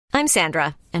I'm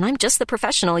Sandra, and I'm just the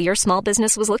professional your small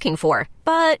business was looking for.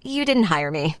 But you didn't hire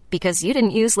me because you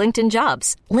didn't use LinkedIn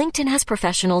Jobs. LinkedIn has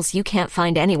professionals you can't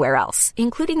find anywhere else,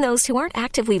 including those who aren't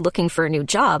actively looking for a new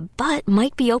job, but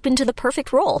might be open to the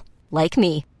perfect role, like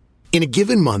me. In a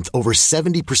given month, over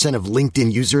 70% of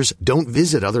LinkedIn users don't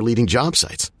visit other leading job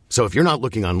sites. So if you're not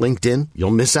looking on LinkedIn,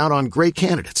 you'll miss out on great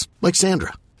candidates like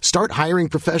Sandra. Start hiring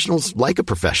professionals like a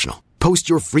professional. Post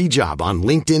your free job on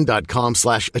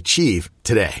linkedin.com/achieve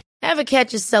today. Ever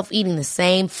catch yourself eating the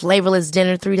same flavorless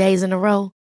dinner 3 days in a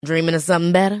row? Dreaming of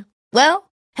something better?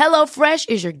 Well, HelloFresh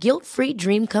is your guilt-free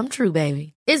dream come true,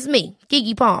 baby. It's me,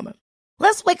 Keke Palmer.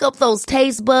 Let's wake up those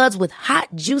taste buds with hot,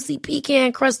 juicy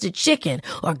pecan-crusted chicken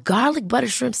or garlic butter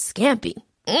shrimp scampi.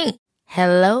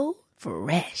 Hello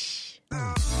Fresh.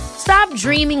 Stop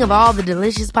dreaming of all the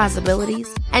delicious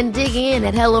possibilities and dig in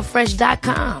at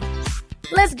HelloFresh.com.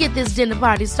 Let's get this dinner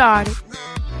party started.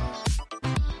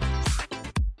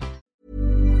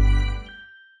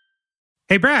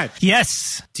 Hey, Brad.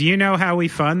 Yes. Do you know how we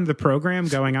fund the program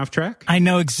Going Off Track? I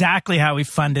know exactly how we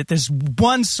fund it. There's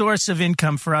one source of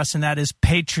income for us, and that is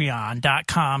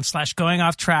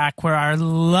patreon.com/goingofftrack, where our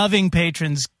loving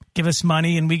patrons give us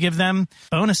money and we give them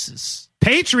bonuses.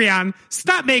 Patreon?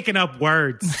 Stop making up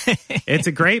words. It's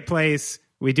a great place.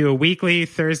 We do a weekly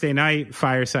Thursday night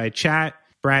fireside chat.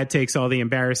 Brad takes all the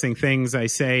embarrassing things I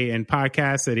say in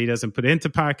podcasts that he doesn't put into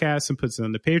podcasts and puts it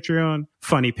on the Patreon.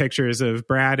 Funny pictures of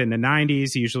Brad in the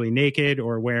 90s, usually naked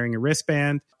or wearing a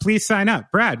wristband. Please sign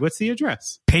up. Brad, what's the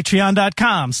address?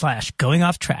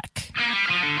 Patreon.com/goingofftrack.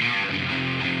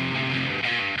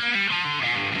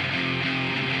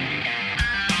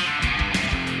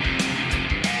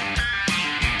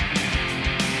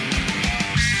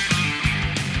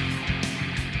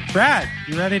 Brad,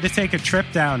 you ready to take a trip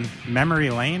down memory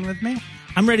lane with me?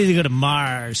 I'm ready to go to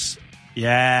Mars.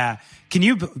 Yeah.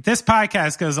 This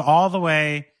podcast goes all the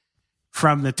way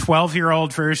from the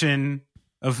 12-year-old version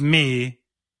of me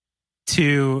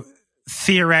to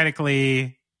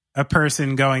theoretically a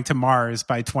person going to Mars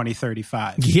by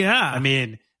 2035. Yeah. I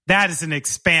mean, that is an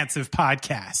expansive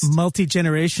podcast.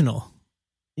 Multi-generational.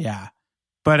 Yeah.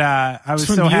 But I was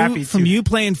so happy from you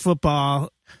playing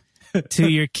football to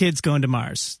your kids going to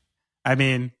Mars. I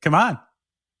mean, come on.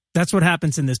 That's what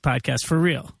happens in this podcast, for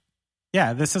real.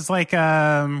 Yeah, this is like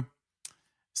a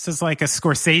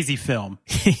Scorsese film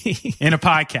in a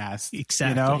podcast. Exactly.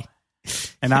 You know?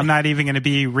 And I'm not even going to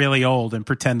be really old and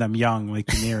pretend I'm young like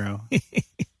De Niro.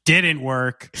 Didn't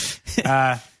work.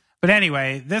 But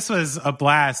anyway, this was a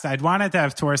blast. I'd wanted to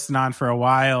have Torsten on for a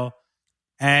while,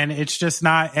 and it's just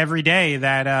not every day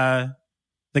that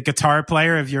the guitar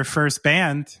player of your first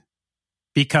band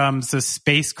becomes a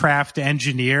spacecraft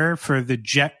engineer for the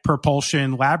Jet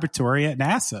Propulsion Laboratory at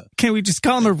NASA. Can we just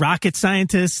call him a rocket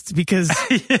scientist? Because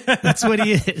that's what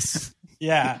he is.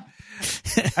 Yeah.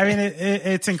 I mean,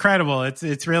 it's incredible.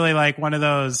 It's really like one of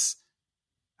those,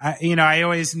 I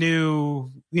always knew,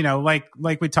 like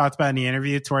we talked about in the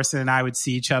interview, Torsten and I would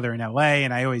see each other in LA,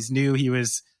 and I always knew he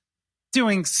was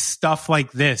doing stuff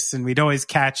like this, and we'd always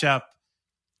catch up.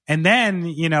 And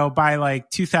then, by like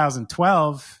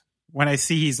 2012, when I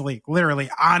see he's like literally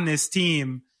on this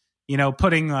team,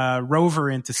 putting a rover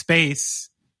into space.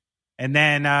 And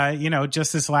then,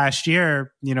 just this last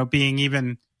year, being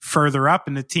even further up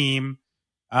in the team,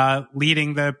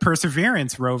 leading the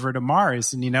Perseverance rover to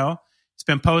Mars. And, he's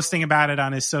been posting about it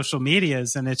on his social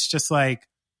medias. And it's just like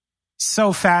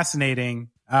so fascinating,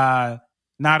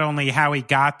 not only how he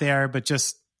got there, but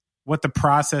just what the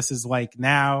process is like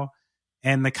now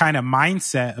and the kind of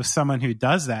mindset of someone who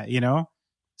does that,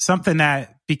 Something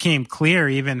that became clear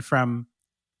even from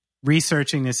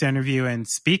researching this interview and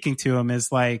speaking to him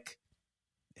is like,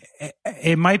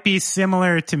 it might be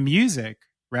similar to music,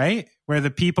 right? Where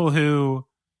the people who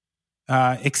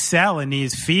excel in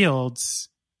these fields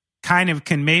kind of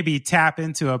can maybe tap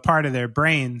into a part of their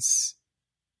brains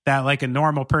that like a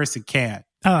normal person can't.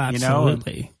 Oh,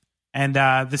 absolutely. And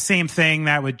the same thing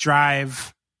that would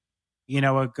drive,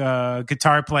 a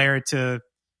guitar player to,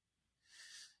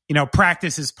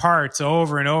 practice his parts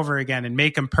over and over again and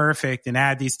make them perfect and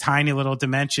add these tiny little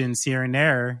dimensions here and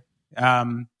there.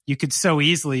 You could so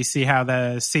easily see how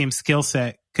the same skill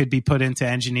set could be put into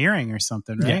engineering or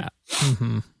something, right? Yeah.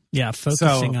 Mm-hmm. Yeah.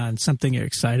 Focusing on something you're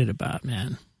excited about,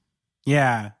 man.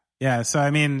 Yeah. Yeah. So,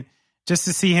 I mean, just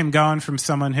to see him going from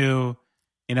someone who,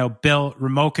 built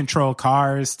remote control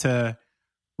cars to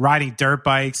riding dirt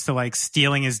bikes to like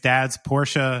stealing his dad's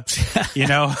Porsche,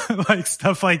 like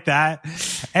stuff like that.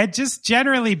 And just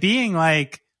generally being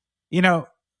like, I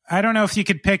don't know if you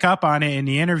could pick up on it in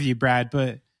the interview, Brad,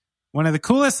 but one of the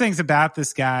coolest things about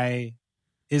this guy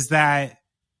is that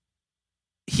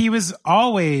he was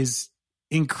always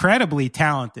incredibly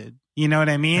talented. You know what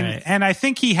I mean? Right. And I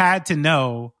think he had to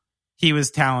know he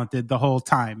was talented the whole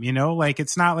time, you know? Like,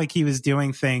 it's not like he was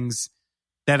doing things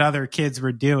that other kids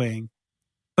were doing,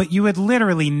 but you would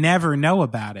literally never know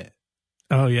about it.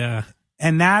 Oh, yeah.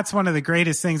 And that's one of the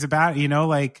greatest things about it, you know?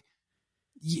 Like,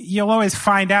 you'll always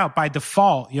find out by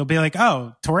default. You'll be like,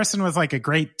 oh, Thorsten was like a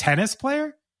great tennis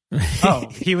player? Oh,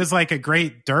 he was like a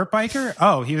great dirt biker?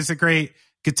 Oh, he was a great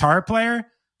guitar player?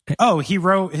 Oh, he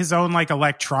wrote his own like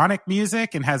electronic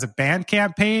music and has a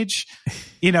Bandcamp page,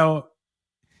 you know,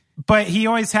 but he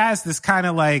always has this kind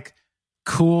of like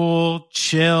cool,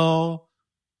 chill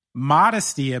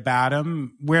modesty about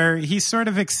him where he sort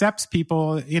of accepts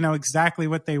people, you know, exactly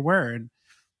what they were. And,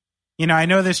 you know, I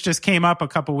know this just came up a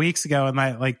couple weeks ago in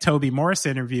my like Toby Morse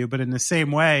interview, but in the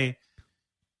same way,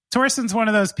 Thorsten's one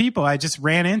of those people I just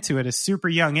ran into at a super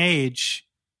young age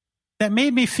that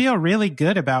made me feel really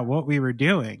good about what we were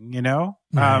doing, you know?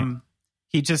 Right.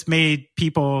 He just made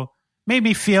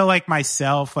me feel like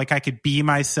myself, like I could be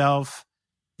myself.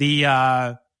 The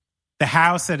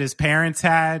house that his parents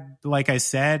had, like I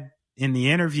said in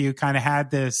the interview, kind of had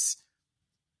this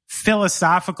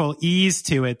philosophical ease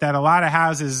to it that a lot of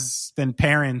houses and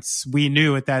parents we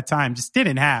knew at that time just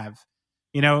didn't have.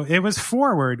 You know, it was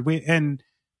forward. And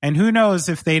who knows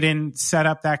if they didn't set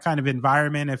up that kind of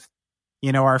environment, if,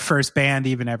 you know, our first band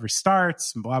even ever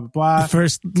starts and blah, blah, blah. The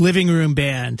first living room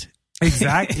band.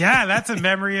 Exactly. Yeah, that's a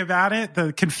memory about it.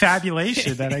 The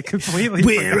confabulation that I completely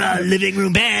We're forgot. a living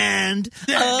room band.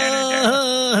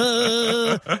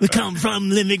 Oh, we come from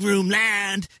living room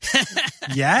land.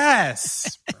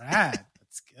 Yes, Brad.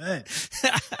 That's good.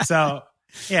 So,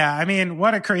 yeah, I mean,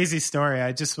 what a crazy story.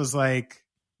 I just was like,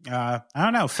 I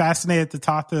don't know, fascinated to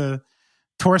talk to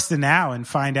Thorsten now and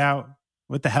find out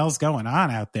what the hell's going on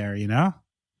out there, you know?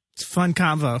 It's a fun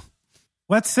convo.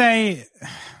 Let's say,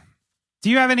 do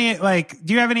you have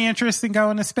any interest in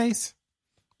going to space?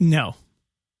 No.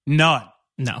 None.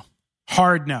 No.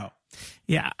 Hard no.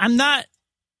 Yeah, I'm not.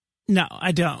 No,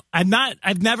 I don't.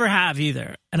 I've never have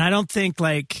either. And I don't think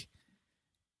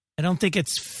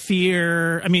it's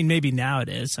fear. I mean, maybe now it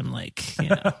is. I'm like, you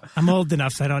know, I'm old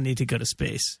enough so I don't need to go to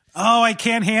space. Oh, I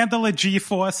can't handle a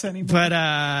G-force anymore. But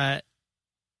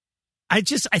I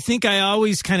think I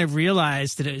always kind of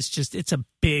realized that it's a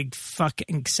big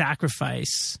fucking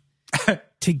sacrifice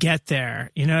to get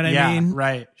there. You know what I mean?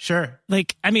 Right. Sure.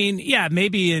 Like, I mean, yeah,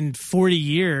 maybe in 40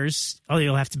 years, all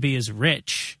you'll have to be is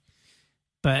rich.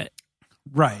 But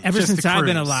right. ever Just since the I've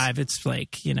been cruise. alive, it's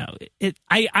like, you know,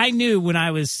 I knew when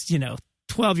I was, you know,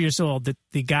 12 years old that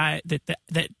the guy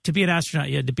that to be an astronaut,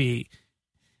 you had to be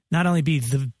not only be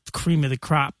the cream of the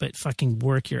crop, but fucking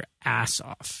work your ass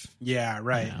off. Yeah.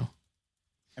 Right. You know?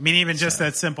 I mean, even just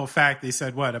that simple fact, they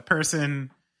said, what, a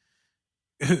person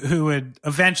who would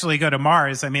eventually go to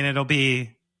Mars, I mean, it'll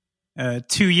be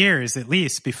 2 years at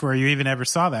least before you even ever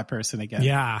saw that person again.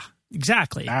 Yeah,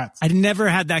 exactly. That's- I never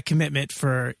had that commitment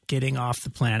for getting off the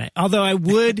planet. Although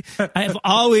I've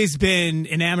always been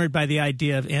enamored by the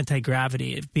idea of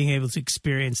anti-gravity, of being able to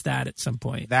experience that at some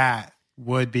point. That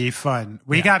would be fun.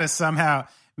 We got to somehow,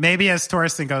 maybe as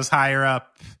Thorsten goes higher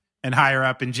up in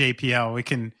JPL, we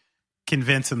can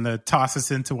convince him to toss us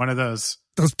into one of those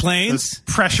planes,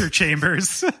 pressure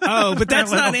chambers. Oh, but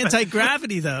that's not Little-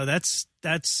 anti-gravity though. That's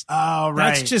oh,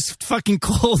 right. That's just fucking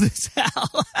cold as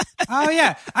hell. Oh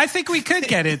yeah, I think we could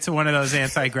get into one of those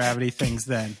anti-gravity things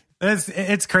then.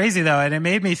 It's crazy though, and it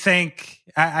made me think.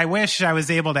 I wish I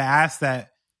was able to ask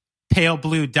that pale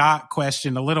blue dot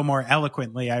question a little more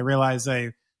eloquently. I realize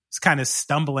I was kind of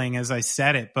stumbling as I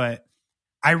said it, but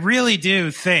I really do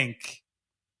think,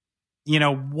 you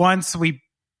know, once we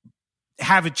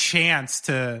have a chance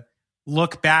to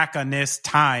look back on this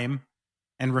time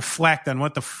and reflect on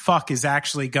what the fuck is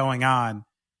actually going on,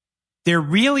 there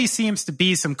really seems to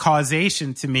be some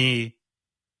causation to me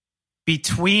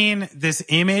between this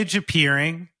image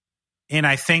appearing in,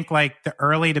 I think, like the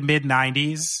early to mid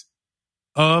 90s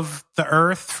of the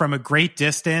Earth from a great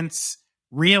distance,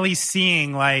 really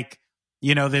seeing like,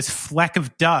 you know, this fleck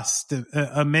of dust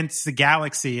amidst the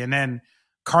galaxy. And then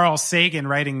Carl Sagan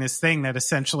writing this thing that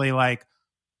essentially like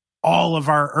all of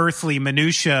our earthly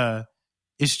minutia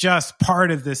is just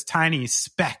part of this tiny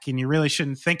speck. And you really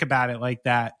shouldn't think about it like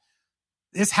that.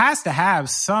 This has to have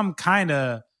some kind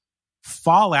of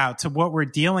fallout to what we're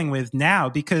dealing with now,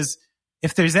 because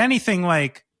if there's anything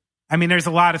like, I mean, there's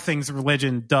a lot of things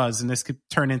religion does, and this could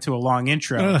turn into a long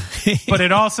intro, but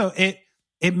it also,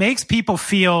 it makes people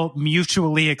feel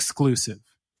mutually exclusive,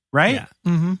 right? Yeah.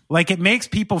 Mm-hmm. Like it makes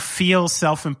people feel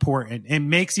self-important. It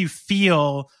makes you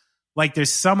feel like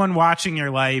there's someone watching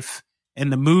your life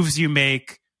and the moves you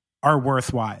make are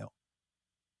worthwhile.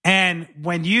 And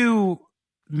when you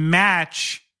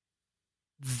match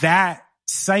that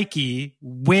psyche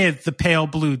with the pale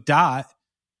blue dot,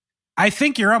 I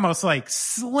think you're almost like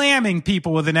slamming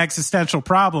people with an existential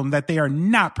problem that they are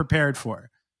not prepared for.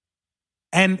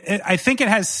 And I think it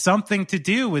has something to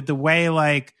do with the way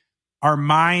like our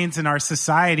minds and our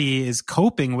society is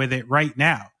coping with it right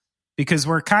now, because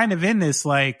we're kind of in this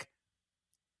like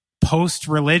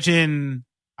post-religion,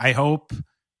 I hope,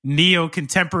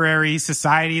 neo-contemporary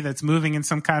society that's moving in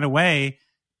some kind of way.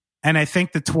 And I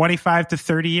think the 25 to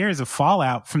 30 years of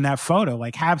fallout from that photo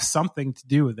like have something to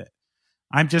do with it.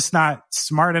 I'm just not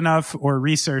smart enough or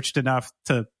researched enough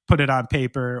to put it on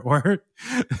paper or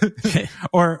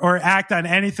act on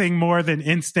anything more than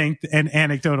instinct and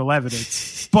anecdotal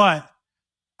evidence. But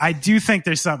I do think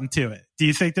there's something to it. Do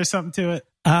you think there's something to it?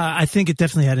 I think it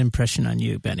definitely had an impression on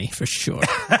you, Benny, for sure.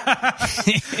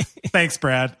 Thanks,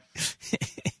 Brad.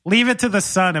 Leave it to the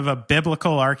son of a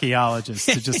biblical archaeologist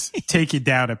to just take you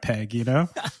down a peg, you know?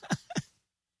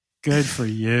 Good for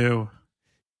you.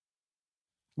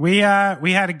 We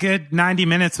had a good 90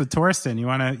 minutes with Torsten. You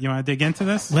wanna dig into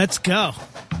this? Let's go. It's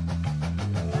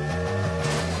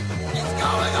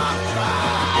going on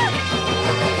track.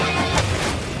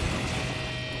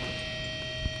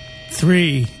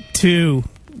 3, 2,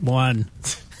 1.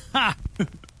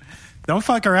 Don't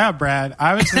fuck around, Brad.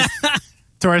 I was just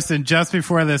Torsten, just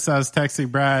before this, I was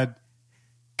texting Brad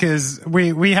because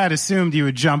we had assumed you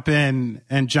would jump in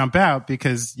and jump out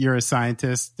because you're a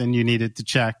scientist and you needed to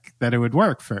check that it would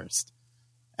work first.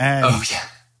 And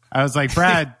I was like,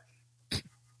 Brad,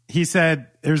 he said,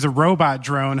 there's a robot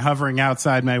drone hovering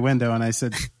outside my window. And I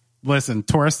said, listen,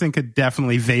 Torsten could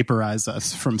definitely vaporize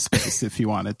us from space if he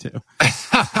wanted to.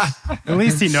 At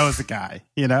least he knows the guy,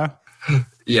 you know?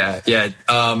 Yeah.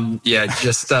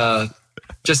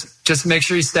 Just make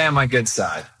sure you stay on my good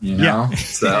side, you know? Yeah.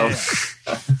 So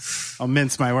I'll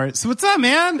mince my words. So what's up,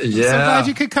 man? Yeah. So glad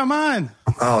you could come on.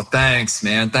 Oh, thanks,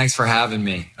 man. Thanks for having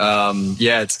me.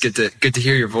 It's good to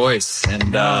hear your voice.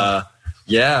 And lots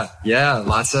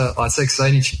of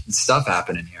exciting stuff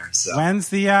happening here. So when's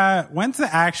the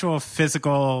actual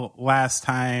physical last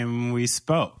time we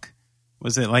spoke?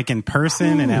 Was it like in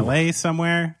person in LA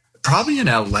somewhere? Probably in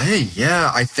LA.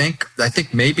 Yeah, I think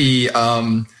maybe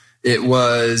it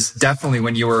was definitely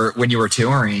when you were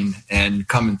touring and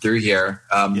coming through here.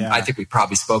 I think we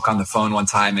probably spoke on the phone one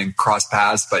time and crossed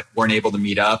paths, but weren't able to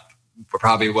meet up. We're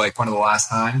probably like one of the last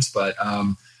times, but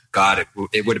God,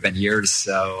 it would have been years.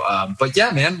 So, but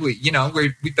yeah, man, we've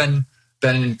been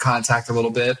in contact a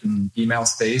little bit in email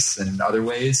space and other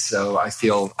ways. So I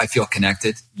feel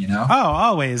connected, you know? Oh,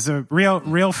 always.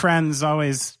 Real friends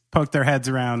always poke their heads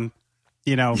around.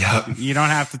 You know, You don't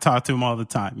have to talk to them all the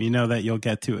time. You know that you'll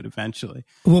get to it eventually.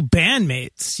 Well,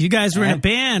 bandmates. You guys were in a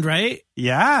band, right?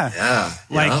 Yeah.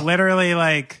 Like literally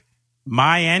like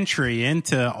my entry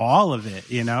into all of it,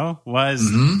 you know, was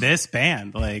this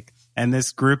band, like, and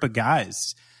this group of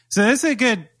guys. So this is a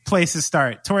good place to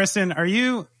start. Torsten, are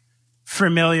you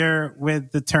familiar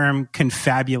with the term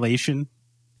confabulation?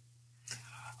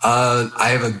 I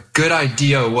have a good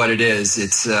idea of what it is.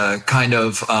 It's kind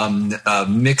of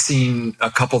mixing a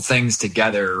couple things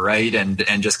together, right?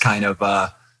 And just kind of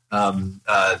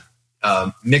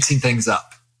mixing things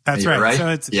up. That's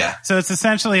right. So it's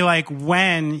essentially like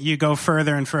when you go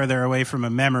further and further away from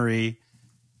a memory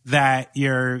that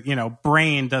your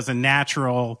brain does a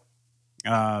natural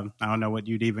I don't know what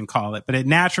you'd even call it, but it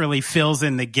naturally fills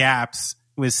in the gaps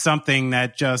with something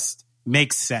that just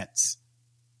makes sense.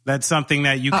 That's something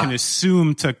that you can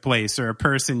assume took place, or a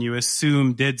person you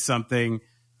assume did something,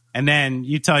 and then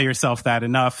you tell yourself that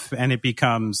enough and it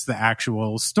becomes the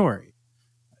actual story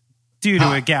due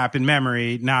to a gap in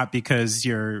memory, not because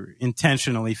you're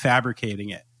intentionally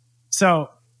fabricating it. So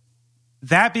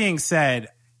that being said,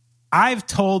 I've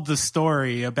told the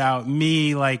story about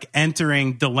me like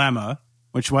entering Dilemma,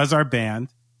 which was our band.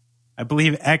 I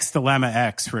believe X Dilemma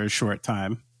X for a short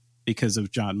time because of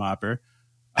John Mopper.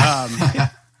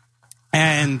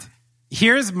 And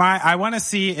here's I want to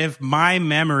see if my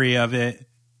memory of it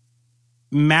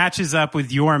matches up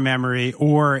with your memory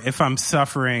or if I'm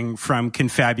suffering from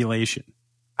confabulation.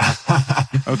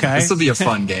 Okay. This will be a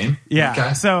fun game. Yeah.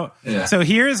 Okay. So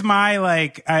here's my,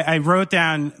 like, I wrote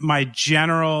down my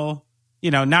general,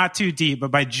 not too deep,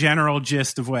 but my general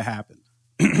gist of what happened.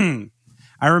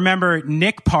 I remember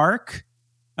Nick Park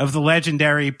of the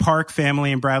legendary Park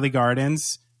family in Bradley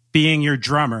Gardens being your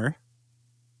drummer.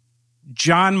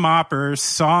 John Mopper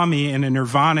saw me in a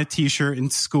Nirvana t-shirt in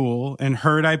school and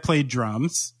heard I played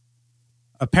drums.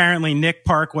 Apparently, Nick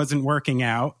Park wasn't working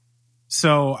out.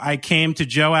 So I came to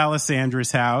Joe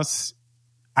Alessandra's house.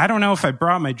 I don't know if I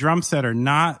brought my drum set or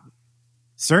not.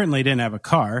 Certainly didn't have a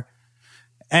car.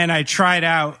 And I tried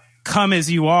out Come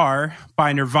As You Are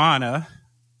by Nirvana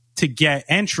to get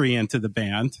entry into the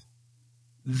band.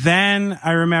 Then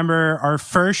I remember our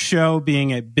first show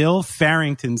being at Bill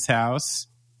Farrington's house,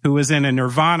 who was in a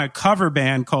Nirvana cover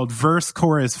band called Verse,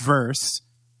 Chorus, Verse.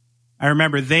 I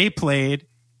remember they played,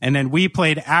 and then we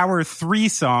played our 3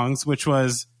 songs, which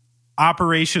was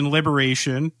Operation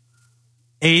Liberation,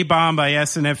 A-Bomb by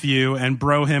SNFU, and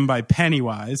Bro Hymn by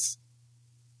Pennywise.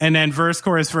 And then Verse,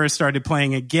 Chorus, Verse started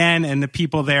playing again, and the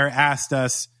people there asked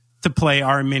us to play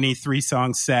our mini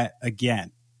 3-song set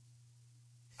again.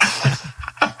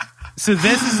 So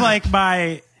this is like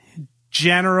my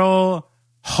general,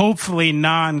 hopefully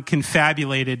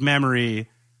non-confabulated memory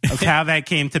of how that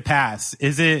came to pass.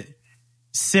 Is it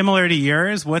similar to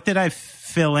yours? What did I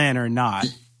fill in or not?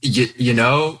 You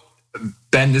know,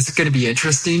 Ben, this is going to be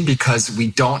interesting because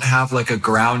we don't have like a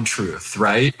ground truth,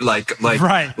 right? Like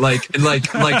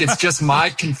it's just my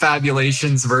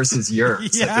confabulations versus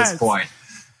yours at this point,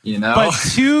 you know? But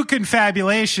 2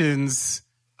 confabulations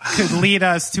could lead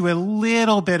us to a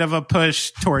little bit of a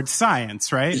push towards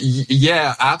science, right?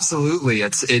 Yeah, absolutely.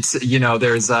 It's you know,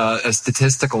 there's a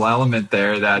statistical element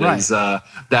there that is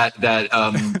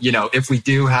you know, if we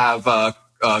do have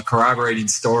corroborating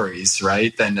stories,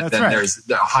 right, then there's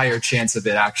a higher chance of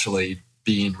it actually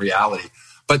being reality.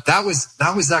 But that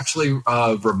was actually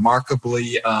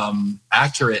remarkably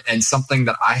accurate and something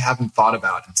that I haven't thought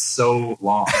about in so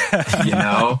long, you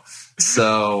know?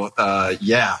 So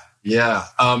yeah.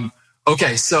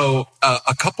 Okay. So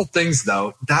a couple things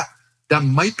though, that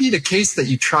might be the case that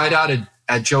you tried out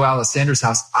at Joe Alessandra's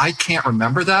house. I can't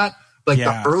remember that.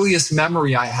 The earliest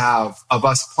memory I have of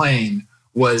us playing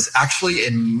was actually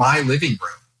in my living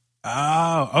room.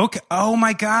 Oh, okay. Oh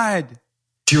my God.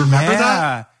 Do you remember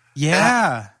that?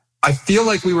 Yeah. I feel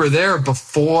like we were there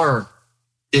before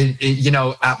you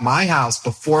know, at my house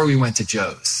before we went to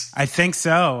Joe's. I think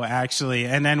so, actually.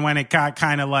 And then when it got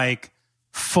kind of like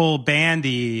full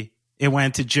bandy, it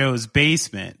went to Joe's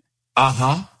basement.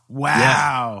 Uh-huh. Wow.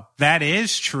 Yeah. That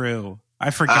is true.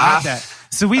 I forgot that.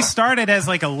 So we started as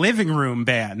like a living room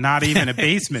band, not even a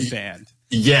basement band.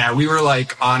 Yeah, we were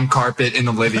like on carpet in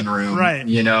the living room, right?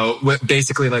 You know,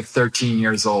 basically like 13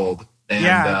 years old.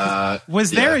 And,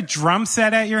 was there a drum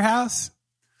set at your house?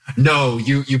 No,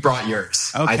 you brought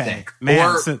yours. Okay, I think.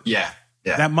 Man, yeah.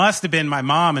 That must have been my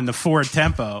mom in the Ford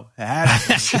Tempo.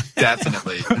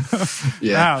 Definitely.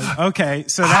 Yeah. Wow. Okay.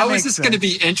 So how is this going to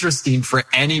be interesting for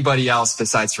anybody else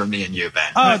besides for me and you,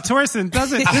 Ben? Oh, Torsten,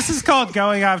 this is called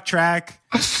going off track.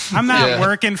 I'm not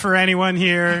working for anyone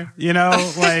here. You know,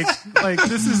 like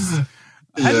this is.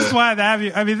 I just wanted to have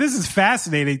you. I mean, this is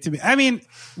fascinating to me. I mean,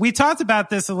 we talked about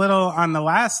this a little on the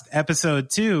last episode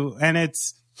too, and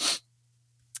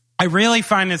I really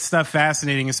find this stuff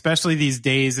fascinating, especially these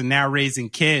days and now raising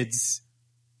kids,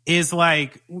 is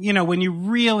like, you know, when you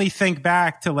really think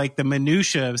back to like the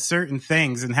minutia of certain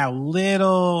things and how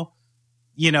little,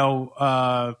 you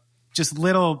know, just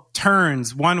little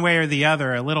turns one way or the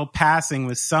other, a little passing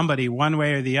with somebody one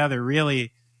way or the other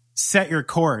really set your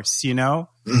course, you know?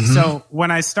 Mm-hmm. So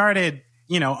when I started,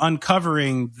 you know,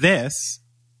 uncovering this,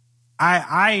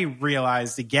 I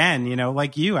realized again, you know,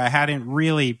 like you, I hadn't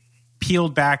really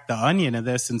peeled back the onion of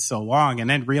this in so long, and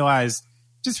then realized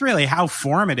just really how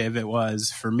formative it was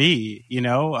for me, you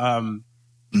know,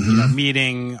 you know,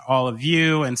 meeting all of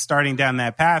you and starting down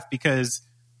that path, because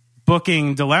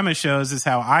booking Dilemma shows is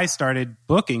how I started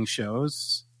booking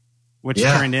shows, which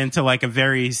turned into like a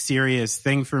very serious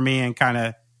thing for me and kind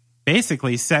of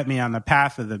basically set me on the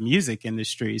path of the music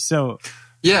industry. So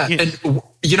and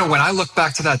you know, when I look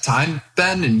back to that time,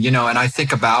 Ben, and you know, and I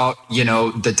think about, you know,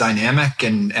 the dynamic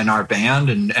and our band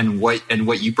and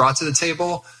what you brought to the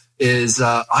table is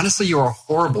honestly, you're a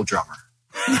horrible drummer.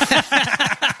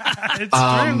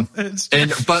 It's true.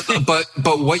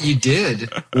 But what you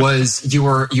did was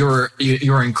you're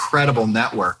an incredible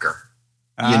networker.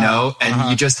 You know, and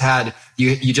you just had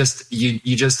you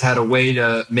just had a way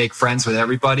to make friends with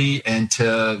everybody and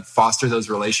to foster those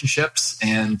relationships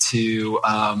and to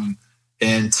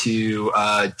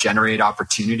generate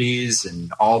opportunities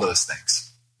and all those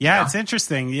things. Yeah, you know? It's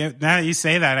interesting. Now that you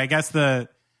say that, I guess the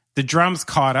drums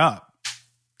caught up.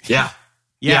 Yeah,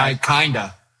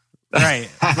 kinda.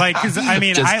 Right, like, because I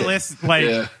mean, I listen.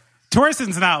 Like,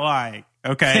 Torsten's not lying.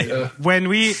 Okay,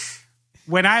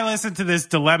 when I listened to this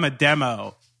Dilemma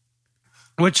demo,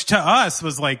 which to us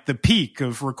was like the peak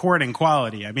of recording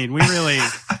quality. I mean, we really,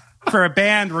 for a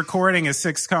band recording a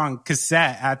 6-song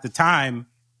cassette at the time,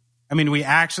 I mean, we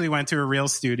actually went to a real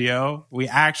studio. We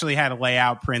actually had a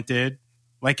layout printed.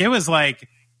 Like, it was like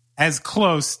as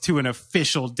close to an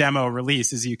official demo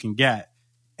release as you can get.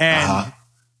 And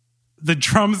the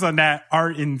drums on that are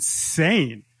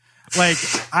insane. Like,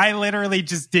 I literally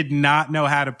just did not know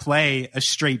how to play a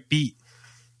straight beat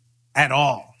at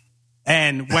all.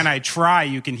 And when I try,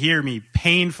 you can hear me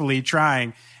painfully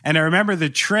trying. And I remember the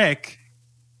trick,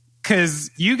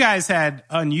 because you guys had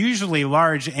unusually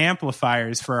large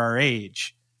amplifiers for our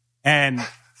age. And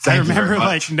I remember,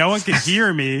 like, no one could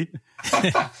hear me.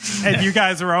 And you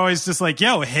guys were always just like,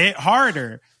 yo, hit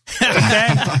harder.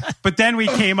 But then we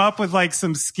came up with, like,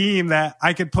 some scheme that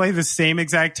I could play the same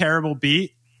exact terrible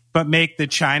beat, but make the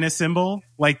China cymbal,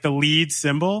 like, the lead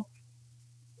cymbal,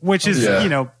 which is, you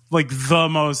know, like, the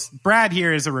most... Brad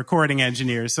here is a recording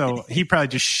engineer, so he probably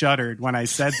just shuddered when I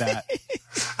said that.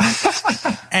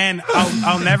 And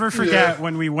I'll never forget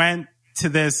when we went to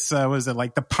this, was it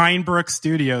like the Pine Brook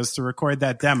Studios to record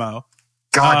that demo.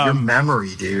 God, your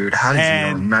memory, dude. How did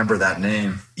you remember that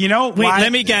name? You know, wait,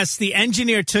 let me guess. The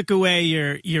engineer took away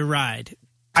your ride.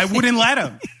 I wouldn't let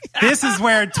him. This is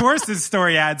where Torsten's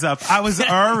story adds up. I was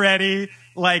already,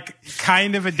 like,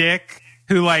 kind of a dick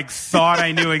who, like, thought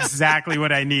I knew exactly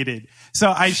what I needed. So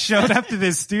I showed up to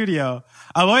this studio.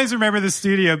 I'll always remember the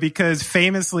studio because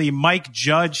famously Mike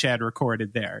Judge had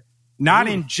recorded there. Not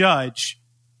in Judge,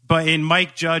 but in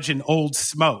Mike Judge and Old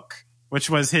Smoke, which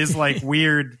was his, like,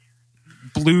 weird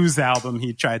blues album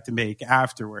he tried to make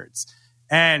afterwards.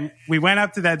 And we went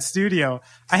up to that studio.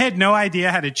 I had no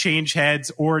idea how to change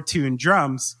heads or tune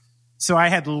drums. So I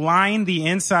had lined the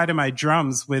inside of my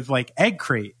drums with, like, egg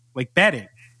crate, like bedding,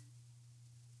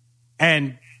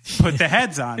 and put the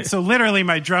heads on. So literally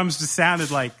my drums just sounded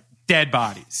like dead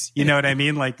bodies. You know what I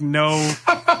mean? Like, no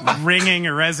ringing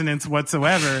or resonance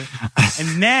whatsoever.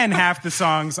 And then half the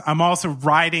songs, I'm also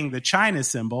riding the China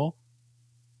cymbal.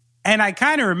 And I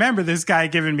kind of remember this guy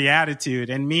giving me attitude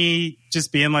and me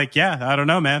just being like, yeah, I don't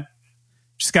know, man.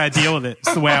 Just got to deal with it.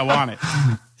 It's the way I want it.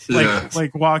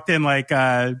 Like walked in like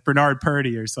Bernard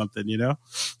Purdy or something, you know?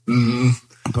 Mm-hmm.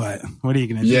 But what are you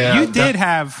going to do? You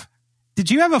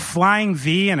did you have a Flying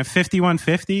V and a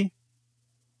 5150?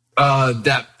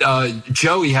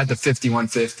 Joey had the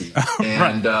 5150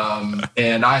 and, right.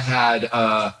 And I had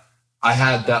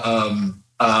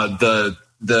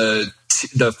the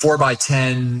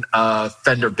 4x10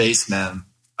 Fender Bassman.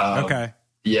 Okay.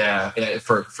 Yeah,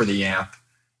 for the amp,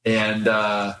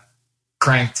 and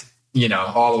cranked, you know,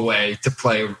 all the way to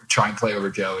try and play over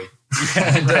Joey.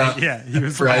 Yeah, and, right. He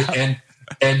was right,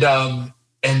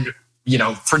 and you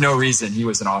know, for no reason, he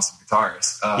was an awesome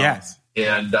guitarist. Yes,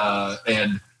 and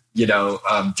you know,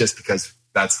 just because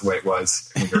that's the way it was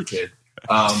when you were a kid.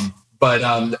 But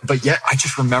yeah, I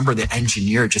just remember the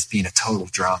engineer just being a total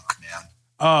drunk, man.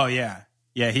 Oh yeah.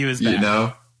 Yeah, he was bad. You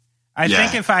know? I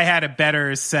think if I had a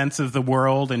better sense of the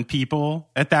world and people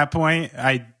at that point,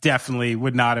 I definitely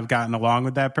would not have gotten along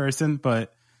with that person.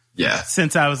 But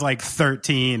since I was like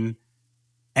 13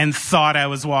 and thought I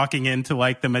was walking into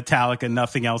like the Metallica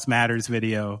Nothing Else Matters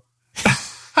video,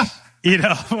 you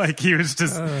know, like he was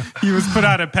put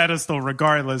on a pedestal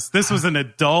regardless. This was an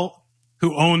adult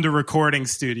who owned a recording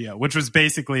studio, which was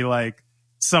basically like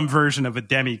some version of a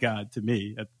demigod to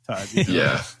me at the time. You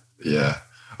know? Yeah.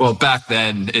 Well, back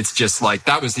then, it's just like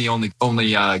that was the only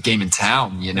game in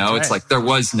town. You know, it's like there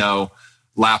was no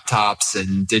laptops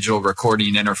and digital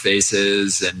recording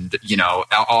interfaces, and you know,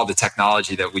 all the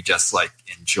technology that we just like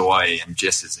enjoy and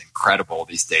just is incredible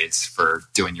these days for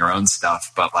doing your own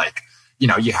stuff. But like, you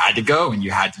know, you had to go and you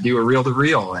had to do a reel to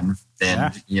reel, and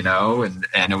you know, and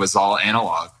it was all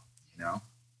analog. You know.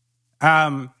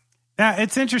 Now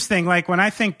it's interesting. Like when I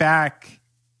think back.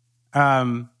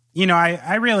 You know,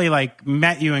 I really like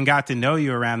met you and got to know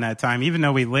you around that time, even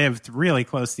though we lived really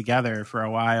close together for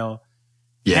a while.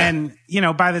 Yeah. And, you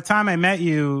know, by the time I met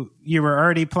you, you were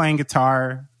already playing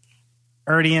guitar,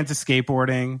 already into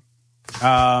skateboarding.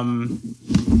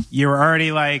 You were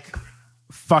already like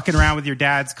fucking around with your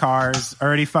dad's cars,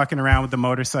 already fucking around with the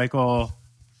motorcycle.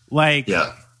 Like,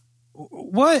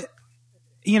 what,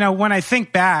 you know, when I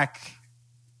think back,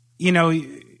 you know,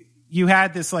 you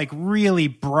had this like really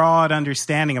broad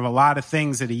understanding of a lot of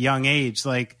things at a young age.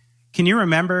 Like, can you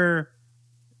remember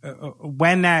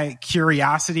when that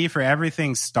curiosity for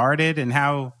everything started and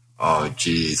how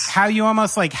you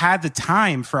almost like had the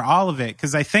time for all of it?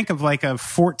 Cause I think of like a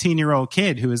 14-year-old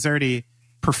kid who is already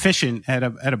proficient at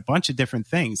a bunch of different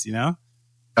things, you know?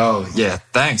 Oh yeah.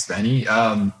 Thanks, Benny.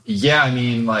 Yeah, I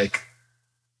mean, like,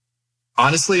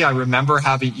 honestly, I remember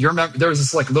there was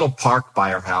this like little park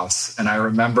by our house, and I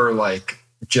remember like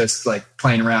just like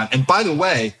playing around. And by the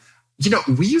way, you know,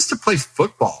 we used to play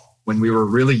football when we were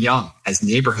really young as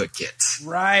neighborhood kids.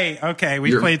 Right. Okay.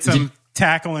 We played some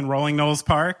tackling Rolling Knolls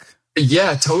Park?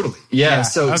 Yeah, totally. Yeah.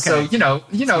 So you know,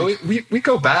 we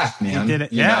go back, man. You did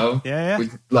it. Yeah.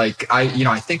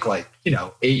 I think 8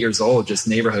 years old, just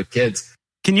neighborhood kids.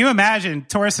 Can you imagine,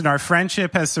 Torsten, our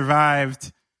friendship has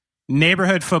survived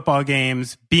neighborhood football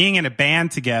games, being in a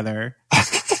band together,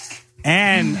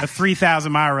 and a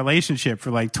 3,000-mile relationship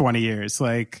for like 20 years.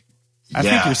 Like, I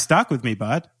think you're stuck with me,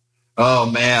 bud. Oh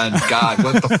man, God,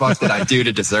 what the fuck did I do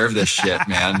to deserve this shit,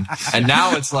 man? And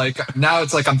now it's like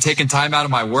I'm taking time out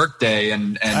of my work day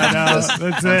and I'm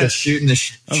just shooting the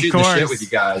shit with you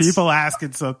guys. People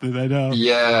asking something, I know.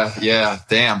 Yeah,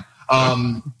 damn.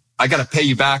 I got to pay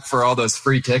you back for all those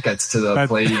free tickets to the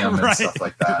Palladium and stuff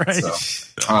like that. Right.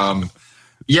 So,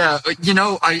 yeah,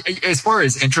 as far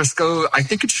as interests go, I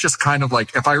think it's just kind of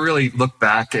like, if I really look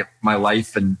back at my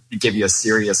life and give you a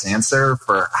serious answer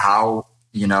for how,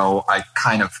 I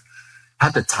kind of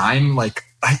had the time, like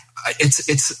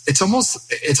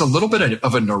it's a little bit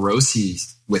of a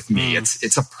neuroses with me.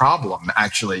 It's a problem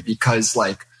actually, because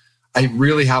like I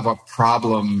really have a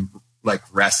problem like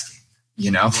resting,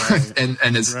 right.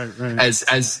 and as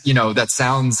that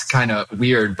sounds kind of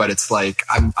weird, but it's like,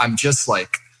 I'm just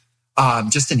like,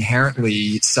 just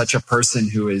inherently such a person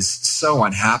who is so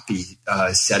unhappy,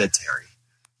 sedentary,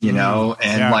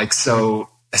 and so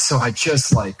I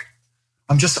just like,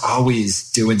 I'm just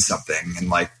always doing something and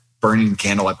like burning the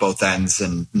candle at both ends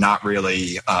and not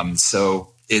really.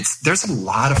 So there's a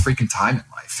lot of freaking time in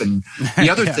life. And the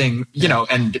other thing,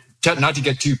 and not to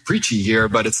get too preachy here,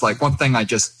 but it's like one thing I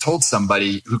just told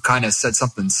somebody who kind of said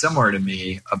something similar to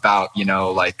me about,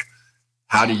 like,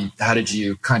 how did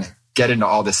you kind of get into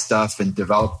all this stuff and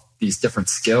develop these different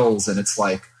skills? And it's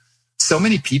like, so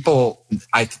many people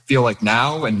I feel like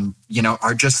now and,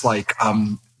 are just like,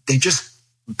 they just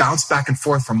bounce back and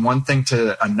forth from one thing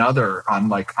to another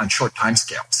on short time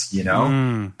scales,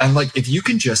 and like, if you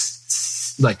can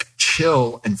just like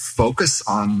chill and focus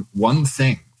on one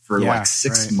thing for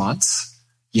 6 months,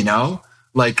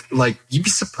 like you'd be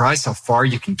surprised how far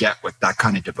you can get with that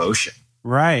kind of devotion.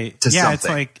 Right. To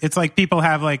something. It's like people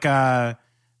have like, they're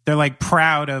like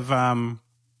proud of,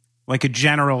 like a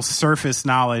general surface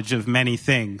knowledge of many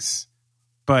things,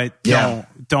 but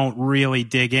don't really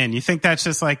dig in. You think that's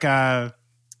just like,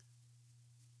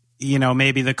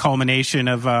 maybe the culmination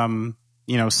of,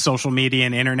 social media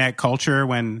and internet culture,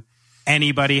 when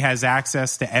anybody has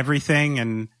access to everything,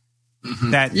 and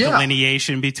that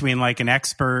delineation between like an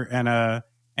expert and an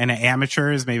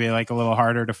amateur is maybe like a little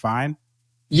harder to find.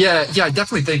 Yeah, I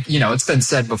definitely think, it's been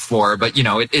said before, but,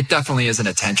 it definitely is an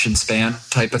attention span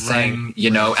type of thing,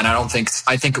 and I think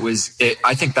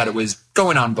that it was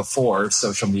going on before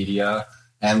social media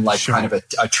and like kind of a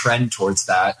trend towards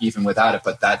that, even without it,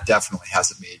 but that definitely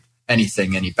hasn't made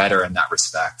anything any better in that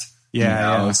respect.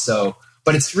 So,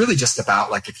 but it's really just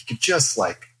about like, if you just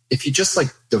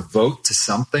devote to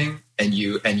something and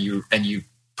you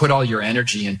put all your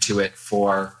energy into it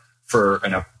for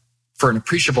an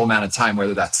appreciable amount of time,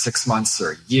 whether that's 6 months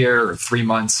or a year or 3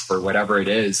 months, for whatever it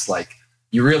is, like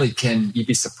you'd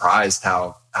be surprised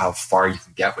how far you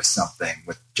can get with something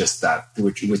with just that,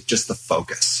 with just the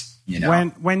focus,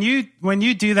 When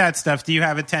you do that stuff, do you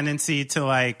have a tendency to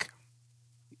like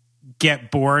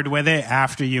get bored with it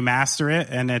after you master it,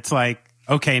 and it's like,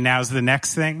 okay, now's the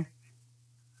next thing?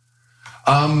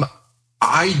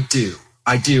 I do.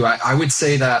 I would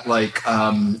say that like,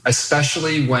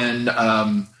 especially when,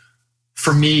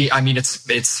 for me, I mean,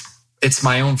 it's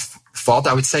my own fault.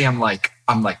 I would say I'm like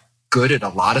good at a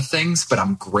lot of things, but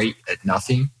I'm great at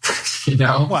nothing,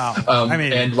 Wow.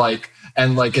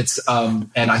 And it's,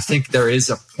 and I think there is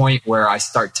a point where I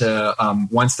start to,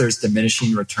 once there's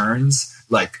diminishing returns,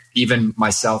 like even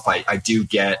myself, I do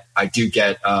get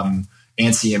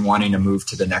antsy and wanting to move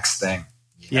to the next thing.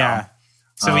 Yeah.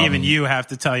 So even you have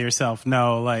to tell yourself,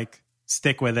 no, like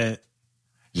stick with it.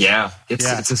 Yeah.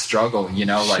 It's a struggle,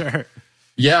 Sure.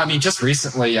 Yeah. I mean, just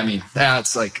recently,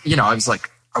 it's like,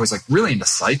 I was like really into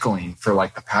cycling for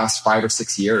like the past 5 or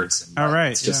 6 years. And all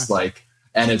right. It's just like,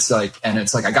 and it's like,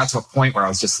 I got to a point where I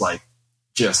was just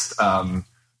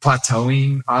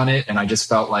plateauing on it. And I just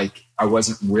felt like I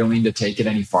wasn't willing to take it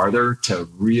any farther to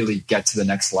really get to the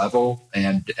next level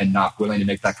and not willing to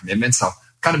make that commitment. So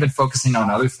I've kind of been focusing on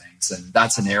other things. And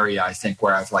that's an area I think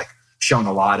where I've like shown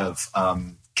a lot of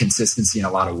consistency and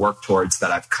a lot of work towards,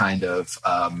 that I've kind of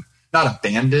not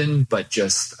abandoned, but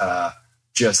just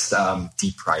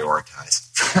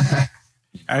deprioritized.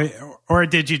 Or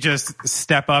did you just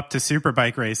step up to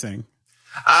superbike racing?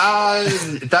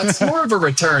 That's more of a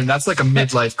return. That's like a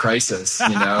midlife crisis,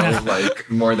 like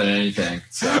more than anything.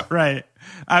 So. Right.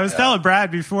 I was telling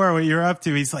Brad before what you're up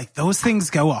to. He's like, those things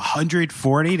go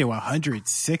 140 to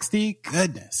 160.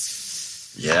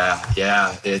 Goodness.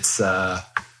 Yeah. It's,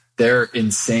 they're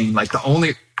insane. Like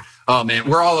oh man,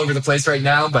 we're all over the place right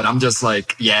now, but I'm just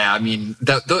like, yeah, I mean,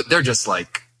 they're just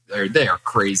like, they are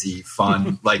crazy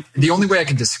fun. Like the only way I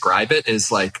can describe it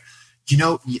is like,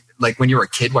 like when you were a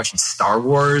kid watching Star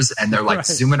Wars and they're like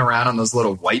zooming around on those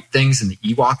little white things in the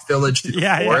Ewok village through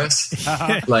the forest.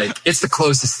 Yeah. Like it's the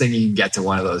closest thing you can get to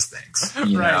one of those things,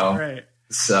 you know? Right.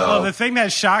 So, well, the thing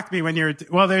that shocked me when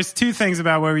there's two things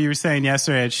about what you were saying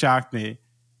yesterday that shocked me.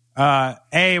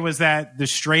 A was that the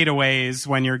straightaways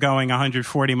when you're going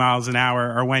 140 miles an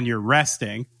hour are when you're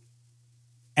resting.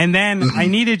 And then I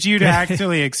needed you to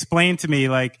actually explain to me,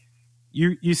 like,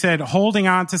 you said holding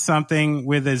on to something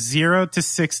with a 0 to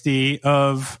 60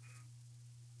 of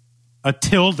a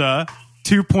tilde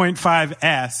 2.5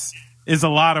 S is a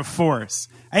lot of force.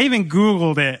 I even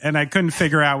Googled it and I couldn't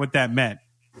figure out what that meant.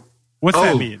 What's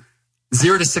that mean?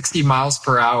 0 to 60 miles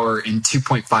per hour in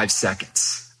 2.5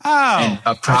 seconds. Oh, and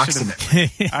approximately.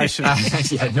 I should.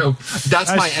 Yeah, no, that's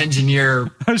my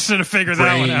engineer. I should have figured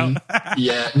that one out.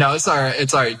 Yeah, no, it's all right.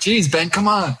 It's all right. Jeez, Ben, come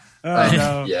on.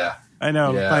 No. Yeah, I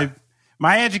know. Yeah.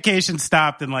 My education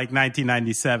stopped in like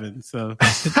 1997. So,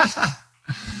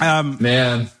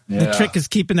 man, the trick is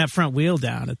keeping that front wheel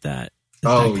down at that.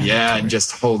 And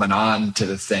just holding on to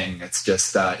the thing. It's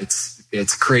just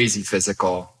it's crazy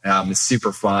physical. It's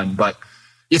super fun, but.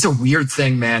 It's a weird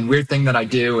thing, man. Weird thing that I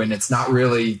do. And it's not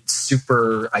really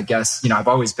super, I guess, I've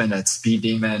always been a speed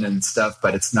demon and stuff,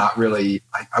 but it's not really,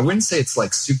 I wouldn't say it's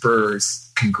like super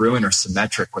congruent or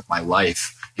symmetric with my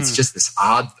life. It's just this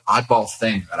oddball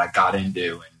thing that I got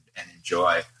into and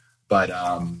enjoy. But,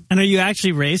 and are you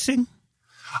actually racing?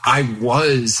 I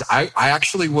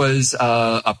actually was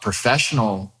a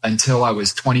professional until I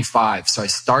was 25. So I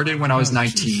started when I was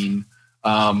 19.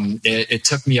 It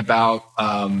took me about,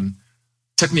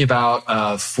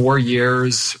 4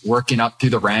 years working up through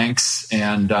the ranks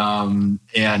and kind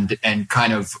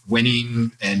of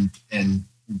winning and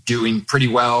doing pretty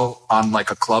well on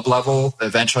like a club level.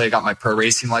 Eventually I got my pro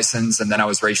racing license and then I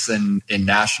was racing in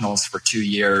nationals for 2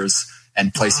 years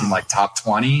and placing like top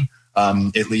 20,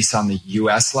 at least on the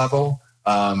US level.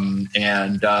 And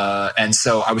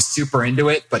so I was super into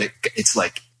it, but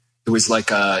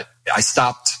I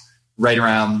stopped right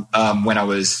around, when I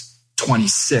was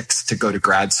 26 to go to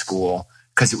grad school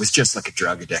because it was just like a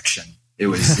drug addiction. It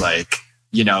was like,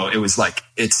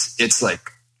 it's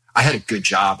like I had a good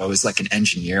job. I was like an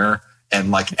engineer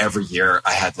and like every year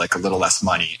I had like a little less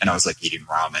money and I was like eating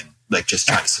ramen, like just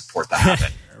trying to support the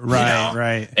habit.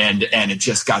 Right. And it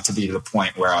just got to be to the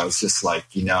point where I was just like,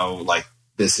 like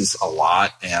this is a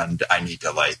lot and I need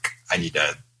to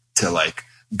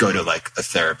go to like a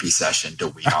therapy session to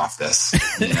wean off this,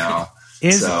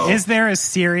 Is there a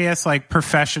serious like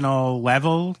professional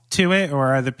level to it,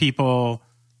 or are the people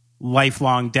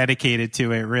lifelong dedicated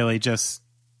to it, really just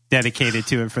dedicated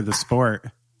to it for the sport?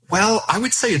 Well, I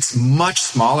would say it's much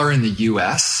smaller in the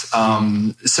U.S.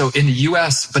 So in the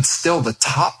U.S., but still the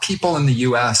top people in the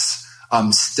U.S. I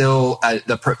would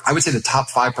say the top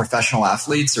 5 professional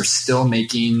athletes are still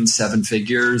making 7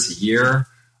 figures a year.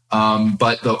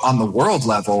 But on the world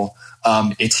level,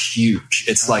 it's huge.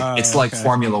 It's like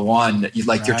Formula One.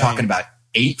 You're talking about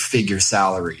 8-figure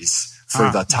salaries for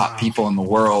the top people in the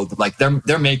world. Like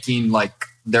they're making like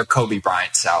their Kobe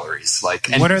Bryant salaries. Like,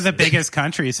 what are the biggest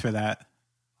countries for that?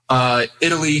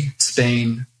 Italy,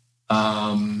 Spain,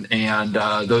 and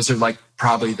those are like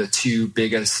probably the 2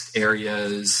 biggest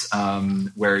areas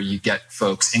where you get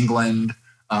folks. England,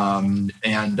 so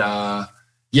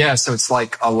it's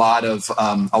like a lot of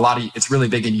it's really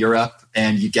big in Europe,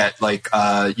 and you get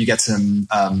some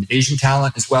Asian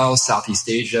talent as well, Southeast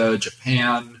Asia,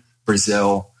 Japan,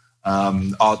 Brazil.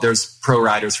 There's pro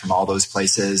riders from all those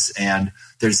places, and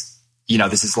there's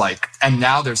this is like, and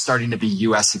now they're starting to be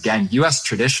US again. US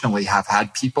traditionally have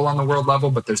had people on the world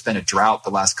level, but there's been a drought the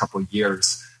last couple of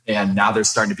years, and now there's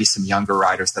starting to be some younger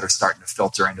riders that are starting to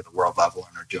filter into the world level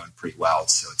and are doing pretty well.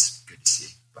 So it's good to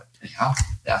see. Anyhow,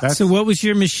 yeah. So what was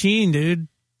your machine, dude?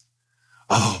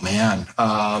 Oh man.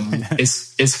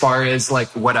 As far as like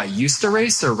what I used to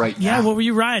race or right now? Yeah, what were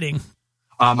you riding?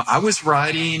 I was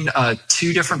riding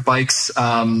 2 different bikes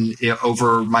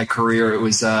over my career. It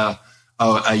was a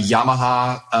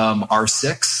Yamaha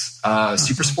R6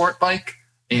 Super Sport bike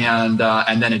and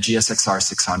then a GSXR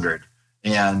 600.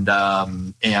 And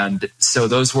so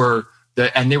those were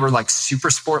and they were like super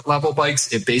sport level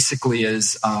bikes. It basically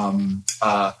is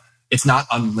it's not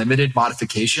unlimited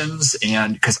modifications,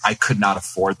 and because I could not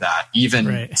afford that,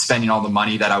 even spending all the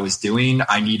money that I was doing,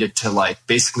 I needed to like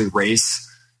basically race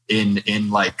in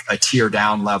like a tier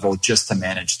down level just to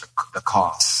manage the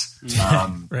costs.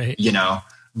 Right. You know,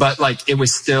 but like it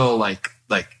was still like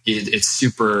it's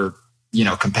super, you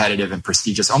know, competitive and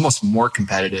prestigious, almost more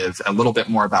competitive, a little bit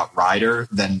more about rider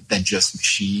than just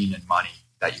machine and money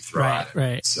that you throw at it.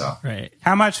 Right. So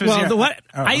how much was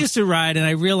I used to ride, and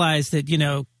I realized that, you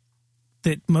know,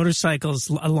 that motorcycles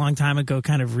a long time ago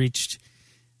kind of reached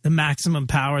the maximum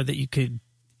power that you could,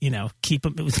 you know, keep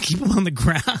them on the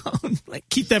ground, like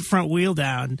keep that front wheel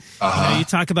down. You know, you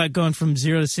talk about going from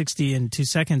 0 to 60 in 2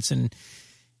 seconds, and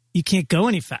you can't go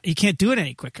any fast. You can't do it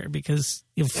any quicker because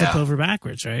you'll flip over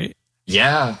backwards, right?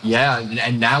 Yeah.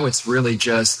 And now it's really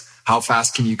just how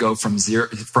fast can you go from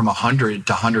 100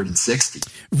 to 160?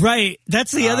 Right.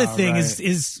 That's the other thing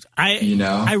is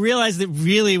I realized that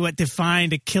really what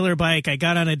defined a killer bike. I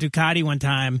got on a Ducati one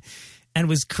time and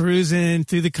was cruising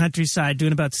through the countryside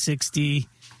doing about 60.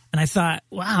 And I thought,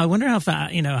 wow, I wonder how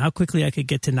fast, you know, how quickly I could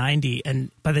get to 90.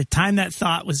 And by the time that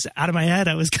thought was out of my head,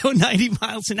 I was going 90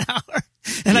 miles an hour.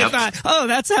 And I thought, oh,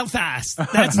 that's how fast.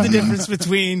 That's the difference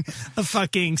between a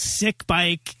fucking sick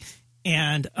bike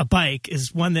and a bike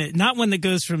is not one that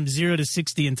goes from 0 to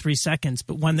 60 in 3 seconds,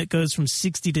 but one that goes from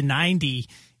 60 to 90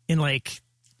 in like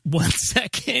 1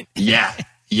 second. Yeah.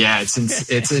 Yeah.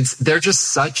 It's they're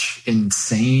just such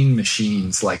insane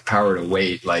machines, like power to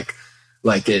weight. Like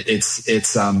I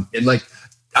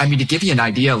mean, to give you an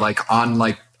idea, on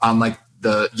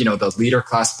the, you know, the leader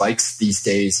class bikes these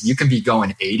days, you can be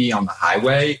going 80 on the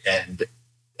highway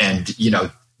and, you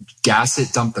know, gas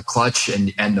it, dump the clutch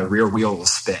and the rear wheel will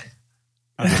spin,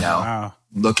 you know,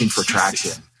 looking for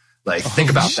traction. Like, think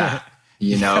about that.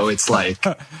 You know, it's like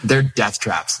they're death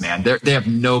traps, man. They have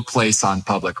no place on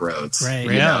public roads. Right.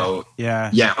 You know? Yeah.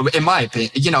 Yeah. In my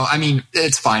opinion, you know, I mean,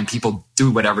 it's fine. People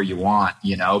do whatever you want,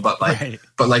 you know, but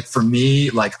for me,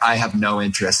 like I have no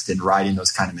interest in riding those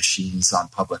kind of machines on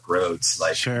public roads.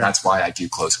 Like that's why I do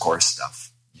closed course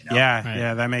stuff. You know? Yeah.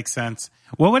 Yeah. That makes sense.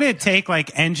 What would it take,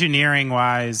 like engineering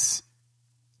wise,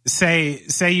 say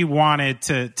you wanted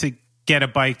to get a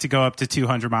bike to go up to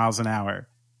 200 miles an hour?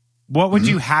 What would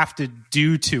you have to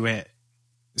do to it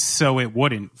so it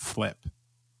wouldn't flip?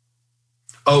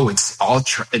 Oh, it's all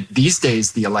these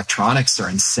days. The electronics are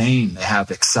insane. They have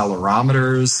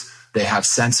accelerometers. They have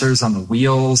sensors on the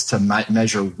wheels to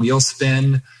measure wheel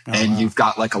spin, and you've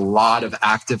got like a lot of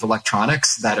active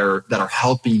electronics that are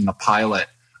helping the pilot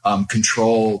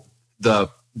control the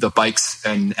bikes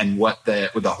and what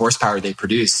the horsepower they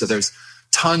produce. So there's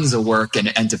tons of work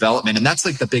and development. And that's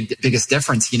like the biggest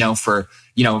difference, you know, for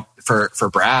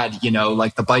Brad, you know,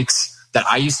 like the bikes that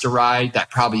I used to ride, that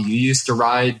probably you used to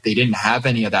ride, they didn't have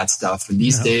any of that stuff. And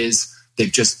these days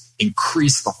they've just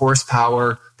increased the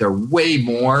horsepower. They're way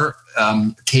more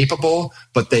capable,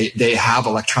 but they have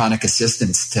electronic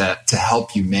assistance to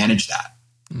help you manage that.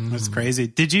 That's crazy.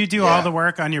 Did you do all the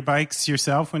work on your bikes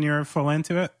yourself when you were full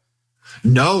into it?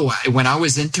 No, when I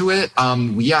was into it,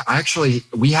 we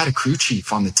had a crew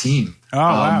chief on the team. Oh,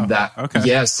 wow.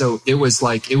 Yeah. So it was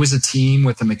a team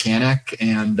with a mechanic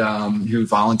and, who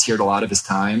volunteered a lot of his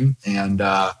time. And,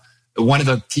 one of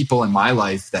the people in my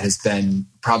life that has been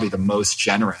probably the most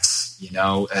generous, you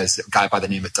know, as a guy by the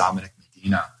name of Dominic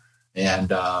Medina. And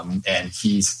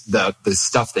he's the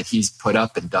stuff that he's put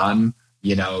up and done,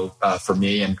 you know, for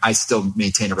me, and I still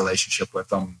maintain a relationship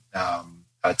with him,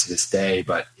 to this day,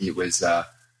 but it was, So,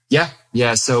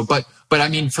 but I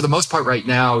mean, for the most part right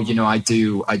now, you know, I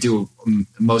do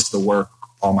most of the work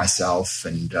all myself,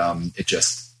 and, it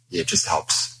just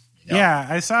helps. You know? Yeah.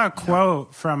 I saw a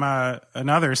quote from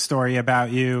another story about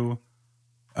you,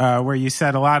 where you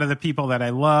said a lot of the people that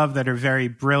I love that are very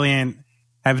brilliant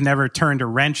have never turned a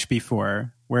wrench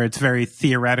before, where it's very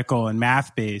theoretical and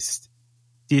math based.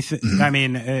 Do you I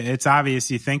mean, it's obvious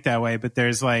you think that way, but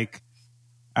there's like,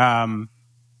 how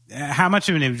much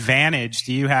of an advantage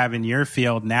do you have in your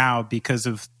field now because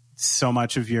of so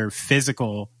much of your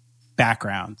physical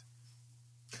background?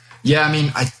 Yeah, I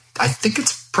mean, I think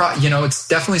it's it's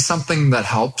definitely something that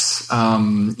helps.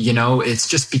 You know, it's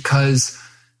just because,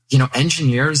 you know,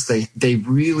 engineers, they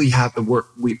really have we're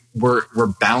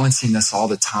balancing this all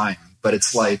the time, but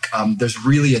it's like there's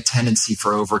really a tendency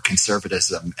for over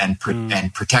conservatism and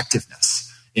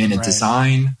protectiveness in a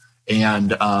design.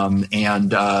 And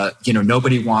you know,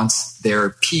 nobody wants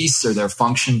their piece or their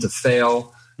function to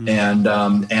fail. And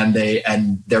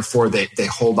therefore they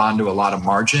hold on to a lot of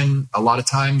margin, a lot of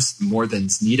times more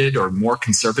than's needed, or more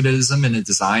conservatism in a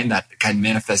design that can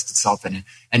manifest itself in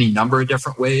any number of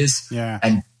different ways. Yeah.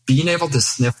 And being able to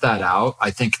sniff that out,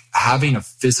 I think having a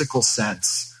physical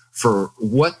sense for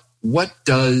what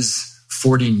does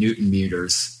 40 Newton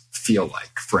meters feel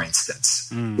like, for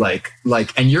instance. Like,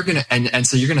 and you're going to, and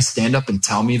so you're going to stand up and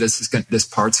tell me this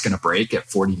part's going to break at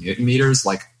 40 Newton meters.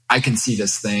 Like, I can see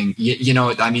this thing, you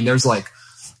know, I mean, there's like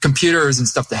computers and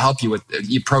stuff to help you with,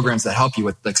 programs that help you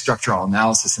with like structural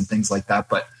analysis and things like that.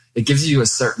 But it gives you a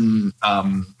certain,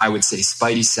 I would say,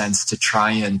 spidey sense to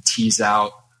try and tease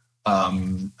out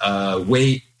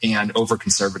weight and over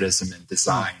conservatism in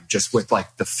design, just with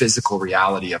like the physical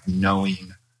reality of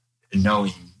knowing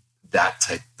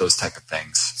those type of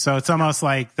things. So it's almost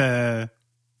like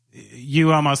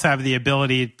you almost have the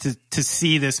ability to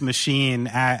see this machine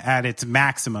at its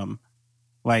maximum,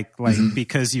 like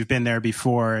because you've been there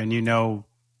before and you know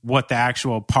what the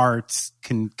actual parts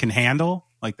can handle,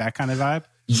 like that kind of vibe.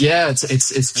 Yeah,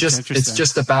 it's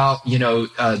just about, you know,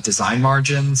 design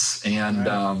margins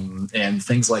and and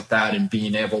things like that, and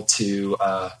being able to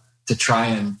try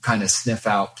and kind of sniff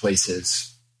out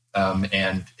places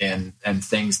and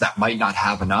things that might not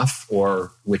have enough,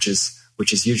 or which is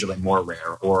usually more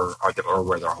rare, or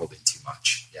where they're holding too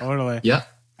much. Yeah. Totally. Yeah.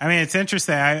 I mean, it's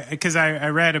interesting because I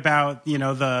read about, you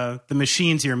know, the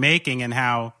machines you're making and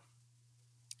how,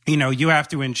 you know, you have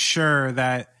to ensure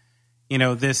that, you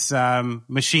know, this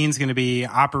machine's going to be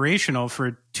operational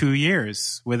for 2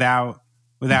 years without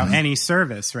any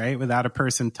service, right? Without a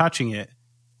person touching it.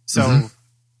 So,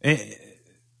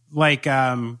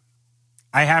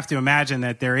 I have to imagine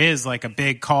that there is like a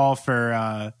big call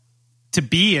for to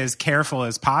be as careful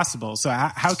as possible. So,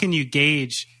 how can you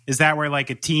gauge? Is that where like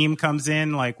a team comes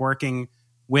in, like working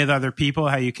with other people?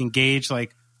 How you can gauge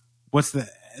like what's the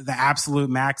absolute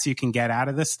max you can get out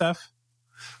of this stuff?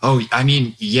 Oh, I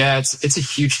mean, yeah, it's a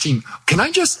huge team. Can I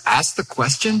just ask the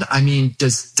question? I mean,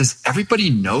 does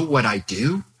everybody know what I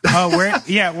do?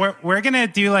 We're gonna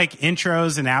do like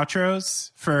intros and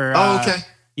outros for.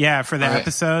 For the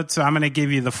episode. So I'm gonna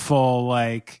give you the full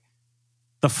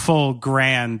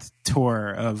grand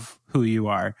tour of who you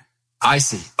are. I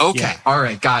see. Okay. Yeah. All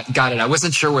right. Got it. I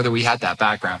wasn't sure whether we had that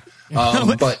background.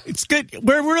 But it's good.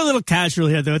 We're a little casual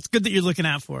here, though. It's good that you're looking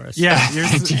out for us. Yeah, you're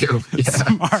Thank you.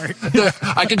 Smart.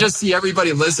 I can just see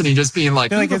everybody listening, just being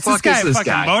like, "Who the fuck is this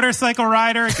guy? Motorcycle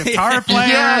rider, guitar player."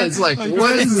 Yeah, it's like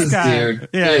what is this dude?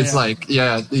 Yeah, it's like,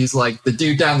 he's like the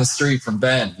dude down the street from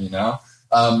Ben, you know.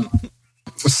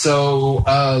 So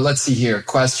let's see here.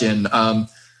 Question.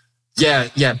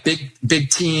 Big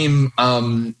team,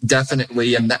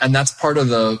 definitely, and that's part of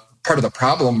the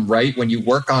problem, right? When you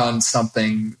work on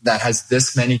something that has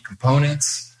this many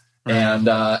components, and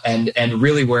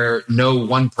really where no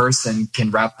one person can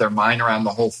wrap their mind around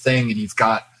the whole thing, and you've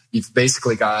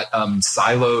basically got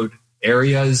siloed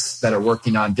areas that are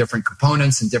working on different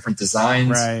components and different designs.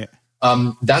 Right.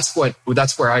 That's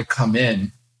where I come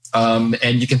in.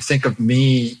 And you can think of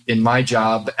me in my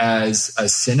job as a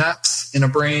synapse in a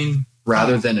brain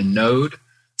rather than a node.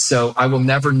 So I will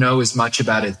never know as much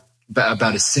about a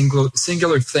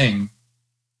singular thing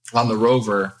on the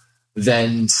rover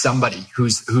than somebody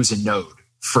who's a node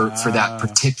for that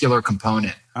particular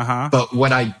component. But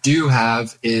what I do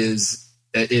have is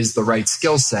the right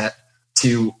skill set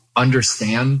to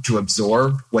understand, to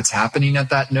absorb what's happening at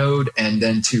that node, and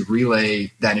then to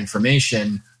relay that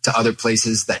information to other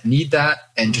places that need that,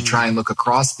 and to try and look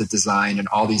across the design and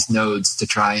all these nodes to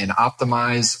try and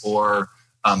optimize or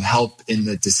help in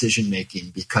the decision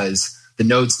making, because the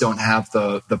nodes don't have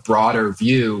the broader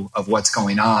view of what's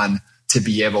going on to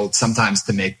be able sometimes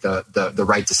to make the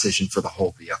right decision for the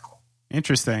whole vehicle.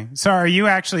 Interesting. So are you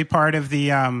actually part of the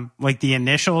the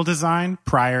initial design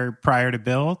prior to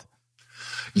build?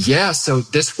 Yeah, so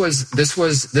this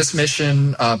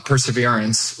mission,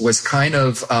 Perseverance, was kind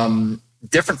of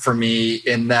different for me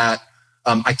in that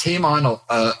I came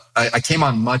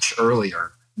on much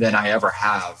earlier than I ever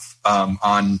have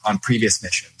on previous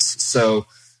missions. So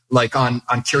like on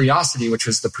Curiosity, which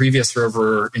was the previous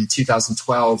rover in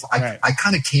 2012, I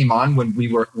kind of came on when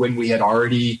we had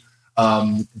already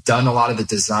done a lot of the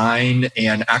design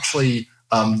and actually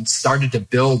started to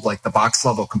build like the box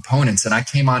level components. And I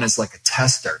came on as like a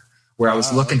tester where I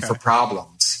was looking for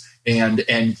problems and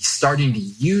starting to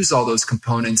use all those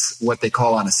components, what they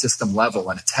call on a system level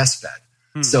and a test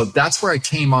bed. So that's where I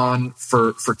came on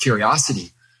for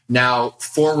Curiosity. Now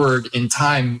forward in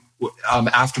time,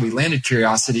 after we landed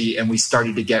Curiosity and we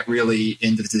started to get really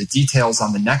into the details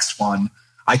on the next one,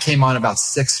 I came on about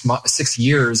 6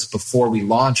 years before we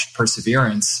launched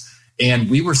Perseverance. And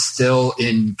we were still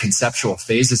in conceptual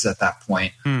phases at that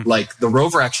point. Like the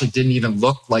rover actually didn't even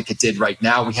look like it did right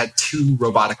now. We had 2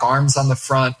 robotic arms on the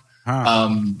front.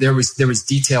 There was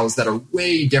details that are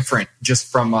way different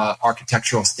just from an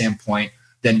architectural standpoint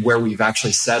than where we've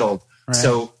actually settled. Right.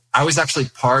 So I was actually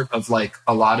part of like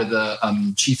a lot of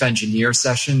the chief engineer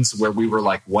sessions where we were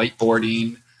like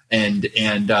whiteboarding and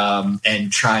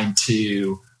trying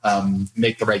to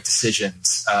make the right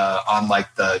decisions on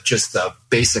like the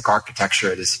basic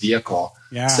architecture of this vehicle.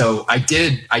 Yeah. So I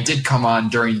did come on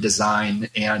during design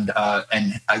and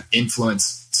I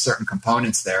influenced certain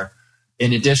components there.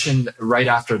 In addition, right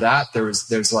after that,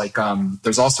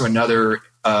 there's also another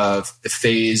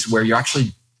phase where you're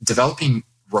actually developing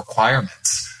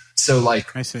requirements. So like,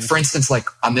 for instance, like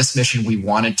on this mission, we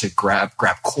wanted to grab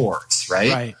cores,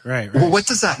 right? Right. Well, what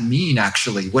does that mean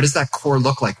actually? What does that core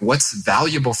look like? What's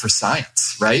valuable for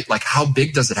science, right? Like how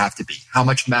big does it have to be? How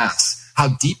much mass? How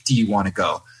deep do you want to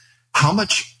go? How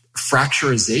much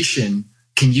fracturization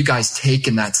can you guys take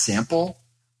in that sample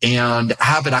and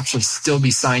have it actually still be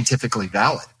scientifically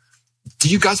valid? Do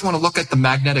you guys want to look at the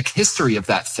magnetic history of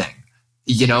that thing?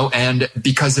 And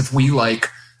because if we like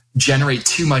generate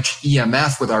too much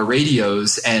EMF with our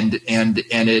radios and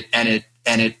it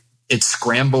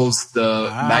scrambles the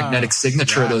magnetic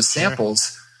signature of those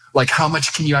samples, like how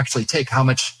much can you actually take? How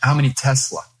many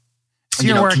Tesla? So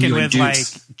you're working with like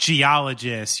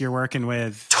geologists, you're working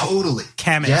with totally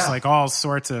chemists, like all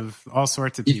sorts of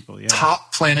people. Yeah.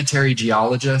 Top planetary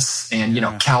geologists and,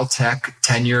 Caltech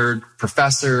tenured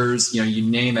professors, you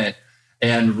name it.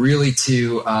 And really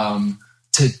to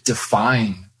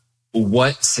define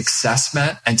what success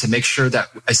meant and to make sure that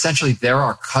essentially they're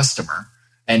our customer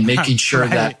and making sure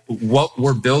that what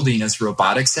we're building as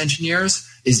robotics engineers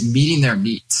is meeting their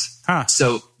needs.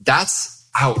 So that's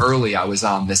how early I was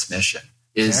on this mission,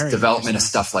 is very development of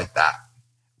stuff like that.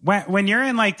 When you're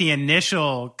in like the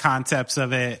initial concepts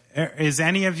of it, is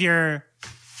any of your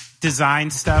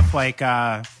design stuff like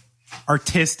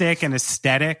artistic and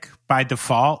aesthetic by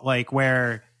default? Like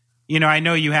where, I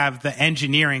know you have the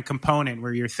engineering component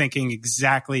where you're thinking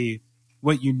exactly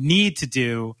what you need to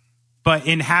do, but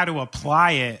in how to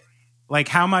apply it, like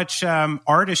how much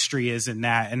artistry is in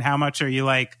that, and how much are you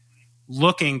like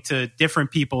looking to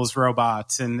different people's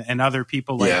robots and other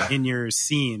people like in your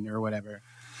scene or whatever?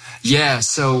 Yeah.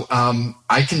 So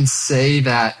I can say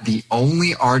that the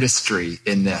only artistry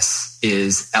in this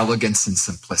is elegance and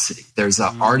simplicity. There's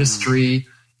an artistry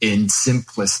in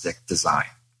simplistic design,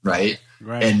 right?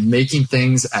 And making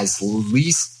things as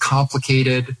least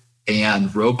complicated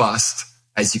and robust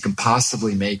as you can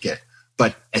possibly make it.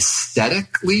 But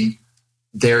aesthetically,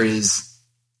 there is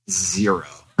zero.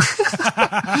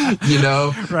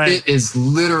 It is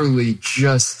literally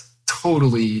just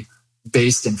totally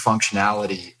based in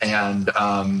functionality and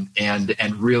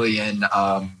really in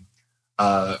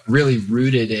really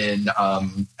rooted in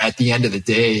at the end of the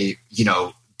day,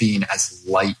 being as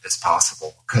light as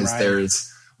possible, because there's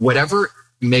whatever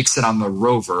makes it on the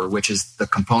rover, which is the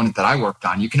component that I worked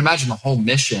on. You can imagine the whole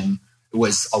mission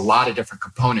was a lot of different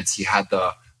components. You had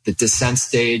the descent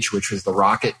stage, which was the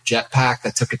rocket jetpack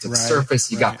that took it to the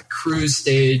surface. You got the cruise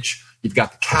stage. You've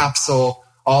got the capsule,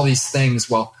 all these things.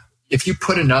 Well, if you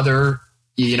put another,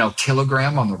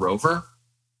 kilogram on the rover,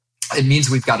 it means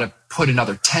we've got to put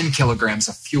another 10 kilograms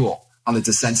of fuel on the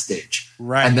descent stage.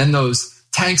 And then those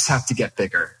tanks have to get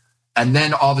bigger. And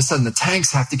then all of a sudden the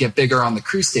tanks have to get bigger on the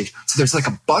cruise stage. So there's like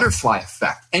a butterfly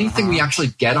effect. Anything we actually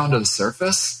get onto the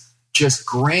surface, just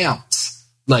grams,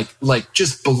 like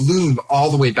just balloon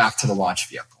all the way back to the launch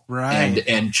vehicle. And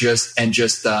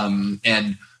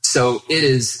so it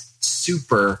is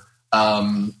super,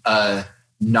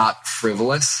 not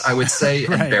frivolous, I would say,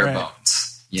 and bare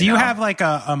bones. Do you have like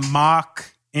a mock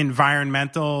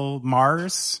environmental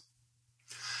Mars?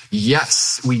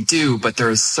 Yes, we do, but there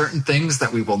are certain things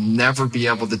that we will never be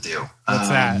able to do. What's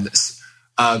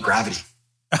that? Gravity.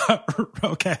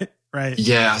 Okay, right.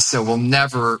 Yeah, so we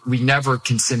never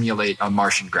can simulate a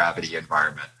Martian gravity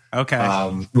environment. Okay.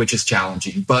 Which is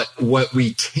challenging. But what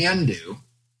we can do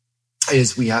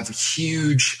is we have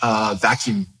huge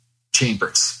vacuum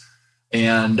chambers.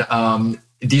 And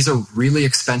these are really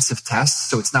expensive tests,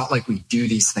 so it's not like we do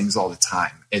these things all the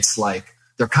time. It's like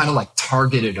they're kind of like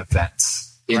targeted events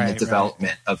in the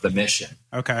development of the mission.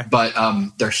 Okay. But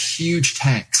they're huge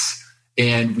tanks,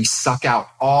 and we suck out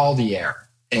all the air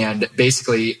and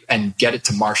basically get it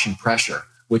to Martian pressure,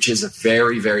 which is a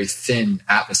very, very thin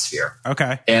atmosphere.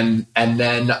 Okay. And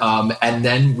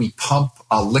then we pump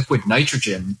liquid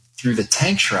nitrogen through the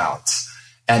tank shrouds,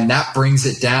 and that brings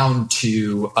it down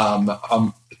to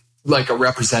like a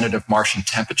representative Martian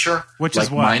temperature, which like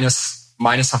is what? minus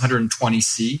 120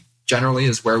 C. Generally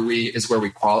is where we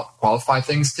qualify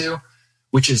things to,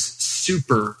 which is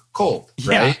super cold,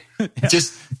 right? Yeah.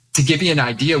 Just to give you an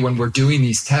idea, when we're doing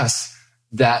these tests,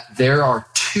 that there are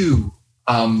 2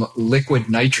 liquid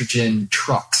nitrogen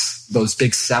trucks, those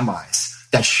big semis,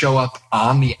 that show up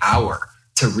on the hour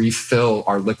to refill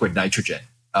our liquid nitrogen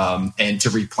and to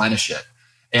replenish it.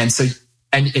 And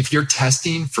if you're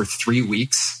testing for 3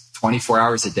 weeks, 24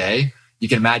 hours a day, you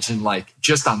can imagine like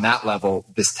just on that level,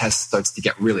 this test starts to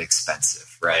get really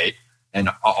expensive, right? And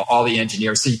all the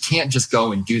engineers, so you can't just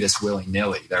go and do this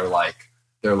willy-nilly. They're like,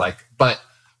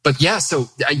 but yeah. So,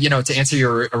 to answer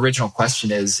your original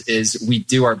question is we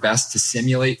do our best to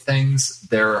simulate things.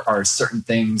 There are certain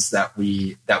things that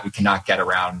we cannot get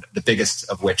around. The biggest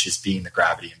of which is being the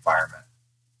gravity environment.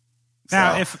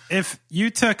 Now, if you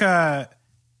took to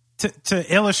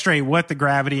illustrate what the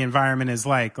gravity environment is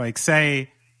like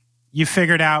say you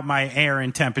figured out my air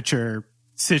and temperature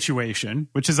situation,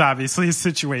 which is obviously a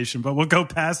situation, but we'll go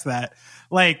past that.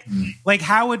 Like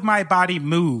how would my body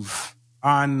move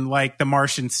on like the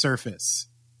Martian surface?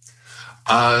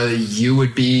 You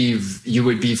would be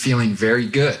feeling very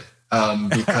good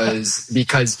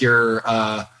because you're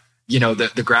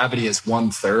the gravity is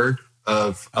 1/3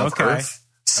 of Earth.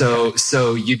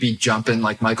 So you'd be jumping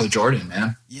like Michael Jordan,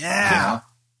 man. Yeah.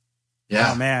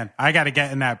 Yeah. Oh man, I got to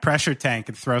get in that pressure tank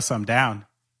and throw some down.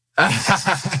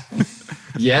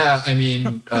 Yeah, I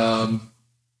mean,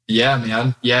 yeah,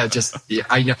 man. Yeah,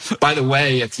 I know. By the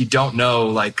way, if you don't know,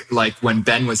 like when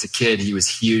Ben was a kid, he was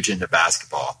huge into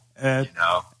basketball. I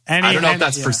don't know if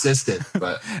that's persistent,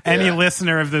 but any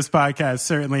listener of this podcast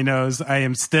certainly knows I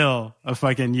am still a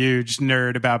fucking huge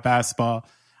nerd about basketball.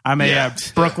 I'm a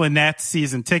Brooklyn Nets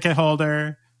season ticket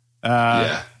holder.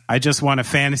 I just won a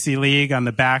fantasy league on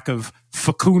the back of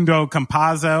Facundo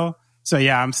Campazzo. So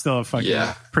yeah, I'm still a fucking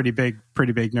pretty big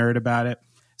nerd about it.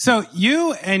 So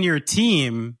you and your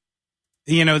team,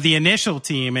 the initial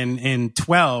team in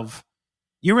 12,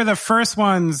 you were the first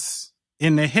ones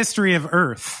in the history of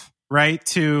Earth, right,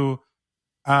 to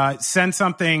send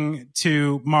something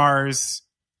to Mars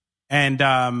and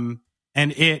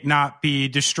it not be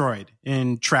destroyed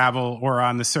in travel or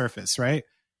on the surface, right?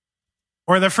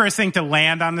 Or the first thing to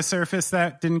land on the surface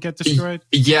that didn't get destroyed?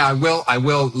 Yeah, I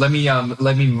will. Let me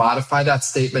modify that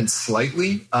statement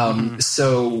slightly.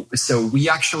 So we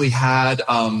actually had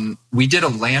we did a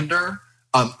lander.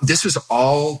 This was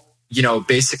all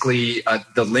basically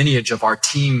the lineage of our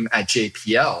team at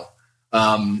JPL.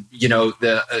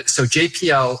 So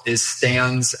JPL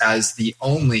stands as the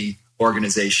only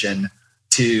organization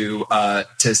to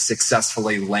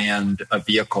successfully land a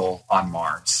vehicle on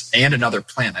Mars and another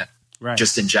planet. Right.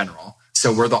 Just in general.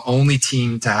 So we're the only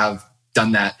team to have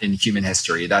done that in human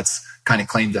history. That's kind of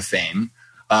claim to fame.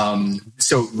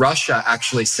 So Russia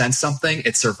actually sent something.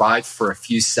 It survived for a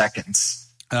few seconds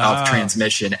of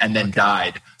transmission and then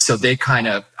died. So they kind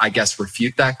of, I guess,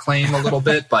 refute that claim a little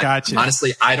bit. But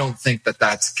honestly, I don't think that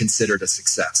that's considered a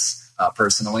success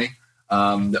personally.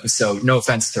 So no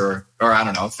offense to, or I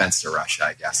don't know, offense to Russia,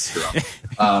 I guess.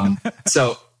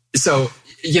 So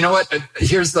you know what?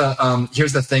 Here's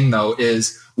the thing though,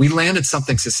 is we landed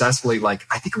something successfully. Like,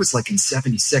 I think it was like in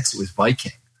 76, it was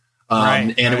Viking.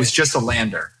 It was just a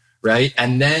lander. Right.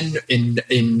 And then in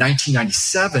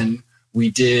 1997, we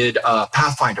did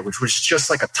Pathfinder, which was just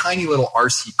like a tiny little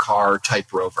RC car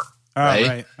type rover.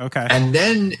 Right. Okay. And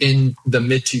then in the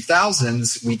mid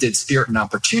 2000s, we did Spirit and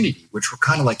Opportunity, which were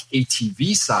kind of like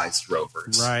ATV sized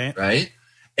rovers. Right.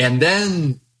 And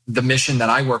then the mission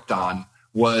that I worked on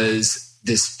was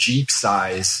this Jeep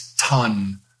size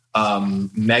ton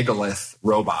megalith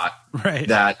robot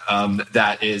that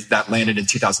landed in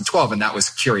 2012, and that was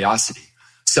Curiosity.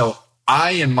 So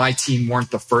I and my team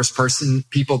weren't the first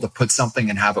people to put something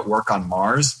and have it work on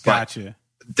Mars, but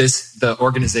the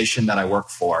organization that I work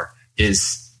for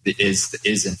is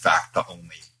in fact the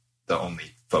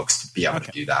only folks to be able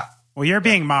to do that. Well, you're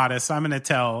being modest. I'm going to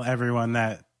tell everyone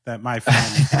that my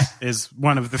family is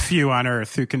one of the few on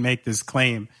Earth who can make this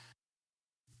claim.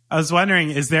 I was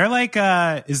wondering, is there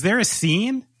a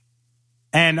scene?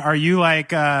 And are you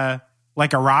like a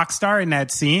rock star in that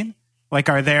scene? Like,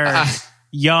 are there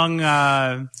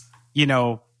young,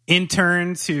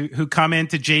 interns who come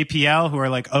into JPL who are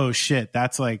like, oh shit,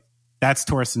 that's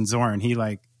Torsten Zorn.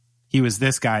 He was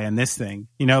this guy in this thing,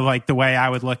 like the way I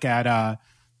would look at,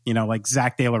 like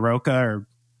Zach De La Rocha or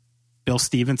Bill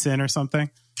Stevenson or something.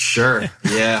 Sure.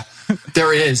 Yeah,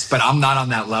 there is, but I'm not on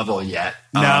that level yet.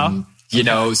 No.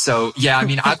 So yeah, I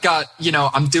mean, I've got,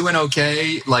 I'm doing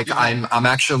okay. Like I'm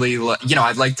actually,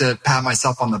 I'd like to pat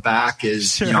myself on the back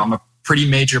I'm a pretty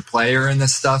major player in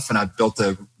this stuff, and I've built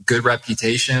a good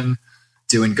reputation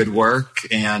doing good work.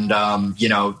 And,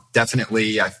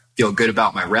 definitely I feel good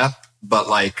about my rep, but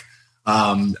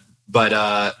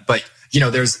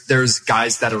there's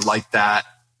guys that are like that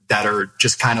are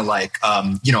just kind of like,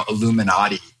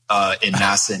 Illuminati in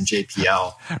NASA and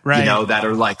JPL, right. you know, that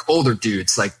are like older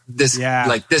dudes. Like this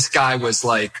guy was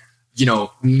like, you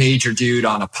know, major dude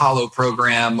on Apollo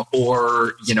program,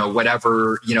 or, you know,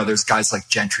 whatever, you know, there's guys like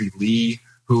Gentry Lee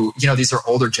who, you know, these are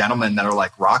older gentlemen that are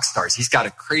like rock stars. He's got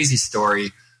a crazy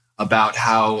story about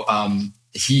how,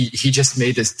 he just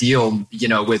made this deal, you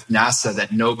know, with NASA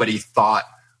that nobody thought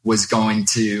was going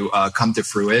to come to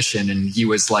fruition. And he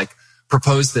was like,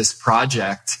 proposed this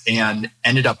project and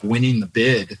ended up winning the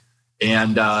bid.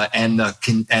 And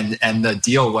the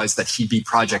deal was that he'd be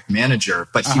project manager,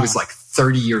 but he was like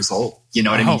 30 years old. You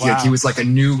know what I mean? Wow. He was like a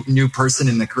new person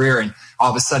in the career. And all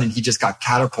of a sudden he just got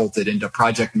catapulted into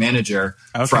project manager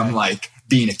from like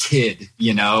being a kid,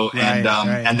 you know, and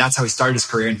that's how he started his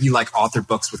career. And he like authored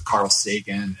books with Carl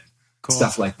Sagan and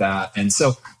stuff like that. And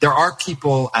so there are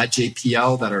people at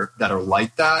JPL that are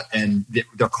like that, and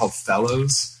they're called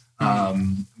fellows.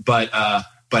 But I'm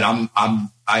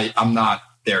not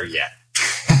there yet.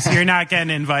 So you're not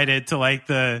getting invited to like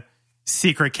the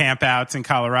secret campouts in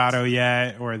Colorado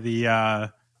yet, or the yeah,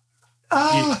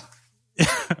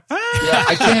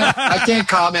 I can't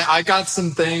comment. I got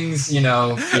some things, you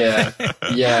know.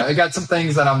 Yeah, I got some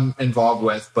things that I'm involved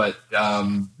with, but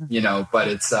you know, but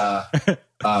it's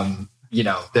you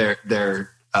know, they're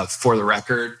for the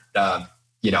record,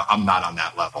 you know, I'm not on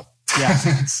that level. Yeah.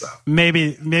 So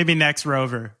maybe next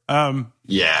Rover.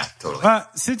 Yeah, totally.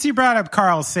 Since you brought up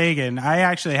Carl Sagan, I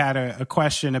actually had a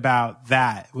question about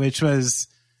that, which was,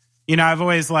 you know, I've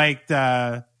always liked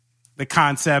the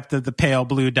concept of the pale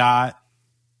blue dot,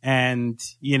 and,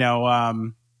 you know,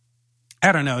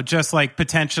 I don't know, just like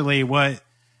potentially what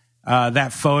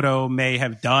that photo may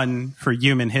have done for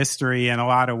human history in a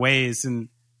lot of ways. And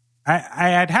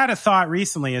I had a thought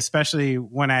recently, especially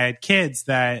when I had kids,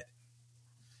 that,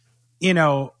 you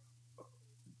know,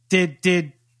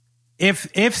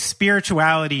 if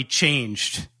spirituality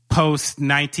changed post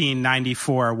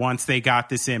 1994 once they got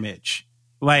this image,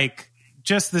 like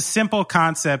just the simple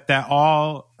concept that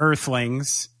all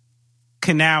Earthlings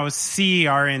can now see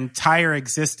our entire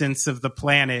existence of the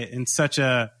planet in such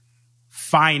a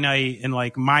finite and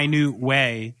like minute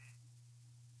way,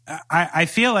 I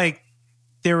feel like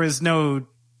there was no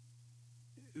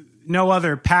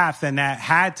other path than that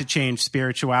had to change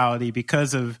spirituality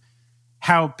because of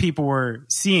how people were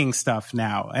seeing stuff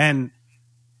now. And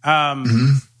I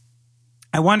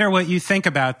wonder what you think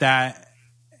about that,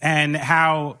 and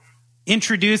how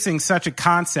introducing such a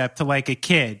concept to like a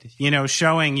kid, you know,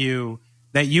 showing you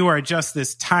that you are just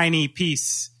this tiny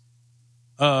piece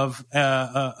of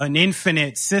an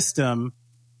infinite system,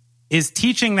 is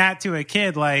teaching that to a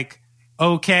kid like,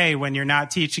 okay, when you're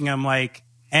not teaching them like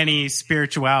any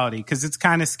spirituality, because it's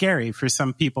kind of scary for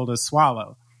some people to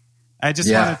swallow. I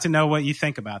just wanted to know what you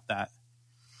think about that.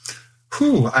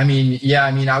 I mean,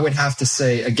 I would have to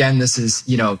say, again, this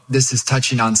is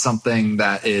touching on something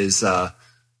that is,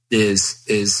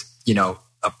 you know,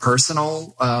 a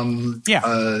personal,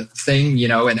 thing, you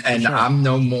know, and sure. I'm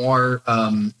no more,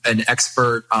 an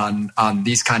expert on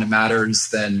these kind of matters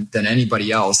than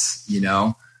anybody else, you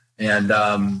know, and,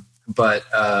 but,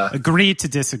 agree to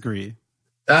disagree.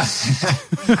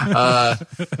 Yeah,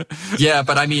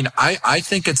 but I mean, I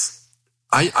think it's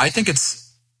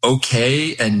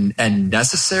okay and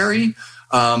necessary.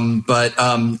 But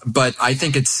I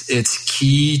think it's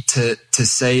key to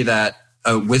say that,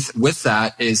 with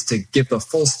that is to give the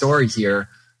full story here,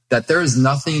 that there is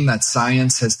nothing that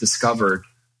science has discovered,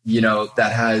 you know,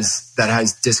 that has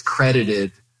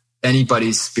discredited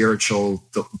anybody's spiritual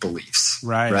beliefs.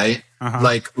 Right.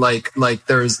 Uh-huh. Like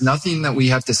there is nothing that we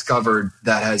have discovered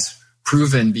that has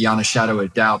proven beyond a shadow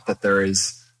of doubt that there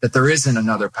isn't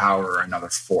another power or another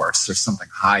force or something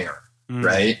higher. Mm-hmm.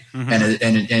 Right. Mm-hmm.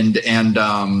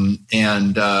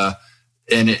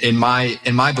 And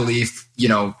in my belief, you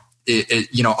know,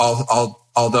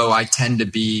 although I tend to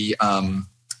be, I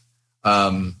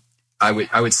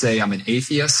would say I'm an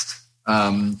atheist.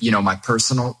 You know, my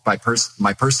personal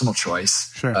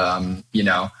choice. Sure. You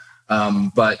know,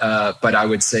 but I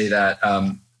would say that,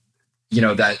 you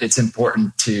know, that it's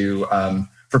important to,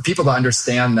 for people to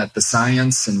understand that the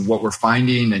science and what we're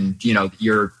finding, and, you know,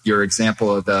 your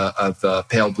example of the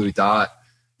pale blue dot,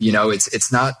 you know,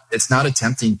 it's not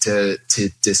attempting to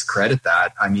discredit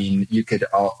that. I mean, you could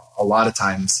a lot of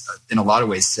times, in a lot of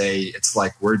ways, say it's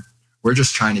like we're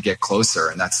just trying to get closer,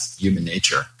 and that's human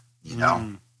nature, you know.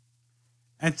 Mm.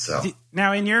 And so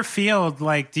now, in your field,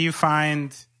 like, do you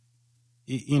find,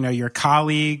 you know, your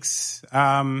colleagues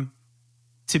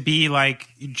to be like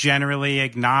generally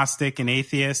agnostic and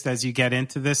atheist as you get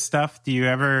into this stuff? Do you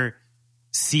ever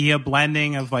see a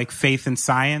blending of like faith and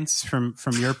science from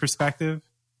your perspective?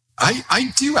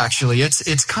 I do actually.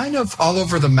 It's kind of all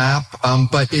over the map,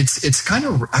 but it's kind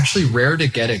of actually rare to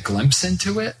get a glimpse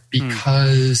into it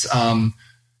because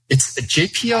it's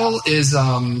JPL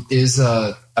is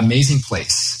a amazing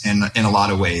place in a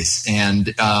lot of ways,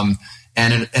 and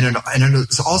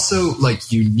it's also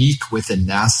like unique within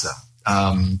NASA.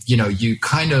 You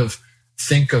kind of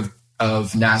think of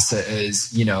NASA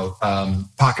as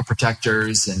pocket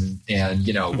protectors and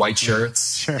white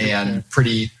shirts and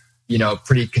pretty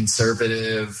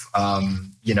conservative,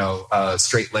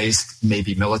 straight-laced,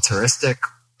 maybe militaristic.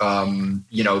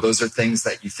 Those are things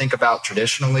that you think about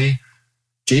traditionally.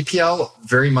 JPL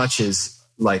very much is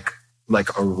like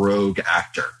a rogue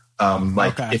actor.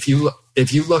 If you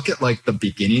look at like the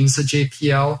beginnings of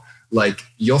JPL, like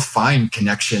you'll find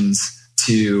connections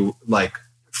to like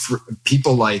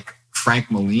people like Frank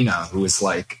Molina, who is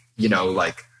in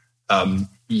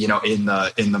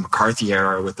the McCarthy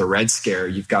era with the Red Scare.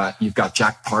 You've got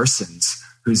Jack Parsons,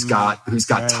 who's got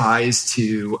ties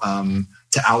to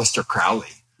Aleister Crowley,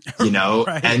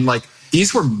 right. And like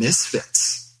these were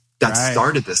misfits that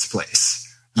started this place,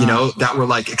 that were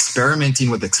like experimenting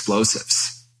with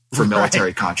explosives for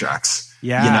military contracts, and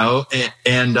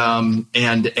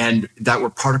that were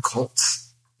part of cults.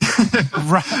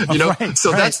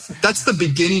 So that's the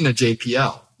beginning of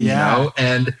JPL,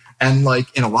 and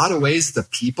like in a lot of ways, the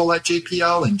people at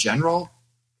JPL in general,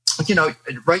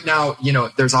 right now,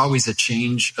 there's always a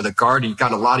change of the guard. You've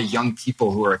got a lot of young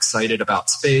people who are excited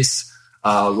about space,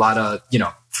 a lot of,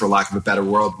 for lack of a better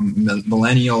word,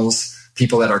 millennials,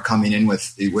 people that are coming in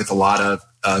with a lot of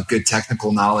good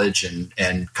technical knowledge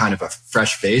and kind of a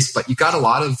fresh face. But you got a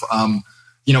lot of,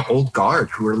 old guard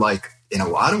who are like, in a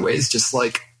lot of ways, just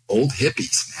like old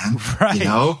hippies, man. Right.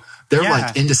 They're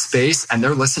like into space and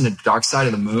they're listening to Dark Side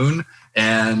of the Moon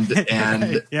and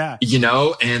and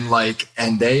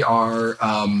they are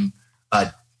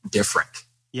different.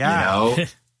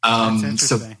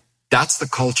 So that's the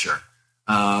culture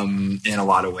in a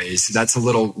lot of ways. That's a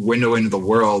little window into the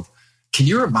world. Can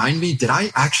you remind me, did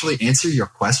I actually answer your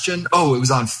question? Oh, it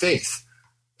was on faith.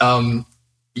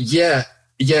 Yeah.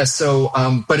 So,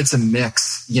 but it's a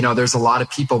mix, there's a lot of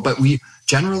people, but we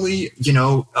generally,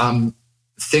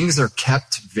 things are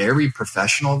kept very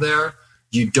professional there.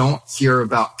 You don't hear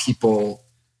about people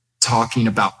talking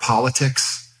about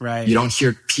politics. Right. You don't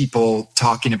hear people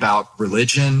talking about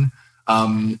religion.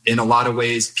 In a lot of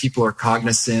ways, people are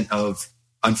cognizant of,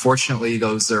 unfortunately,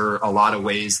 those are a lot of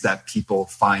ways that people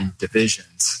find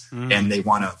divisions and they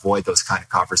want to avoid those kind of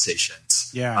conversations.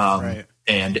 Yeah.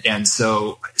 And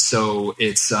so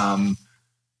it's a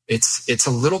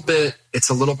little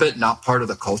bit not part of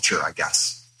the culture, I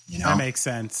guess. That makes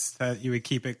sense that you would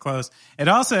keep it close.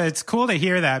 It's cool to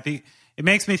hear that. It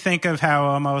makes me think of how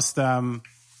almost, the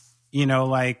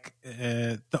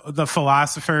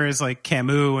philosophers like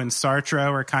Camus and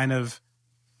Sartre were kind of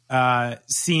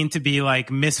seen to be like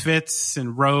misfits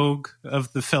and rogue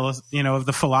of the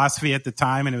philosophy at the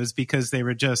time, and it was because they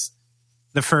were just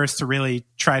the first to really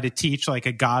try to teach like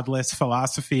a godless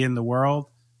philosophy in the world.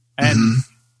 And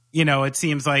it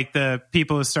seems like the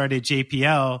people who started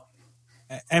JPL,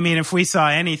 I mean, if we saw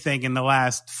anything in the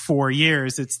last 4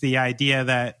 years, it's the idea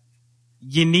that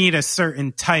you need a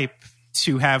certain type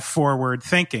to have forward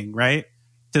thinking, right?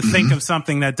 To think of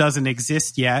something that doesn't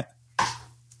exist yet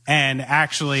and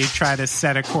actually try to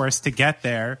set a course to get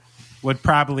there would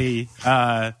probably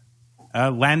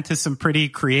lend to some pretty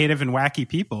creative and wacky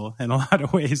people in a lot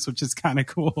of ways, which is kind of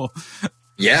cool.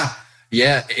 Yeah.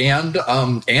 Yeah. And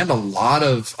a lot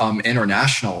of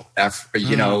international effort,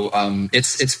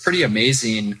 it's pretty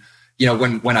amazing.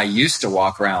 When I used to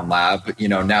walk around lab,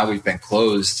 now we've been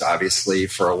closed obviously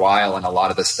for a while and a lot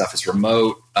of the stuff is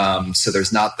remote. So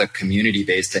there's not the community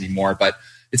based anymore, but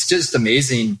it's just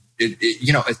amazing.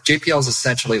 JPL is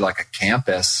essentially like a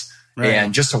campus. Right.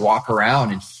 And just to walk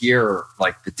around and hear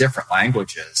like the different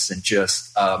languages and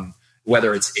just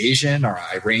whether it's Asian or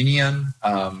Iranian,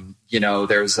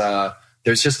 there's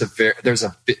just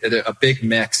a big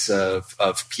mix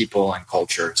of people and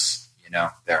cultures,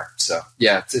 there. So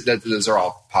yeah, those are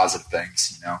all positive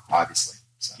things, obviously.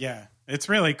 So. Yeah, it's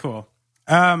really cool.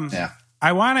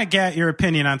 I want to get your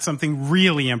opinion on something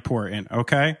really important.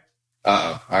 Okay.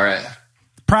 All right.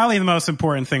 Probably the most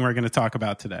important thing we're going to talk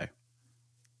about today,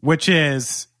 which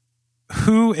is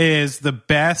who is the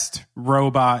best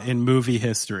robot in movie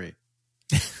history?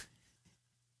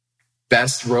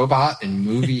 Best robot in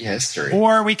movie history.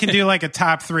 Or we can do like a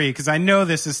top 3, because I know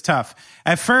this is tough.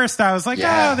 At first, I was like,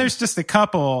 there's just a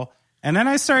couple. And then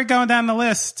I started going down the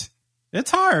list.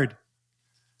 It's hard.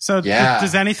 So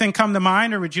does anything come to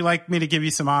mind, or would you like me to give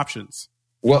you some options?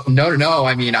 Well, no.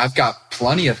 I mean, I've got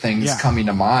plenty of things coming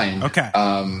to mind. Okay.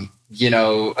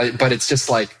 But it's just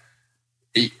like,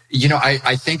 I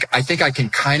think I can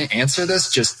kind of answer this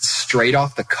just straight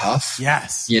off the cuff.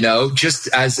 Yes. Just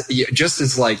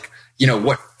as like,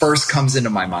 what first comes into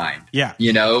my mind. Yeah.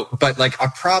 But like, I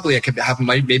could have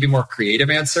maybe more creative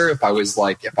answer if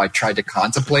I tried to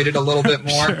contemplate it a little bit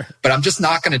more, sure. But I'm just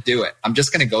not going to do it. I'm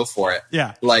just going to go for it.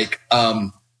 Yeah. Like,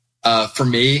 for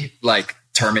me, like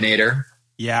Terminator.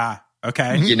 Yeah.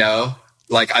 Okay.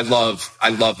 Like I love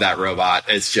that robot.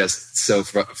 It's just so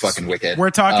fucking wicked. We're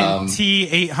talking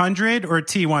T800 or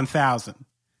T1000.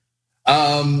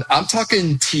 I'm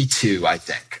talking T2. I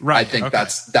think. Right. I think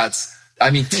that's. I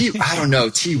mean, I don't know,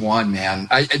 T1, man.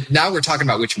 Now we're talking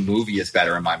about which movie is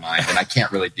better in my mind, and I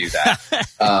can't really do that.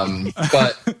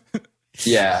 But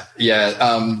yeah.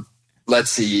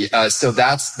 Let's see. So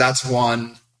that's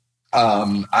one.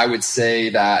 I would say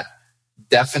that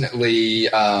definitely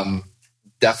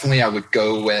I would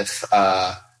go with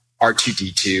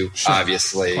R2-D2, sure.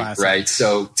 Obviously, classic. Right?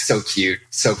 So cute,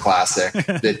 so classic.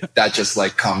 that just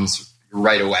like comes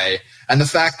right away. And the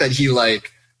fact that he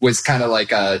like was kind of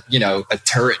like a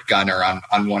turret gunner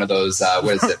on one of those,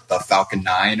 what is it, the Falcon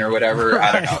 9 or whatever? Right,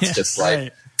 I don't know. It's just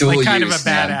like dual use. Kind of a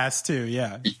badass too,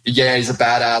 yeah. Yeah, he's a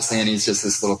badass and he's just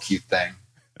this little cute thing.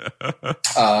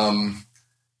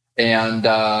 And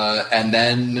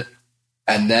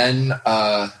then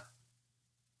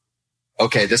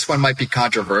okay, this one might be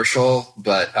controversial,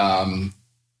 but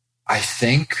I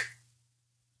think,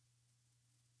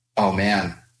 oh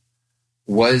man,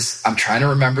 I'm trying to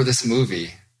remember this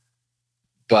movie,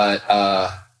 but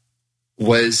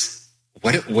was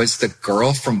the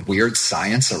girl from Weird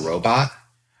Science a robot?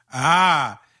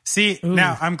 See,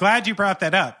 now I'm glad you brought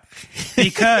that up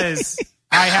because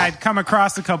I had come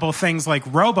across a couple of things like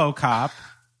RoboCop.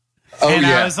 And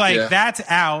I was like, that's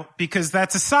out because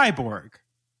that's a cyborg.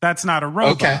 That's not a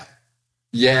robot. Okay.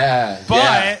 Yeah.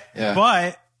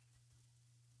 But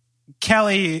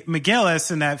Kelly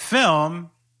McGillis in that film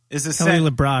is a Kelly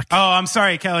LeBrock. Oh, I'm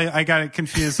sorry, Kelly. I got it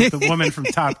confused with the woman from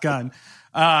Top Gun.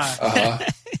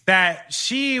 That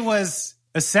she was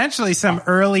essentially some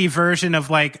early version of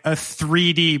like a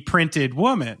 3D printed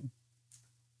woman.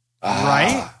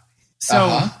 Right?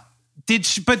 So did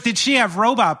she have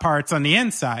robot parts on the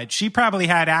inside? She probably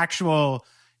had actual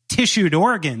tissued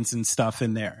organs and stuff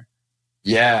in there.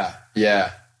 Yeah.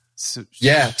 So,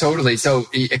 yeah, totally. So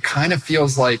it kind of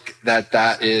feels like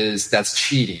that's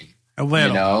cheating. A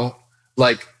little.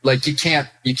 Like you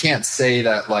can't say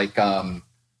that like the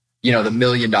 $1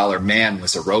 Million Man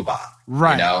was a robot.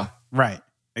 Right. Right.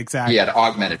 Exactly. He had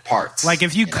augmented parts. Like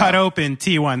if you cut open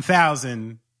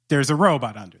T1000, there's a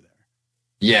robot under there.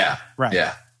 Yeah. Right.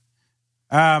 Yeah.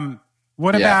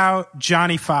 What about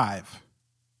Johnny Five?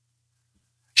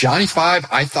 Johnny Five,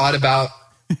 I thought about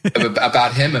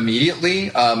him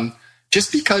immediately.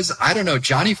 Just because I don't know,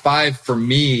 Johnny Five for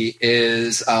me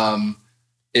is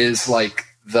like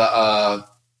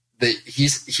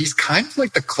he's kind of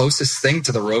like the closest thing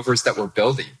to the rovers that we're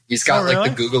building. He's got like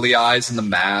the googly eyes and the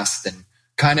mask and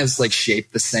kind of is like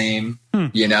shaped the same,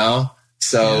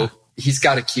 So he's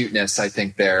got a cuteness, I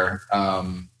think there.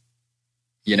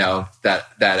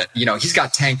 That he's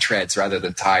got tank treads rather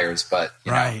than tires, but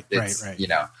right.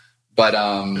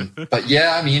 But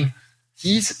yeah, I mean,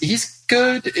 he's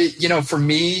good. For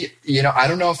me, I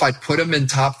don't know if I'd put him in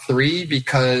top 3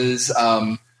 because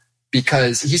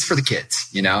he's for the kids,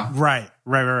 Right.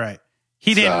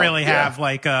 He didn't really have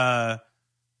like a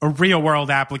real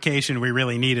world application we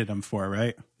really needed him for,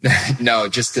 right? No,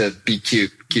 just to be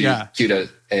cute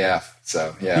AF.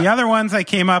 So yeah. The other ones that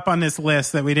came up on this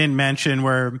list that we didn't mention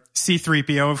were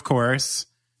C-3PO, of course,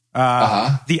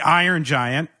 the Iron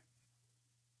Giant.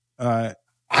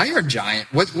 Iron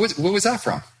Giant. What was that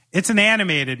from? It's an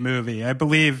animated movie, I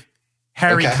believe.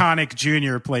 Harry Connick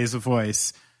Jr. plays a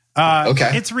voice.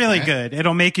 It's really good.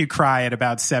 It'll make you cry at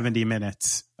about 70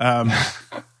 minutes.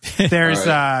 There's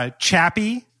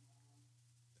Chappie.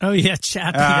 Oh yeah,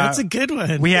 Chappie. That's a good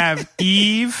one. We have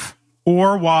Eve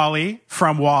or Wally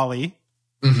from Wall-E.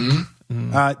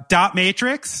 Dot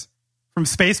Matrix from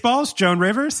Spaceballs, Joan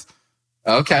Rivers.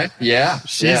 Okay, yeah.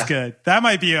 She's good. That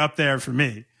might be up there for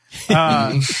me.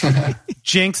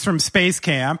 Jinx from Space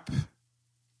Camp.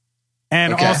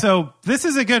 And also, this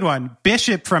is a good one,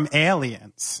 Bishop from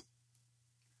Aliens.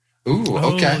 Ooh,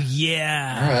 okay. Oh,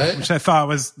 yeah. All right. Which I thought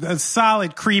was a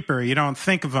solid creeper. You don't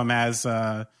think of him as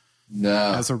a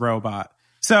robot.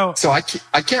 So I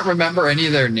can't remember any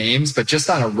of their names, but just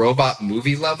on a robot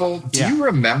movie level, do you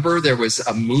remember there was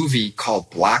a movie called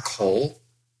Black Hole?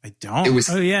 I don't. It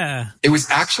was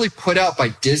actually put out by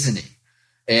Disney.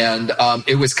 And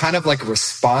it was kind of like a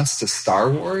response to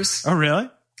Star Wars. Oh, really?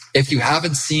 If you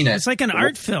haven't seen it, it's like an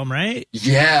art film, right?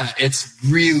 Yeah, it's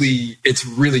really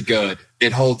good.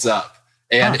 It holds up.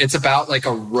 And it's about like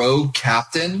a rogue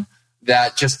captain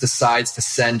that just decides to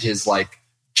send his like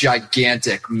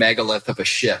gigantic megalith of a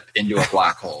ship into a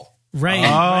black hole. Right.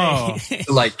 Right.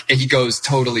 Like he goes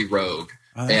totally rogue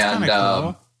and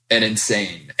cool. And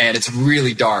insane. And it's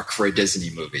really dark for a Disney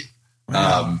movie.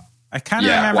 Wow. I kind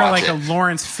of remember like a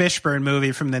Lawrence Fishburne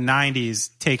movie from the 90s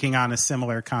taking on a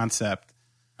similar concept.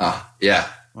 Yeah.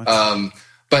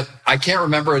 But I can't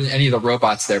remember any of the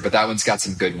robots there, but that one's got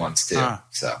some good ones too.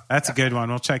 So that's a good one.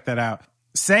 We'll check that out.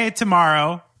 Say It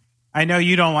Tomorrow. I know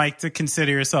you don't like to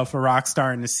consider yourself a rock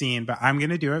star in the scene, but I'm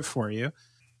going to do it for you.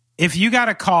 If you got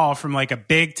a call from like a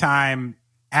big time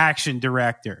action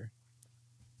director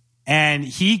and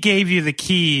he gave you the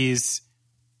keys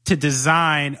to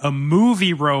design a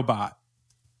movie robot.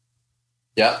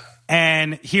 Yeah.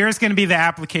 And here's going to be the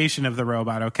application of the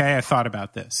robot. Okay. I thought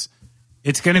about this.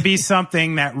 It's going to be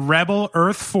something that rebel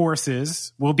Earth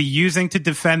forces will be using to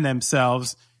defend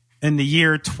themselves in the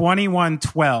year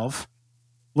 2112.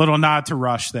 Little nod to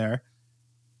Rush there.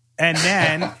 And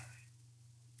then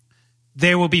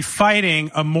they will be fighting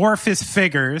amorphous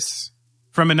figures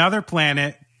from another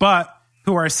planet, but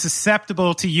who are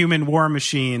susceptible to human war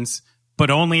machines,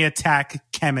 but only attack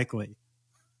chemically.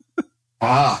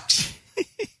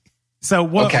 So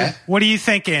what are you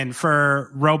thinking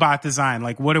for robot design?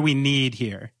 Like, what do we need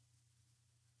here?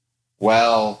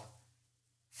 Well,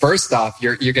 first off,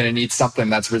 you're going to need something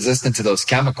that's resistant to those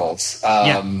chemicals.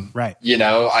 Right. You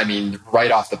know, I mean,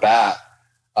 right off the bat.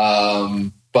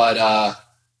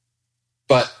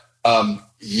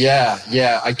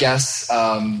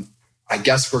 I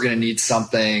guess we're going to need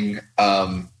something.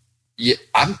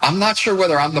 I'm not sure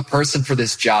whether I'm the person for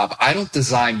this job. I don't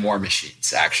design war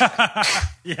machines, actually.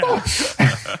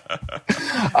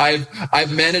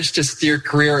 I've managed to steer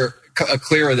clear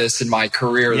of this in my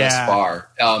career thus far,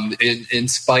 in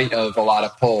spite of a lot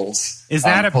of pulls. Is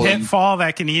that a pitfall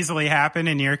that can easily happen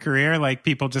in your career? Like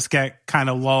people just get kind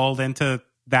of lulled into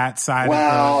that side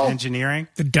of engineering?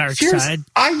 The dark side?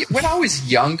 When I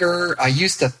was younger, I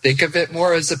used to think of it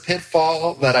more as a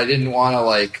pitfall, that I didn't want to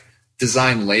like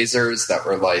design lasers that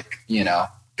were like, you know,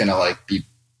 gonna like be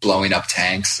blowing up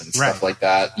tanks and stuff like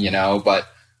that, you know, but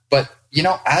you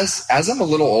know, as I'm a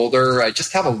little older, I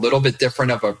just have a little bit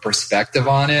different of a perspective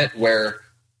on it, where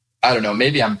I don't know,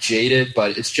 maybe I'm jaded,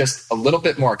 but it's just a little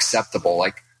bit more acceptable.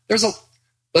 Like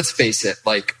let's face it,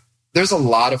 like there's a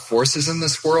lot of forces in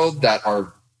this world that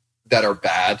are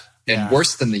bad and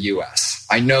worse than the US.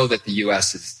 I know that the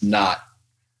US is not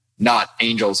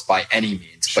angels by any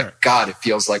means, but God, it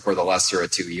feels like we're the lesser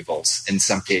of two evils in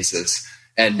some cases.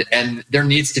 And there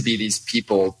needs to be these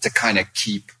people to kind of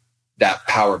keep that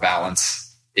power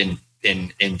balance in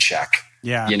check.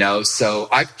 Yeah. You know, so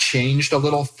I've changed a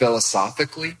little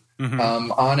philosophically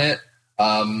on it.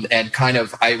 And kind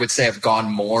of, I would say I've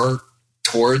gone more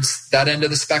towards that end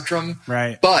of the spectrum.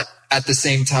 Right. But at the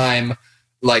same time,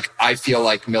 like, I feel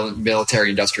like military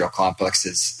industrial complex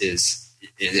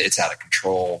it's out of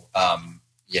control,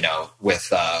 you know, with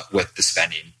the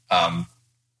spending.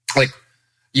 Like,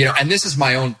 you know, and this is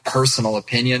my own personal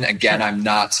opinion. Again, I'm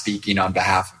not speaking on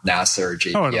behalf of NASA or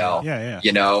JPL. Totally. Yeah.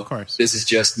 You know, of course. This is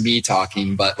just me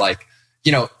talking. But like,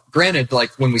 you know, granted,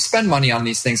 like when we spend money on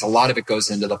these things, a lot of it goes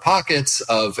into the pockets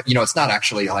of, you know, it's not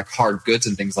actually like hard goods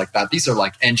and things like that. These are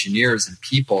like engineers and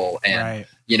people. And,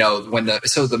 you know,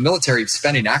 so the military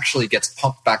spending actually gets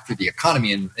pumped back through the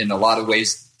economy in a lot of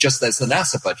ways, just as the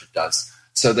NASA budget does.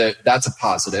 So that's a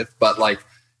positive. But like,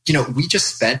 you know, we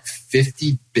just spent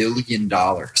 $50 billion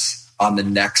on the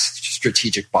next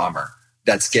strategic bomber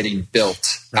that's getting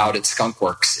built out at Skunk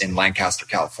Works in Lancaster,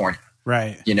 California.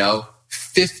 Right. You know,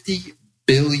 $50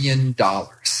 billion.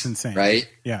 It's insane. Right.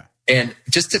 Yeah. And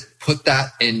just to put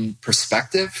that in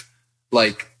perspective,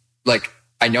 like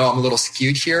I know I'm a little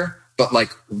skewed here, but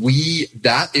like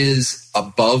that is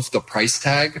above the price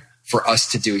tag for us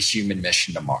to do a human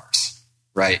mission to Mars.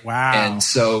 Right. Wow. And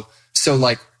so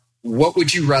like, what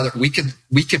would you rather? We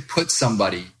could put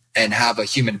somebody and have a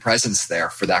human presence there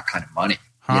for that kind of money,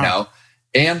 you know?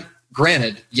 And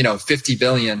granted, you know, 50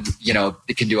 billion, you know,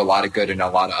 it can do a lot of good in a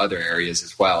lot of other areas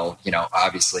as well. You know,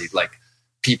 obviously like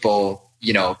people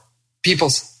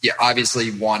obviously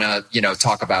want to, you know,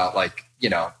 talk about like, you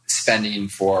know, spending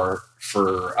for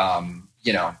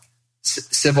you know,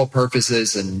 civil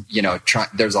purposes and, you know,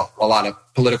 there's a lot of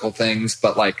political things,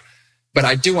 but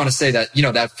I do want to say that, you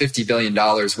know, that $50 billion,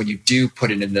 when you do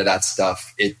put it into that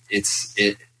stuff, it's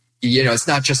you know, it's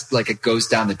not just like it goes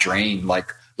down the drain.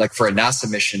 Like like for a NASA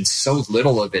mission, so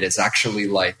little of it is actually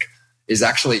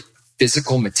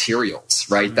physical materials,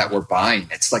 right? That we're buying.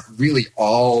 It's like really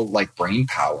all like brain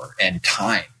power and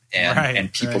time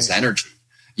and people's energy,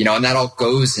 you know, and that all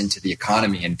goes into the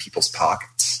economy and people's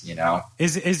pockets, you know.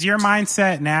 Is your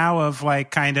mindset now of like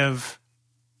kind of,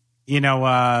 you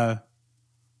know,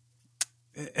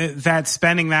 that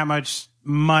spending that much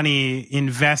money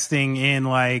investing in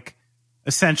like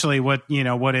essentially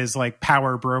what is like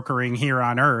power brokering here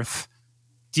on Earth?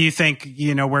 Do you think,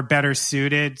 you know, we're better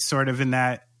suited sort of in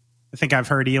that? I think I've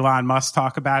heard Elon Musk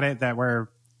talk about it, that we're,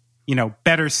 you know,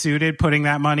 better suited putting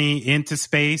that money into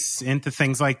space, into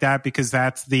things like that, because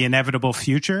that's the inevitable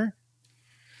future.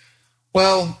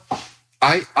 Well,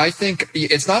 I think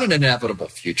it's not an inevitable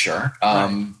future.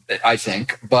 I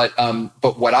think, but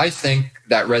what I think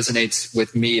that resonates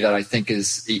with me, that I think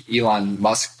is Elon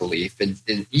Musk belief, and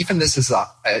even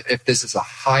if this is a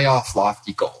high off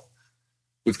lofty goal,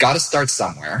 we've got to start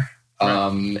somewhere.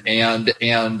 And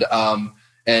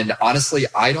honestly,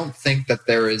 I don't think that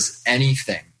there is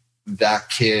anything that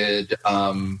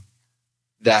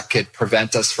could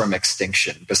prevent us from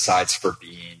extinction besides for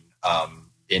being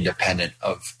independent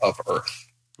of Earth.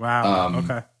 Wow.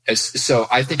 Okay. So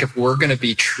I think if we're going to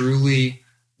be truly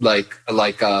like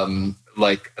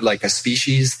a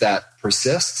species that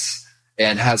persists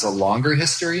and has a longer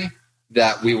history,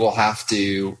 that we will have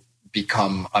to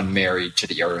become unmarried to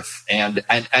the Earth. And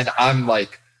I'm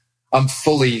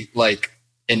fully like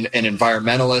an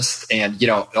environmentalist, and, you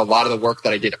know, a lot of the work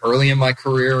that I did early in my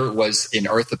career was in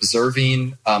Earth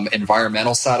observing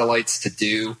environmental satellites to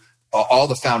do all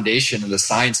the foundation of the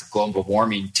science of global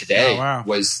warming today.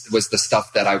 was the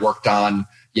stuff that I worked on,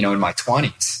 you know, in my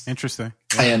 20s. Interesting.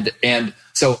 Yeah. And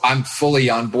so I'm fully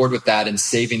on board with that and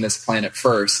saving this planet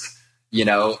first, you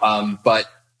know, but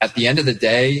at the end of the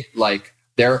day, like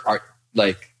there are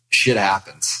like shit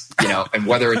happens, you know, and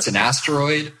whether it's an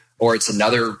asteroid or it's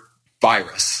another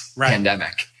virus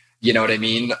pandemic, you know what I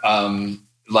mean?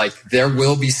 Like there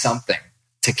will be something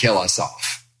to kill us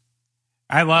off.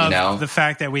 I love the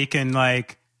fact that we can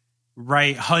like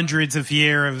write hundreds of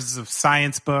years of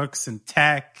science books and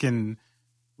tech and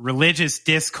religious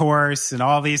discourse and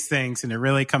all these things, and it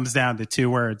really comes down to two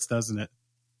words, doesn't it?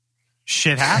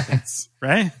 Shit happens,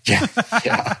 right? Yeah.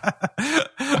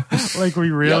 Like we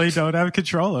really don't have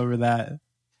control over that.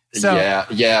 So,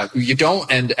 yeah, you don't,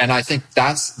 and I think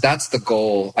that's the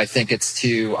goal. I think it's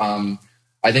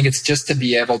just to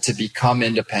be able to become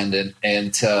independent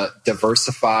and to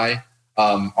diversify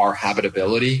our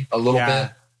habitability a little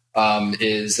bit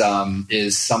is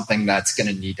something that's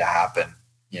going to need to happen,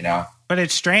 you know. But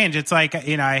it's strange. It's like,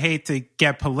 you know, I hate to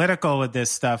get political with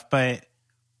this stuff, but,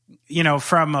 you know,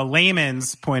 from a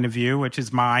layman's point of view, which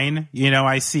is mine, you know,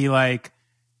 I see like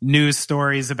news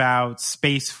stories about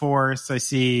Space Force. I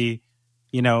see,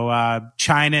 you know,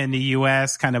 China and the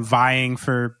U.S. kind of vying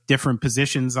for different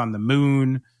positions on the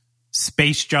moon,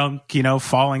 space junk, you know,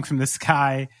 falling from the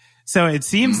sky. So it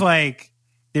seems like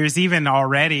there's even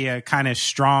already a kind of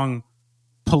strong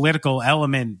political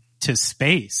element to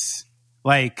space.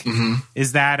 Like,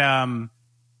 is that,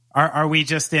 are we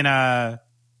just in that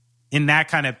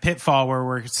kind of pitfall where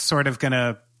we're sort of going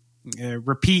to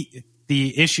repeat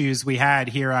the issues we had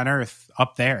here on Earth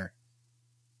up there?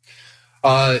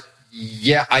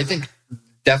 Yeah, I think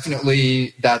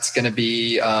definitely that's going to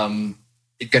be an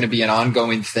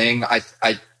ongoing thing. I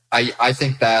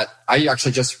think that I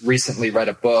actually just recently read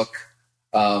a book.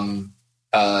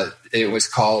 It was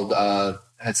called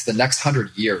it's The Next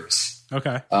 100 Years.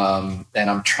 Okay. And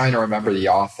I'm trying to remember the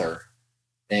author,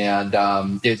 and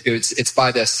it's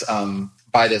by this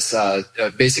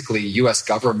basically U.S.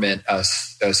 government a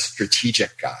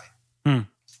strategic guy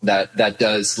that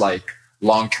does like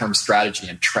long-term strategy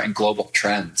and global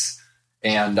trends,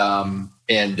 and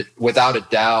without a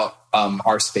doubt,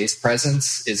 our space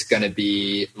presence is going to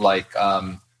be like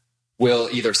will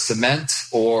either cement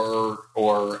or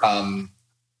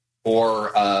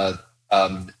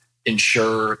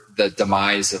ensure the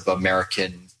demise of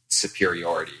American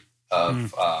superiority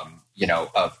of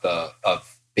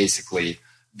basically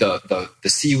the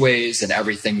seaways and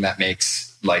everything that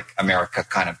makes like America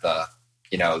kind of the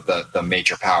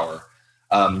major power.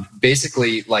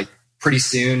 Basically, like pretty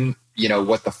soon, you know,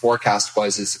 what the forecast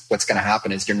is what's going to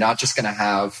happen is you're not just going to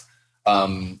have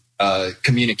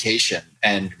communication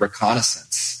and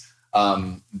reconnaissance.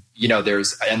 You know, there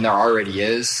already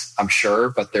is, I'm sure,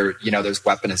 but there's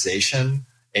weaponization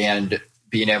and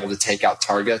being able to take out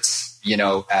targets, you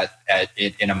know,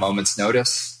 in a moment's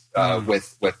notice,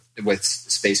 with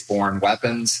spaceborne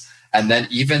weapons. And then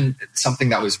even something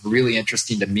that was really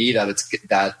interesting to me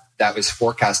that was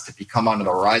forecast to become on the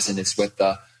horizon is with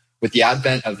the with the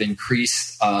advent of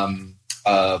increased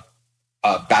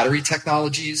battery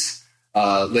technologies,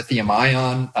 lithium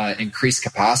ion, increased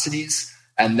capacities,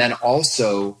 and then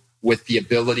also with the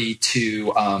ability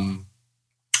to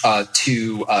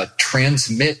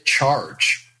transmit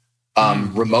charge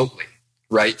remotely,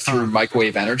 right, through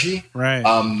microwave energy.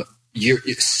 Right.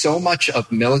 So much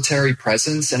of military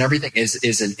presence and everything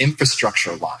is an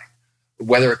infrastructure line,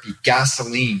 whether it be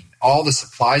gasoline, all the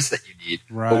supplies that you need.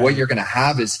 Right. But what you're going to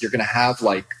have is you're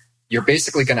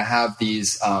basically going to have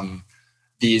these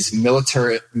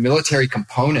military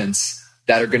components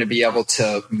that are going to be able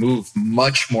to move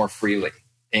much more freely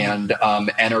and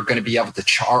are going to be able to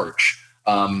charge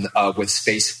with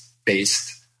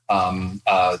space-based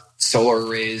solar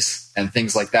arrays and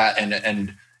things like that,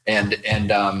 and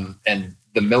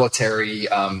the military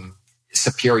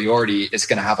superiority is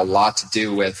going to have a lot to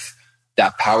do with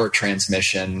that power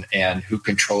transmission and who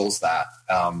controls that,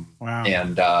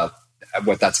 and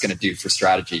what that's going to do for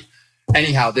strategy.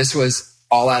 Anyhow, this was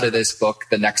all out of this book,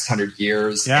 The Next 100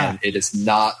 Years, and it is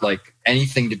not like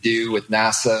anything to do with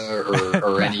NASA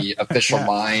or any official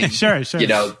line. Sure. You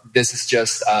know, this is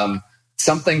just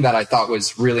something that I thought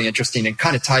was really interesting and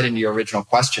kind of tied into your original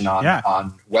question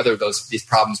on whether these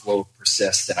problems will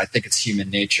persist. And I think it's human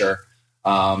nature.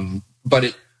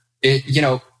 But it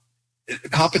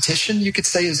competition, you could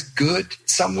say, is good in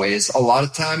some ways. A lot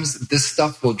of times this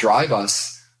stuff will drive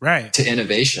us to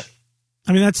innovation.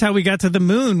 I mean, that's how we got to the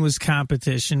moon, was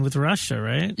competition with Russia,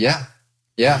 right?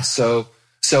 Yeah. So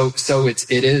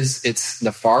it's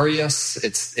nefarious.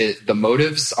 The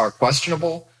motives are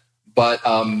questionable, but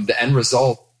the end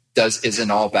result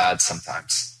isn't all bad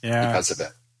sometimes because of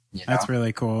it. You know? That's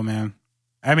really cool, man.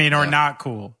 I mean, or not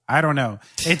cool. I don't know.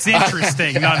 It's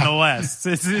interesting nonetheless.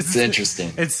 It's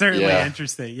interesting. It's certainly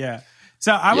interesting. Yeah.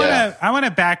 So I want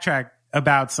to backtrack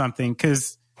about something,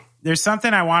 because there's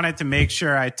something I wanted to make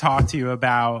sure I talked to you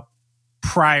about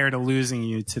prior to losing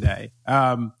you today.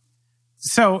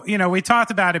 So, we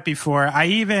talked about it before. I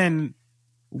even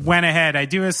went ahead. I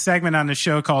do a segment on the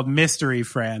show called Mystery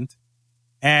Friend.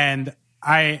 And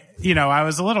I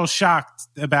was a little shocked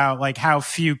about like how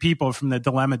few people from the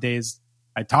Dilemma days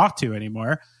I talk to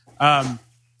anymore.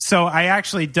 So I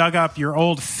actually dug up your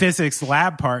old physics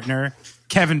lab partner,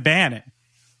 Kevin Bannon.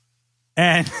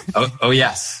 And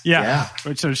yes. Yeah,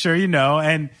 which I'm sure you know.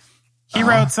 And he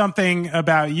wrote something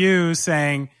about you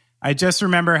saying, I just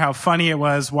remember how funny it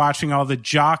was watching all the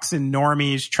jocks and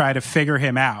normies try to figure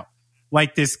him out.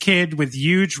 Like this kid with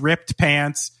huge ripped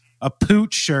pants, a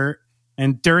pooch shirt,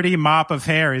 and dirty mop of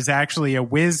hair is actually a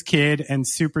whiz kid and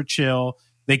super chill.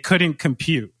 They couldn't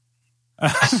compute.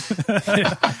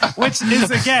 Which is,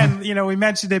 again, we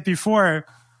mentioned it before,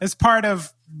 as part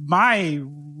of my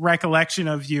recollection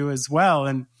of you as well.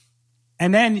 And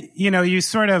then, you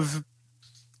sort of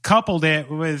coupled it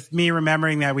with me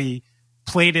remembering that we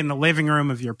played in the living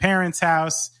room of your parents'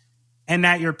 house, and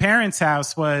that your parents'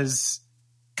 house was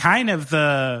kind of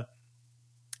that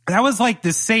was like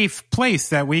the safe place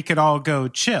that we could all go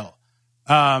chill.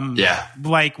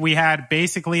 Like we had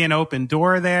basically an open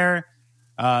door there.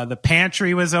 The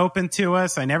pantry was open to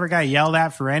us. I never got yelled at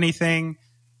for anything.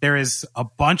 There is a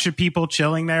bunch of people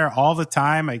chilling there all the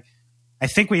time. I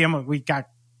think we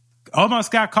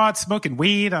almost got caught smoking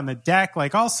weed on the deck,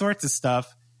 like all sorts of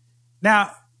stuff.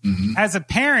 Now, as a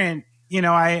parent,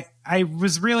 I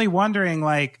was really wondering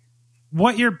like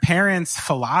what your parents'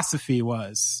 philosophy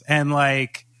was, and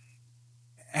like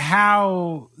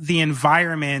how the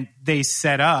environment they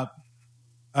set up,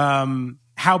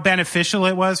 how beneficial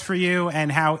it was for you,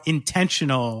 and how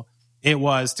intentional it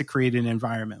was to create an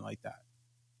environment like that.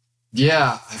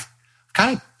 Yeah, I've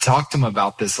kind of talked to him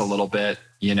about this a little bit.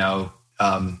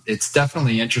 It's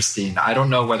definitely interesting. I don't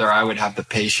know whether I would have the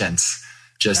patience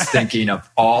just thinking of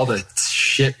all the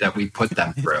shit that we put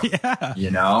them through,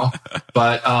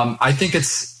 But I think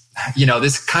it's,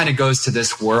 this kind of goes to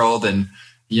this world and,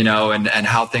 and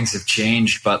how things have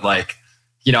changed. But like,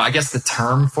 I guess the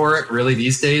term for it really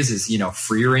these days is,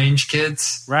 free range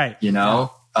kids. Right.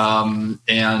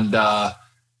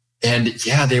 And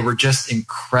yeah, they were just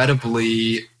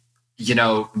incredibly,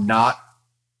 not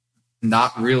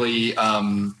really,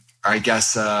 I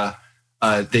guess,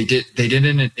 they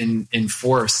didn't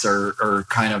enforce or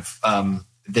kind of,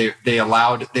 they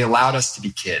allowed us to be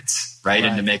kids, right?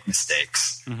 And to make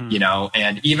mistakes,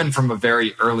 and even from a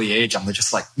very early age, I'm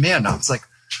just like, man, I was like,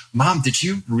 Mom, did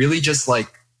you really just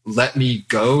like let me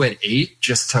go at 8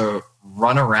 just to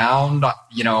run around, on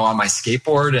my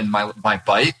skateboard and my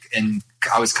bike? And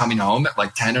I was coming home at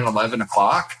like 10 and 11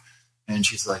 o'clock. And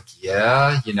she's like,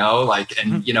 yeah,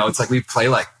 it's like we play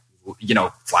like,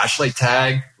 flashlight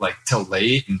tag, like till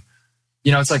late.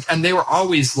 you know, it's like, and they were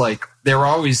always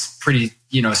pretty,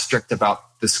 you know, strict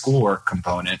about the schoolwork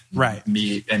component, right?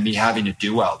 Me having to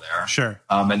do well there. Sure.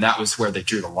 And that was where they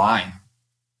drew the line.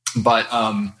 But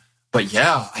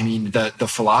yeah, I mean, the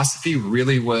philosophy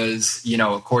really was, you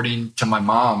know, according to my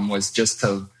mom, was just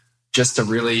to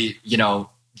really, you know,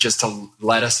 just to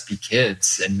let us be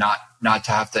kids and not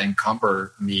to have to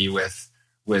encumber me with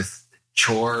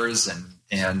chores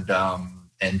and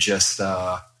just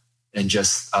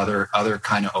other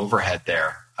kind of overhead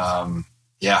there.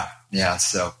 Yeah.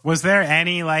 So was there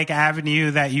any like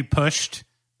avenue that you pushed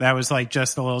that was like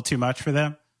just a little too much for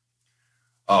them?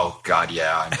 Oh God.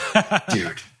 Yeah.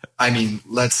 Dude. I mean,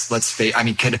 let's face, I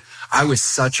mean, I was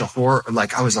such a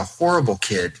I was a horrible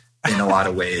kid in a lot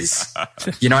of ways,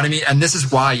 you know what I mean? And this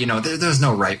is why, you know, there's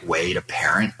no right way to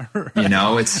parent, you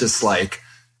know, it's just like,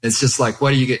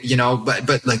 what do you get, you know,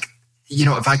 but like, you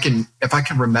know, if I can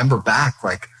remember back,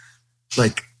 like,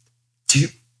 do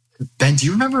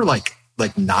you remember like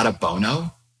Nada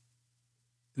Bono?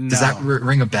 No. Does that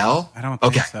ring a bell? I don't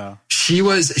think so. She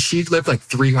lived like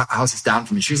 3 houses down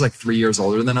from me. She was like 3 years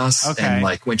older than us. Okay. And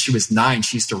like when she was 9,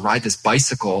 she used to ride this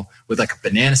bicycle with like a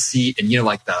banana seat and, you know,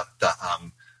 like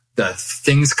the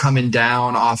things coming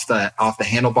down off the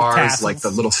handlebars, like the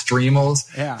little streamers.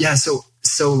 Yeah. Yeah.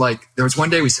 So like there was one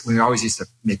day we always used to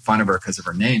make fun of her because of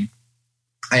her name.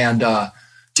 And,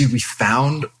 dude, we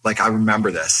found, like, I remember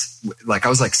this, like I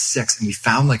was like 6 and we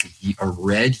found like a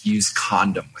red used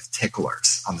condom with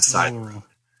ticklers on the side of the road.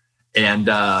 And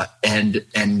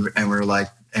we're like,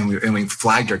 and we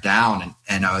flagged her down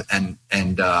and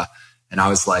I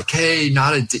was like, hey,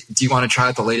 Nada, do you want to try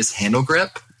out the latest handle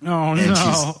grip? Oh, and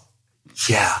no.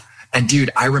 Yeah. And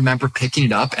dude, I remember picking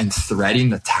it up and threading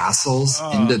the tassels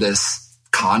into this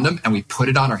condom and we put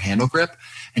it on her handle grip.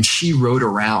 And she rode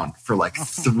around for like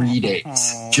 3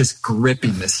 days, just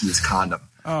gripping this used condom.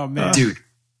 Oh man, dude,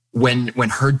 when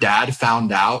her dad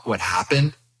found out what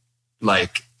happened,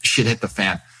 like shit hit the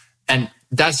fan. And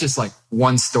that's just like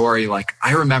one story. Like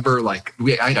I remember, like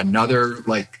I had another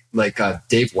like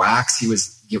Dave Wax.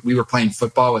 We were playing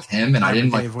football with him, and I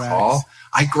didn't like call.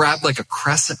 I grabbed like a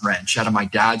crescent wrench out of my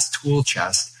dad's tool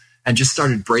chest and just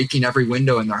started breaking every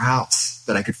window in their house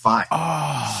that I could find.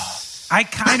 Oh. I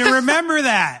kind of remember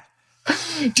that.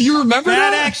 Do you remember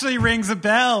that? That actually rings a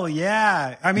bell.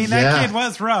 Yeah. I mean, that kid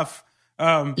was rough.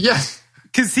 Yeah.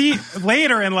 Because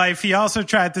later in life, he also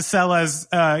tried to sell us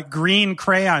green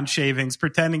crayon shavings,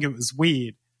 pretending it was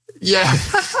weed. Yeah.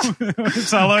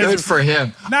 Good for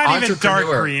him. Not even dark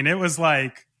green. It was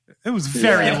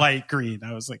very light green.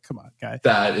 I was like, come on, guy.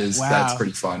 That's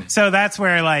pretty funny. So that's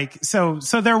where like, so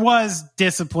there was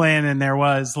discipline and there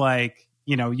was like,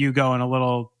 you know, you going a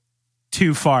little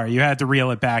too far. You had to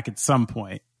reel it back at some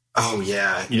point. Oh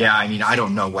yeah. I mean, I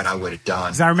don't know what I would have done.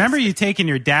 Because I remember you taking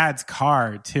your dad's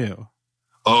car too.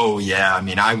 Oh yeah. I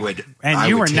mean, I would. And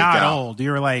you were not old.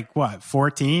 You were like what,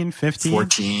 14, 15?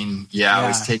 14. Yeah. I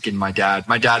was taking my dad.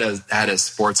 My dad had a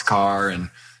sports car, and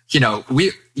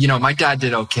my dad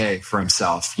did okay for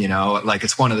himself. You know, like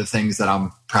it's one of the things that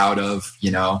I'm proud of.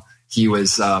 You know, he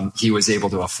was able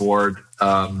to afford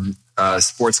a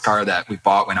sports car that we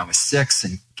bought when I was 6,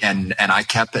 and I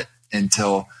kept it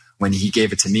until when he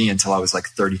gave it to me until I was like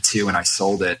 32, and I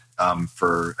sold it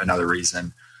for another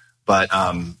reason, but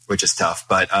which is tough.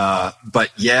 But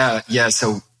yeah.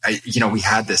 So we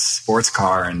had this sports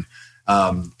car, and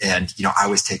I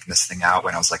was taking this thing out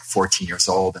when I was like 14 years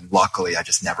old, and luckily I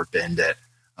just never binned it.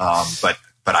 But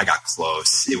I got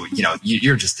close.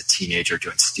 You're just a teenager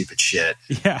doing stupid shit.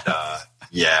 Yeah.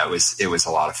 It was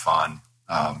a lot of fun.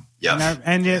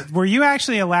 Were you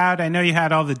actually allowed? I know you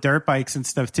had all the dirt bikes and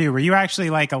stuff too. Were you actually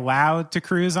like allowed to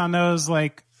cruise on those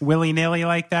like willy nilly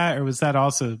like that, or was that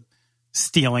also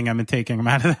stealing them and taking them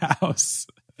out of the house?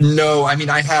 No, I mean,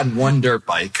 I had one dirt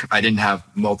bike. I didn't have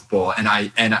multiple,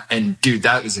 and dude,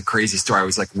 that was a crazy story. I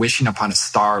was like wishing upon a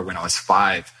star when I was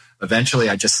 5. Eventually,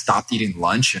 I just stopped eating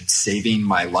lunch and saving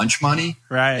my lunch money.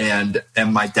 Right. And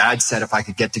my dad said if I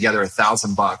could get together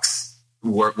 $1,000.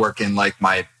 Working like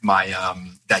my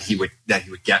that he would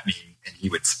get me, and he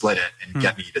would split it and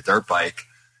get me the dirt bike.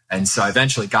 And so I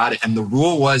eventually got it. And the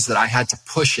rule was that I had to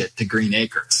push it to Green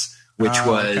Acres, which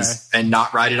and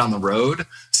not ride it on the road.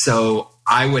 So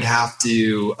I would have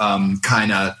to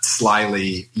kind of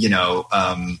slyly,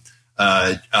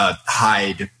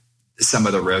 hide some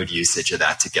of the road usage of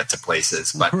that to get to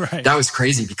places. But that was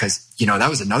crazy because, you know, that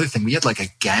was another thing. We had like a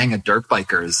gang of dirt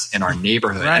bikers in our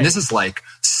neighborhood. And this is like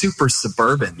super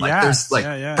suburban. Like there's like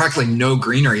practically no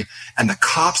greenery. And the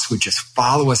cops would just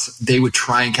follow us. They would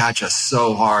try and catch us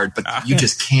so hard, but you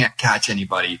just can't catch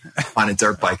anybody on a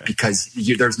dirt bike because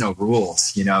there's no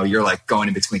rules. You know, you're like going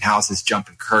in between houses,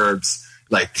 jumping curbs.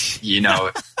 Like, you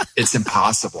know, it's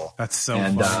impossible. That's so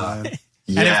fun.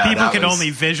 And if people could only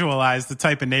visualize the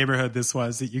type of neighborhood this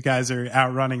was, that you guys are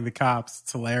outrunning the cops,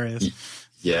 it's hilarious.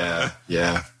 Yeah.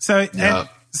 So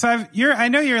I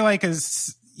know you're like,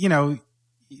 you know,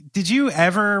 did you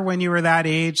ever, when you were that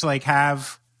age, like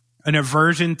have an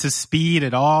aversion to speed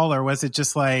at all? Or was it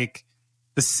just like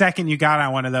the second you got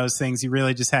on one of those things, you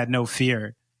really just had no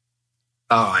fear?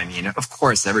 Oh, I mean, of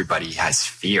course, everybody has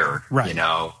fear, you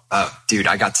know. Dude,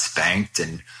 I got spanked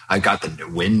and I got the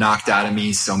wind knocked out of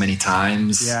me so many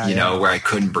times, you know, where I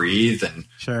couldn't breathe.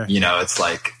 And, you know, it's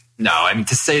like, no, I mean,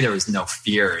 to say there was no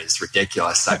fear is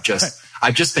ridiculous. I've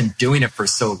just been doing it for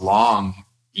so long,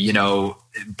 you know,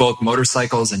 both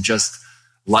motorcycles and just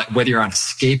like whether you're on a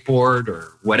skateboard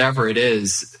or whatever it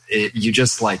is, you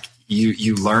just like,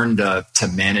 you learn to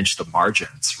manage the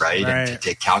margins, right? And to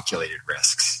take calculated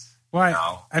risks.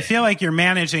 Well, I feel like you're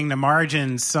managing the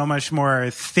margins so much more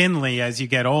thinly as you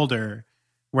get older,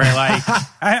 where like,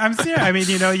 I'm serious. I mean,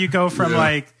 you know, you go from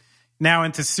like now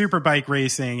into superbike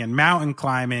racing and mountain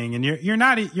climbing, and you're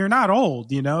not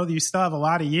old, you know, you still have a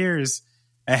lot of years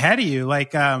ahead of you.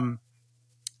 Like,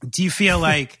 do you feel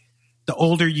like the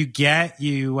older you get,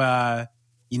 you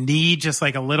need just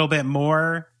like a little bit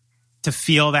more to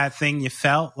feel that thing you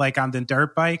felt like on the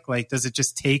dirt bike? Like, does it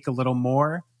just take a little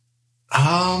more?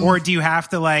 Or do you have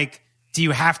to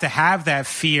have that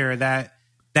fear,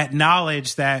 that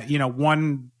knowledge that, you know,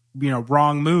 one, you know,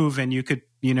 wrong move and you could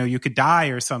die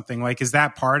or something? Like, is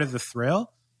that part of the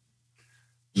thrill?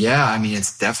 Yeah. I mean,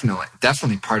 it's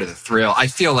definitely part of the thrill. I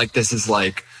feel like this is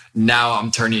like, now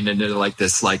I'm turning into like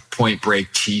this, like Point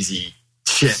Break cheesy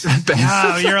shit.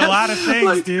 Wow, you're a lot of things,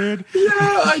 like, dude. Yeah,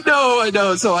 I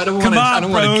know. So I don't want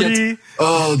to get.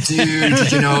 Oh,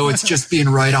 dude, you know, it's just being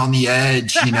right on the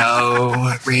edge. You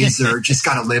know, Razor just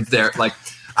gotta live there. Like,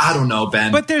 I don't know,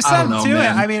 Ben. But there's something to it.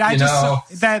 I mean, I just saw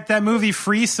that movie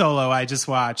Free Solo I just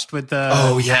watched with the.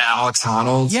 Oh yeah, Alex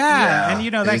Honnold. Yeah, and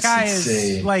you know that guy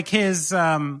is like his.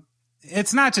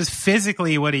 It's not just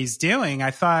physically what he's doing.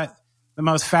 I thought the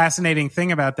most fascinating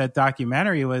thing about that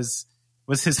documentary was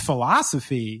his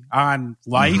philosophy on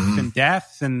life and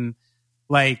death. And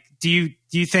like, do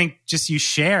you think just you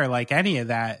share like any of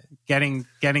that getting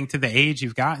to the age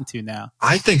you've gotten to now?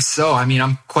 I think so. I mean,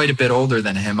 I'm quite a bit older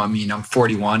than him. I mean, I'm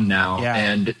 41 now,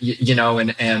 and you know,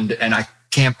 and I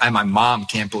can't, and my mom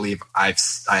can't believe I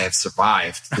have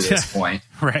survived to this point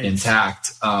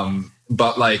intact.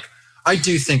 But like, I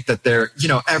do think that you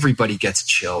know, everybody gets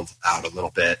chilled out a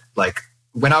little bit. Like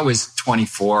when I was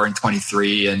 24 and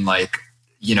 23 and like,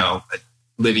 you know,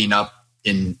 living up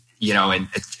in, you know, and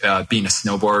being a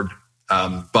snowboard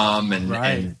bum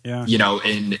and you know,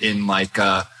 in like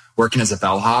working as a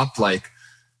bellhop,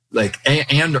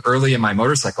 and early in my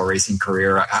motorcycle racing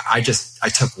career, I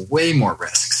took way more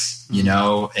risks, you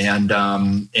know, and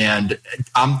I'm,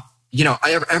 you know,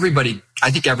 I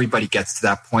think everybody gets to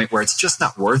that point where it's just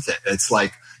not worth it. It's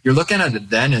like you're looking at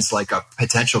it then as like a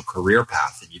potential career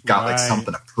path, and you've got like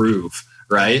something to prove.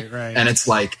 Right. And it's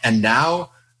like, and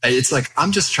now it's like,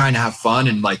 I'm just trying to have fun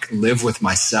and like live with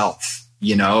myself,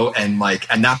 you know, and like,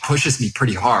 and that pushes me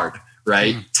pretty hard.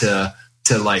 Right. To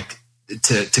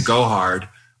go hard.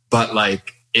 But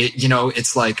like, it, you know,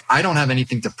 it's like, I don't have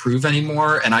anything to prove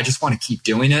anymore, and I just want to keep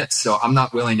doing it. So I'm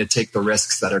not willing to take the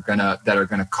risks that are going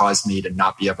to cause me to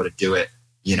not be able to do it,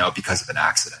 you know, because of an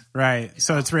accident. Right.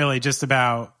 So it's really just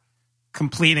about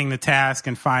completing the task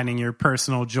and finding your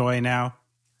personal joy now.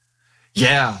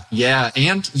 Yeah.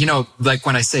 And, you know, like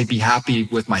when I say be happy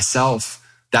with myself,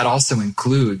 that also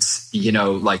includes, you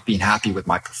know, like being happy with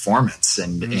my performance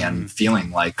and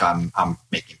feeling like I'm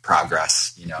making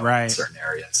progress, you know, in certain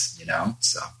areas, you know,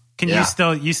 so. Can you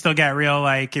still get real,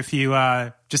 like if you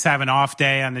just have an off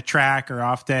day on the track or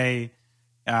off day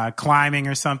climbing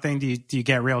or something, do you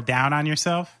get real down on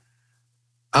yourself?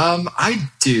 I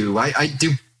do. I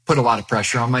do put a lot of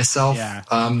pressure on myself.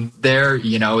 There,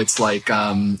 you know, it's like,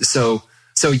 so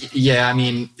yeah, I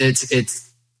mean, it's,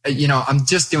 you know, I'm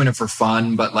just doing it for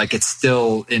fun, but like, it's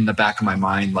still in the back of my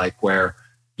mind, like where,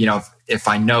 you know, if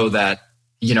I know that,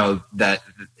 you know, that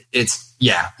it's,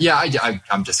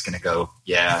 I'm just going to go,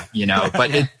 you know,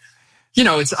 but it, you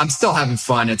know, I'm still having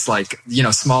fun. It's like, you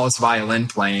know, smallest violin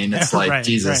playing. It's like,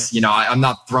 Jesus, you know, I'm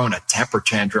not throwing a temper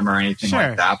tantrum or anything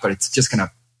like that, but it's just going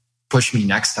to push me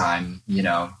next time,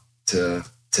 to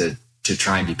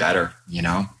try and be better,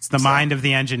 It's the mind of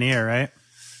the engineer, right?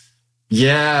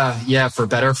 Yeah. For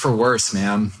better, for worse,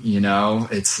 man.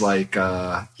 It's like,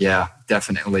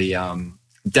 definitely.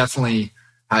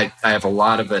 I have a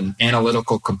lot of an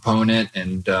analytical component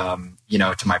and,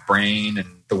 to my brain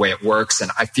and the way it works.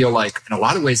 And I feel like in a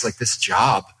lot of ways, like this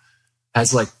job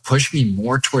has like pushed me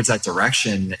more towards that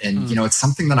direction. And, it's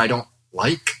something that I don't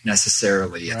like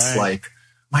necessarily. It's like,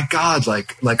 my God,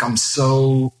 like I'm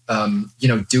so,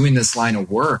 doing this line of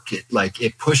work.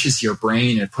 It pushes your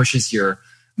brain, it pushes your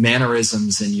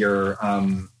mannerisms and your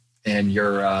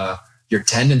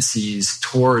tendencies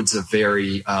towards a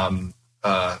very,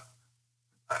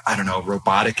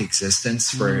 robotic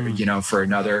existence for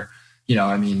another,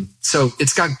 so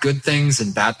it's got good things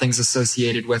and bad things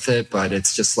associated with it, but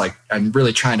it's just like, I'm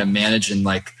really trying to manage and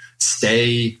like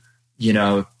stay,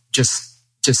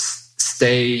 just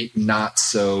stay not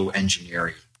so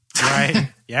engineering.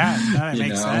 Right. Yeah. That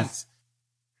makes sense.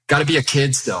 Got to be a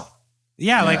kid still.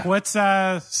 Yeah. Like what's,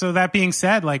 so that being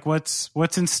said, like what's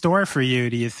in store for you,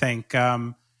 do you think?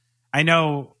 I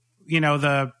know,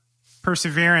 the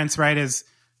Perseverance, right, is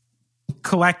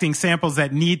collecting samples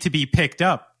that need to be picked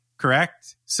up,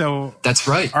 correct? So that's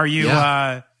right. Are you,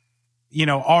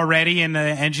 already in the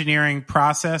engineering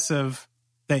process of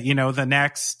that, the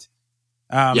next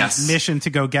mission to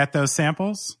go get those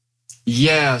samples?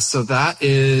 Yeah, so that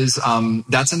is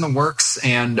that's in the works,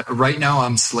 and right now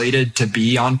I'm slated to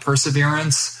be on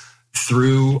Perseverance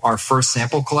through our first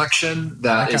sample collection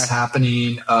that is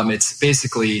happening. It's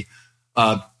basically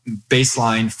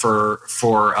baseline for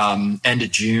end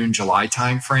of June, July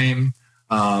timeframe,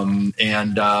 and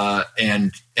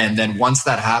then once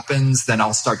that happens, then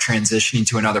I'll start transitioning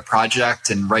to another project.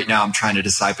 And right now I'm trying to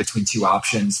decide between two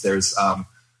options. There's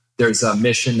a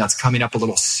mission that's coming up a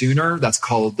little sooner that's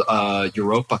called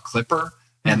Europa Clipper,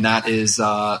 and that's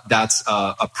a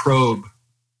probe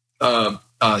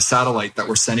satellite that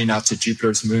we're sending out to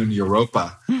Jupiter's moon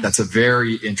Europa. That's a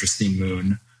very interesting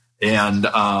moon, and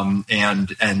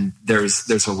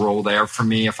there's a role there for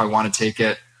me if I want to take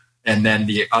it. And then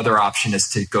the other option is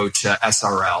to go to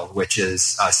SRL, which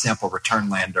is a sample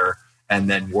return lander, and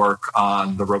then work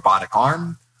on the robotic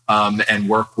arm. And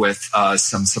work with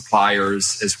some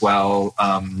suppliers as well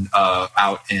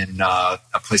out in a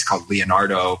place called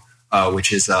Leonardo,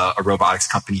 which is a robotics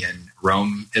company in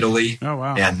Rome, Italy. Oh,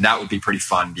 wow. And that would be pretty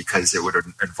fun because it would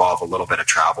involve a little bit of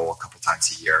travel a couple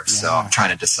times a year. Yeah. So I'm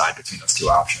trying to decide between those two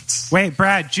options. Wait,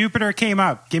 Brad, Jupiter came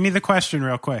up. Give me the question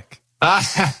real quick.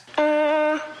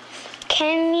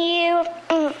 Can you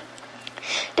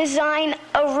design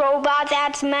a robot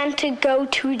that's meant to go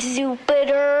to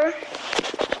Jupiter?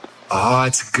 Oh,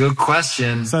 it's a good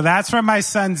question. So that's from my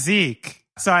son, Zeke.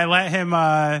 So I let him,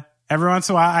 every once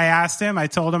in a while, I asked him, I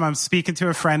told him I'm speaking to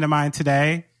a friend of mine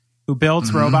today who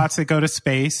builds robots that go to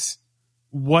space.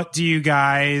 What do you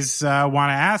guys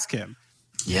want to ask him?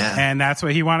 Yeah. And that's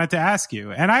what he wanted to ask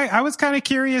you. And I was kind of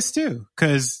curious too,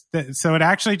 because so it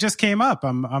actually just came up.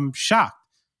 I'm shocked.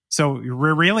 So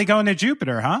we're really going to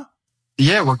Jupiter, huh?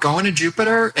 Yeah, we're going to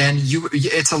Jupiter, and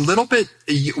it's a little bit,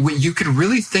 you could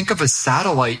really think of a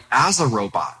satellite as a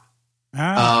robot.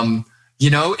 Oh.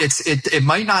 It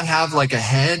might not have like a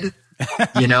head,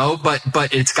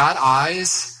 but it's got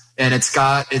eyes and it's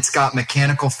got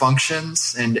mechanical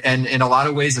functions, and in a lot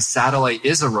of ways a satellite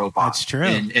is a robot. That's true.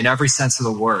 In every sense of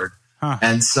the word. Huh.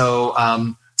 And so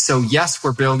yes,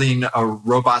 we're building a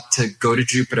robot to go to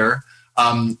Jupiter.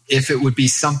 If it would be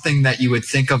something that you would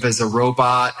think of as a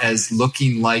robot as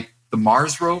looking like the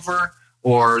Mars rover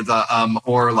or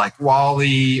like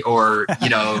WALL-E or,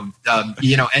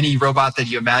 any robot that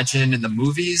you imagine in the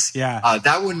movies,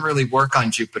 that wouldn't really work on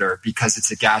Jupiter because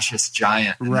it's a gaseous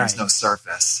giant and there's no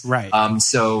surface. Right.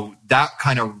 So that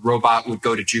kind of robot would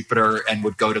go to Jupiter and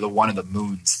would go to one of the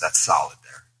moons that's solid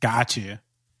there. Got you.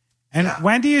 And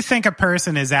when do you think a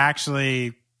person is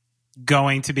actually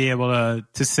going to be able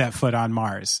to set foot on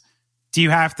Mars? Do you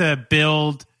have to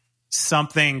build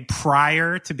something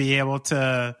prior to be able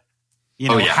to,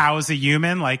 house a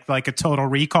human, like a Total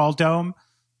Recall dome?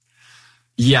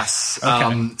 Yes.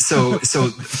 Okay. So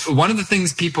one of the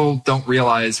things people don't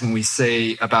realize when we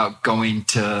say about going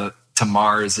to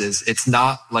Mars is it's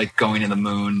not like going to the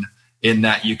moon in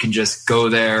that you can just go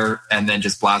there and then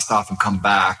just blast off and come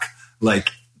back. Like,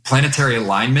 planetary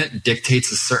alignment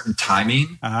dictates a certain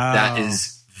timing that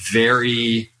is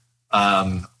very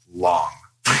long.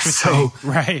 So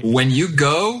when you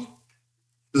go,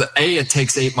 A, it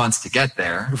takes 8 months to get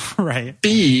there. Right.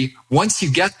 B, once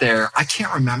you get there, I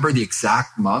can't remember the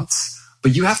exact months,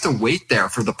 but you have to wait there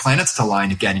for the planets to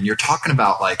align again. And you're talking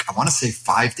about I want to say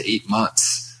 5 to 8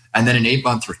 months. and then an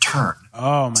 8-month return.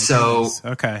 Oh my goodness.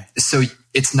 Okay. So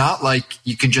it's not like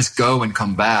you can just go and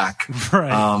come back.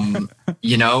 Right.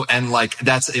 You know, and like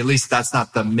that's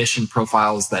not the mission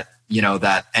profiles that, you know,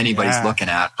 that anybody's looking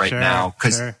at right now,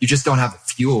 because you just don't have the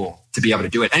fuel to be able to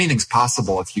do it. Anything's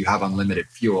possible if you have unlimited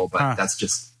fuel, but that's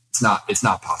just, it's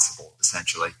not possible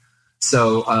essentially.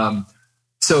 So,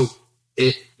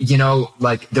 it, you know,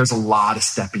 like there's a lot of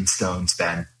stepping stones,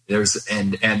 Ben.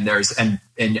 And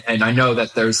I know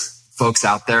that there's folks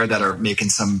out there that are making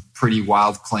some pretty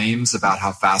wild claims about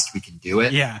how fast we can do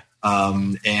it. Yeah.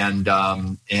 And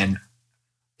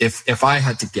if I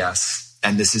had to guess,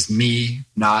 and this is me,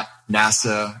 not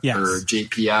NASA or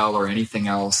JPL or anything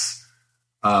else,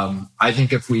 I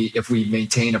think if we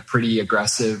maintain a pretty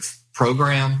aggressive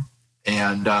program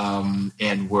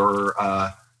and we're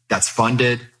that's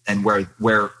funded, and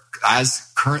where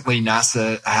as currently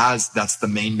NASA has, that's the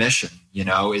main mission, you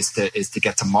know, is to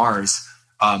get to Mars.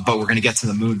 But we're going to get to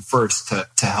the moon first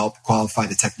to help qualify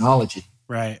the technology.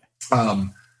 Right.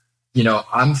 You know,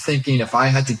 I'm thinking, if I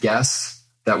had to guess,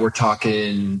 that we're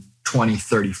talking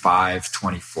 2035,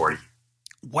 2040.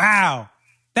 Wow.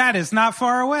 That is not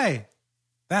far away.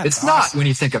 It's not when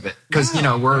you think of it, because, you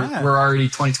know, we're already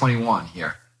 2021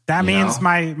 here. That means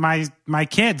my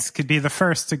kids could be the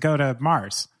first to go to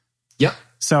Mars. Yep.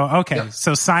 So, okay. Yep.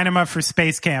 So sign them up for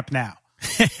space camp now.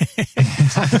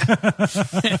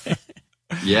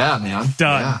 Yeah, man.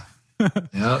 Done.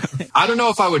 Yeah. I don't know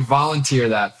if I would volunteer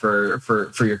that for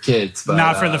your kids, but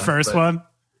not for the first one.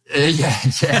 Yeah.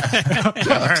 All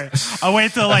right. I'll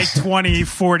wait till like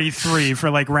 2043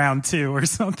 for like round 2 or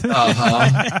something.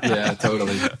 Yeah,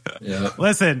 totally. Yeah.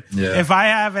 Listen, if I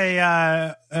have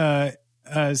a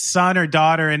son or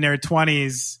daughter in their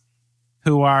 20s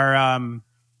who are,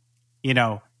 you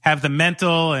know, have the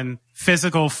mental and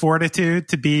physical fortitude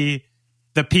to be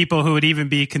the people who would even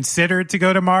be considered to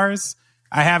go to Mars,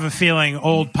 I have a feeling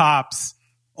old Pops,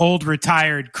 old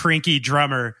retired cranky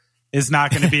drummer, is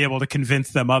not going to be able to convince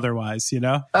them otherwise, you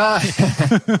know?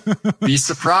 Be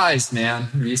surprised, man.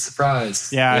 Be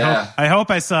surprised. Yeah. I hope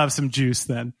I still have some juice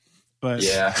then. But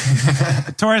yeah.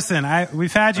 Torsten,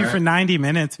 we've had you for 90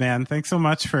 minutes, man. Thanks so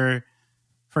much for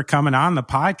coming on the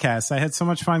podcast. I had so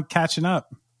much fun catching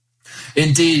up.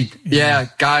 Indeed. Yeah,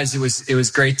 guys, it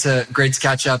was great to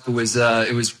catch up. It was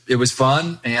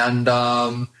fun. And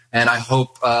I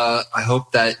hope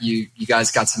that you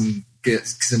guys got some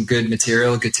good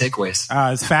material, good takeaways.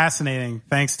 It's fascinating.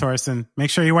 Thanks, Torsten. Make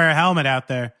sure you wear a helmet out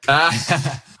there. All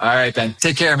right, Ben.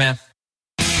 Take care, man.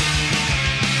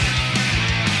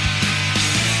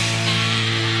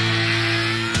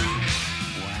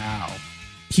 Wow.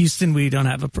 Houston, we don't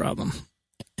have a problem.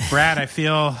 Brad, I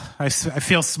feel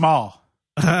small.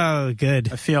 Oh,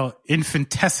 good. I feel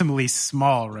infinitesimally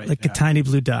small right like now. A tiny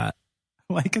blue dot.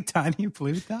 Like a tiny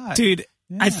blue dot. Dude,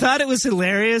 yeah. I thought it was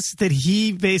hilarious that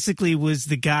he basically was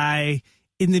the guy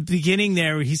in the beginning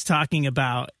there where he's talking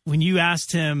about when you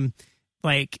asked him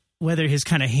like whether his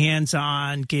kind of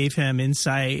hands-on gave him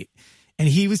insight. And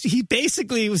he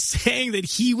basically was saying that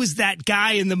he was that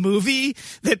guy in the movie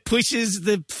that pushes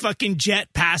the fucking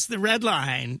jet past the red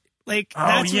line. Like,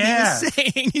 that's what he was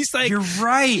saying. He's like, you're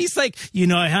right. He's like, you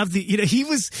know, I have the, you know, he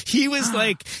was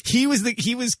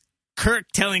Kirk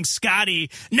telling Scotty,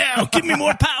 no, give me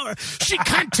more power. She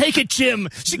can't take it, Jim.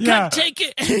 She can't take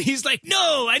it. And he's like,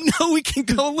 no, I know we can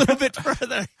go a little bit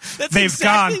further. They've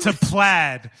gone to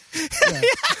plaid. Yeah.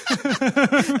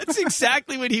 That's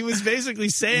exactly what he was basically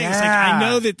saying. It's like, I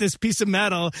know that this piece of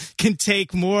metal can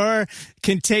take more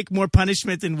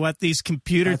punishment than what these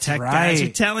computer tech guys are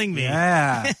telling me.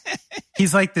 Yeah.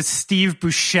 He's like the Steve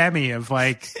Buscemi of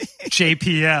like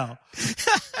JPL.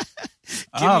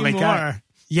 Give me more. God.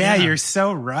 Yeah, you're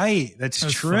so right. That's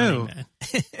true. Funny,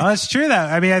 That's true though.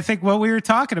 I mean, I think what we were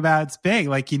talking about, it's big.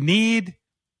 Like you need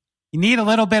a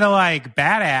little bit of like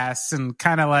badass and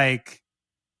kind of like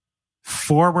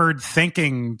forward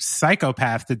thinking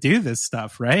psychopath to do this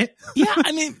stuff, right? Yeah,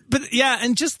 I mean,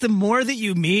 and just the more that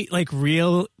you meet like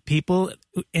real people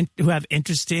who have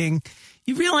interesting,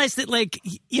 you realize that like,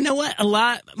 you know what,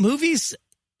 movies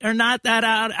are not that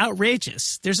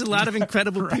outrageous. There's a lot of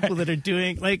incredible people that are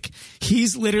doing, like,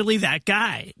 he's literally that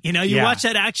guy. You know, you watch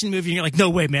that action movie and you're like, no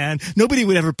way, man. Nobody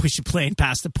would ever push a plane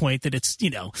past the point that it's,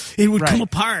 you know, it would come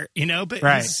apart, you know, but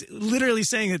he's literally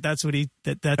saying that that's what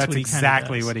that's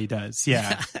exactly what he does.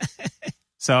 Yeah.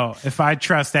 So if I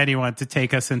trust anyone to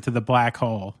take us into the black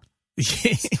hole,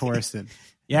 it's Torsten.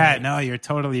 Yeah, no, you're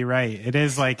totally right. It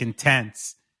is like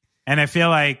intense. And I feel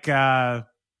like,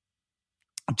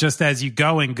 just as you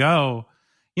go,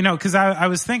 you know, because I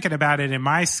was thinking about it in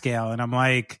my scale, and I'm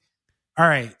like, all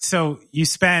right, so you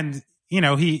spend, you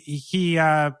know, he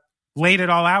laid it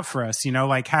all out for us, you know,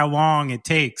 like how long it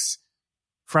takes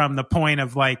from the point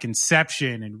of like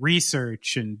inception and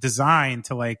research and design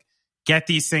to like get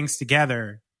these things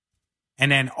together.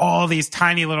 And then all these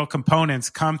tiny little components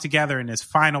come together in this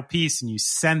final piece and you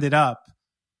send it up.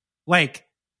 Like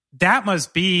that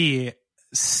must be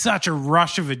such a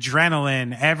rush of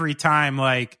adrenaline every time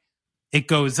like it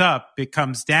goes up, it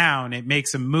comes down, it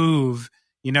makes a move,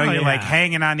 you know, you're like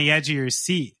hanging on the edge of your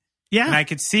seat. Yeah. And I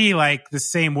could see like the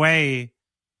same way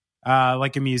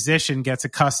like a musician gets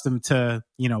accustomed to,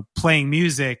 you know, playing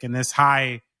music and this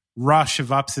high rush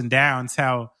of ups and downs,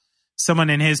 how someone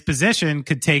in his position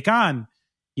could take on,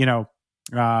 you know,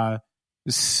 what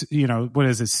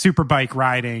is it? Super bike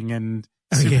riding and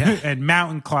and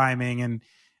mountain climbing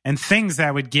and things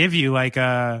that would give you like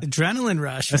a adrenaline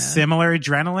rush, a similar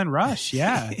adrenaline rush.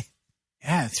 Yeah.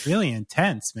 Yeah. It's really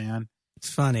intense, man. It's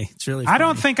funny. It's really funny. I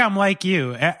don't think I'm like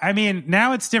you. I mean,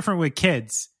 now it's different with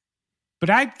kids,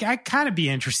 but I'd kind of be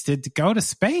interested to go to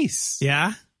space.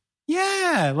 Yeah.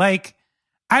 Yeah. Like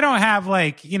I don't have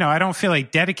like, you know, I don't feel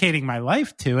like dedicating my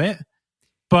life to it,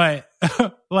 but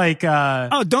like,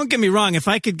 oh, don't get me wrong. If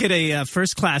I could get a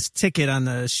first class ticket on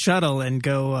the shuttle and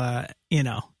go, you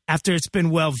know, after it's been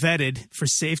well vetted for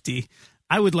safety,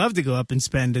 I would love to go up and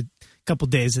spend a couple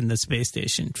days in the space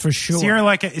station for sure. So you're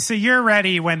like, so you're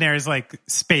ready when there's like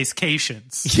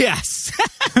spacecations. Yes.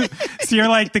 So you're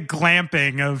like the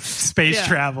glamping of space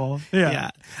travel.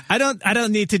 Yeah. I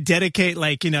don't need to dedicate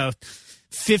like, you know,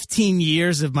 15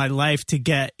 years of my life to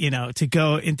get, you know, to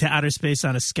go into outer space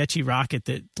on a sketchy rocket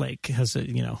that like has a,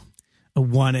 you know, a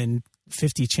 1 in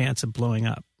 50 chance of blowing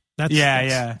up. That's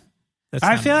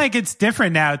I feel like it's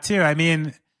different now too. I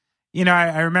mean, you know,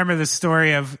 I remember the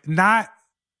story of not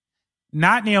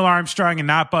Neil Armstrong and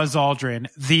not Buzz Aldrin,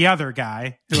 the other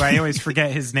guy who I always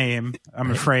forget his name,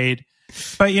 I'm afraid.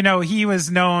 But, you know, he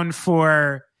was known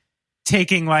for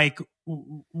taking like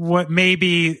what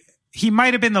maybe he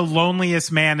might have been the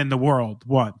loneliest man in the world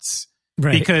once.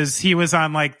 Right. Because he was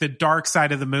on like the dark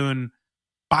side of the moon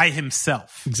by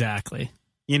himself. Exactly.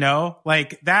 You know,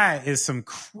 like that is some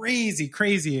crazy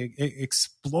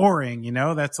exploring, you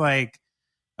know, that's like,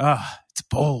 it's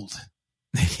bold.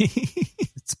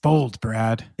 It's bold,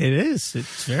 Brad. It is.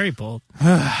 It's very bold.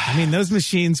 I mean, those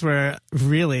machines were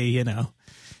really, you know,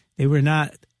 they were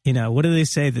not, you know, what do they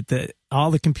say that all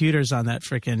the computers on that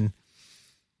freaking,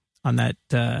 on that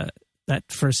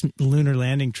first lunar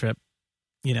landing trip,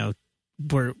 you know,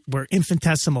 were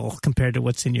infinitesimal compared to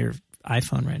what's in your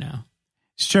iPhone right now.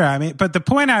 Sure. I mean, but the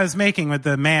point I was making with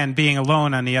the man being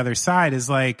alone on the other side is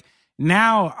like,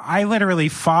 now I literally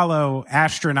follow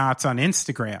astronauts on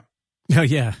Instagram. Oh,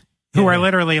 yeah. Who are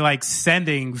literally like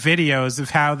sending videos of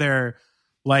how they're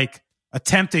like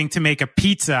attempting to make a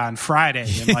pizza on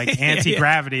Friday and like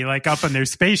anti-gravity, like up on their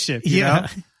spaceship, you know?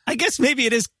 I guess maybe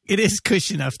it is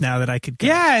cush enough now that I could go.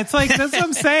 Yeah, it's like, that's what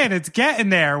I'm saying. It's getting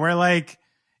there where like,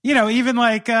 you know, even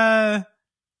like,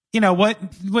 you know, what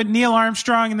Neil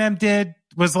Armstrong and them did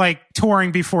was like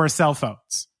touring before cell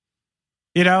phones.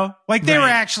 You know, like they were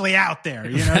actually out there.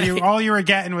 You know, all you were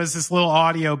getting was this little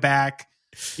audio back.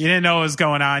 You didn't know what was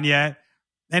going on yet.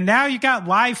 And now you got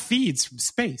live feeds from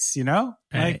space, you know,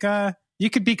 like you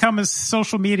could become a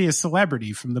social media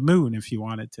celebrity from the moon if you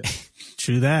wanted to.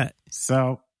 True that.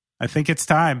 So I think it's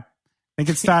time.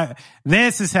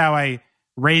 This is how I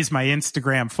raise my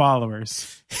Instagram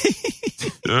followers.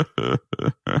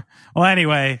 Well,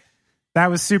 anyway, that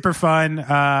was super fun.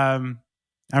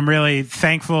 I'm really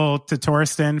thankful to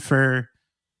Torsten for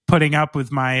putting up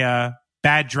with my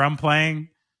bad drum playing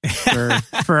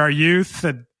for our youth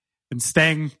and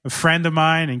staying a friend of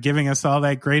mine and giving us all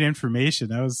that great information.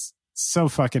 That was so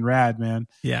fucking rad, man.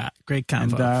 Yeah, great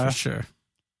convo for sure.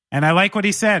 And I like what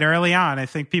he said early on. I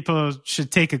think people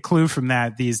should take a clue from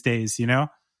that these days, you know?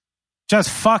 Just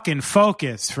fucking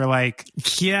focus for like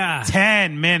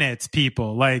 10 minutes,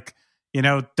 people. Like, you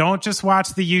know, don't just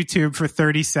watch the YouTube for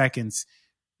 30 seconds.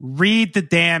 Read the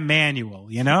damn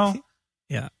manual, you know?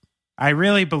 Yeah. I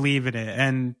really believe in it.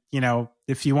 And, you know,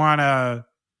 if you want a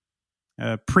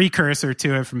precursor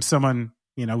to it from someone,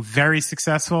 you know, very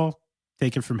successful,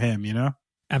 take it from him, you know?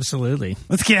 Absolutely.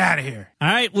 Let's get out of here. All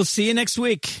right. We'll see you next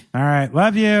week. All right.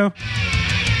 Love you.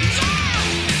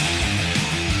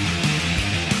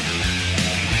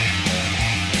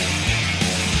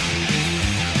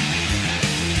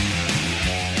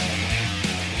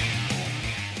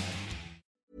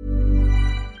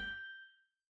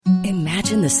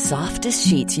 Imagine the softest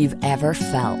sheets you've ever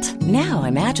felt. Now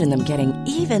imagine them getting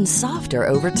even softer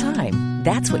over time.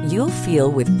 That's what you'll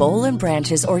feel with Boll &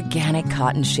 Branch's organic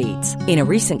cotton sheets. In a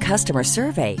recent customer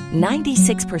survey,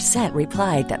 96%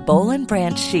 replied that Boll &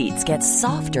 Branch sheets get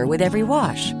softer with every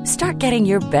wash. Start getting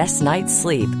your best night's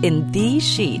sleep in these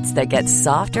sheets that get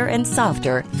softer and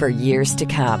softer for years to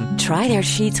come. Try their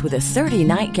sheets with a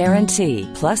 30-night guarantee.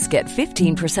 Plus, get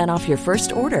 15% off your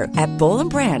first order at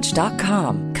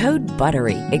bollandbranch.com. Code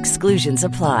BUTTERY. Exclusions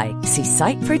apply. See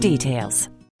site for details.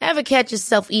 Ever catch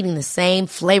yourself eating the same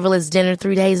flavorless dinner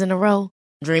 3 days in a row?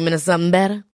 Dreaming of something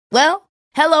better? Well,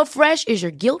 HelloFresh is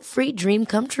your guilt-free dream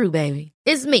come true, baby.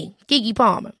 It's me, Keke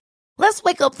Palmer. Let's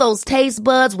wake up those taste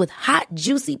buds with hot,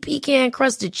 juicy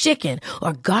pecan-crusted chicken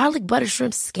or garlic butter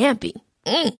shrimp scampi.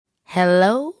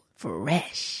 Hello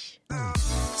Fresh.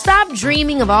 Stop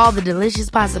dreaming of all the delicious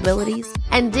possibilities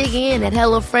and dig in at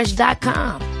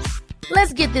HelloFresh.com.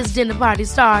 Let's get this dinner party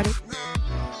started.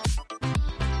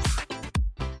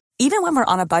 Even when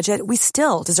we're on a budget, we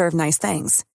still deserve nice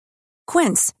things.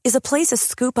 Quince is a place to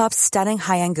scoop up stunning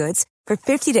high-end goods for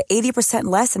 50 to 80%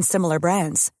 less than similar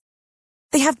brands.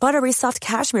 They have buttery soft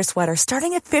cashmere sweaters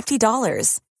starting at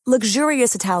 $50,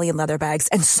 luxurious Italian leather bags,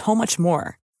 and so much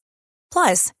more.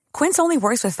 Plus, Quince only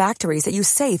works with factories that use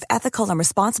safe, ethical, and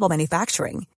responsible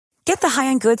manufacturing. Get the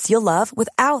high-end goods you'll love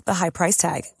without the high price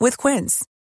tag with Quince.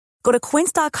 Go to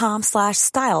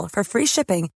quince.com/style for free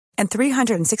shipping and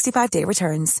 365-day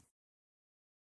returns.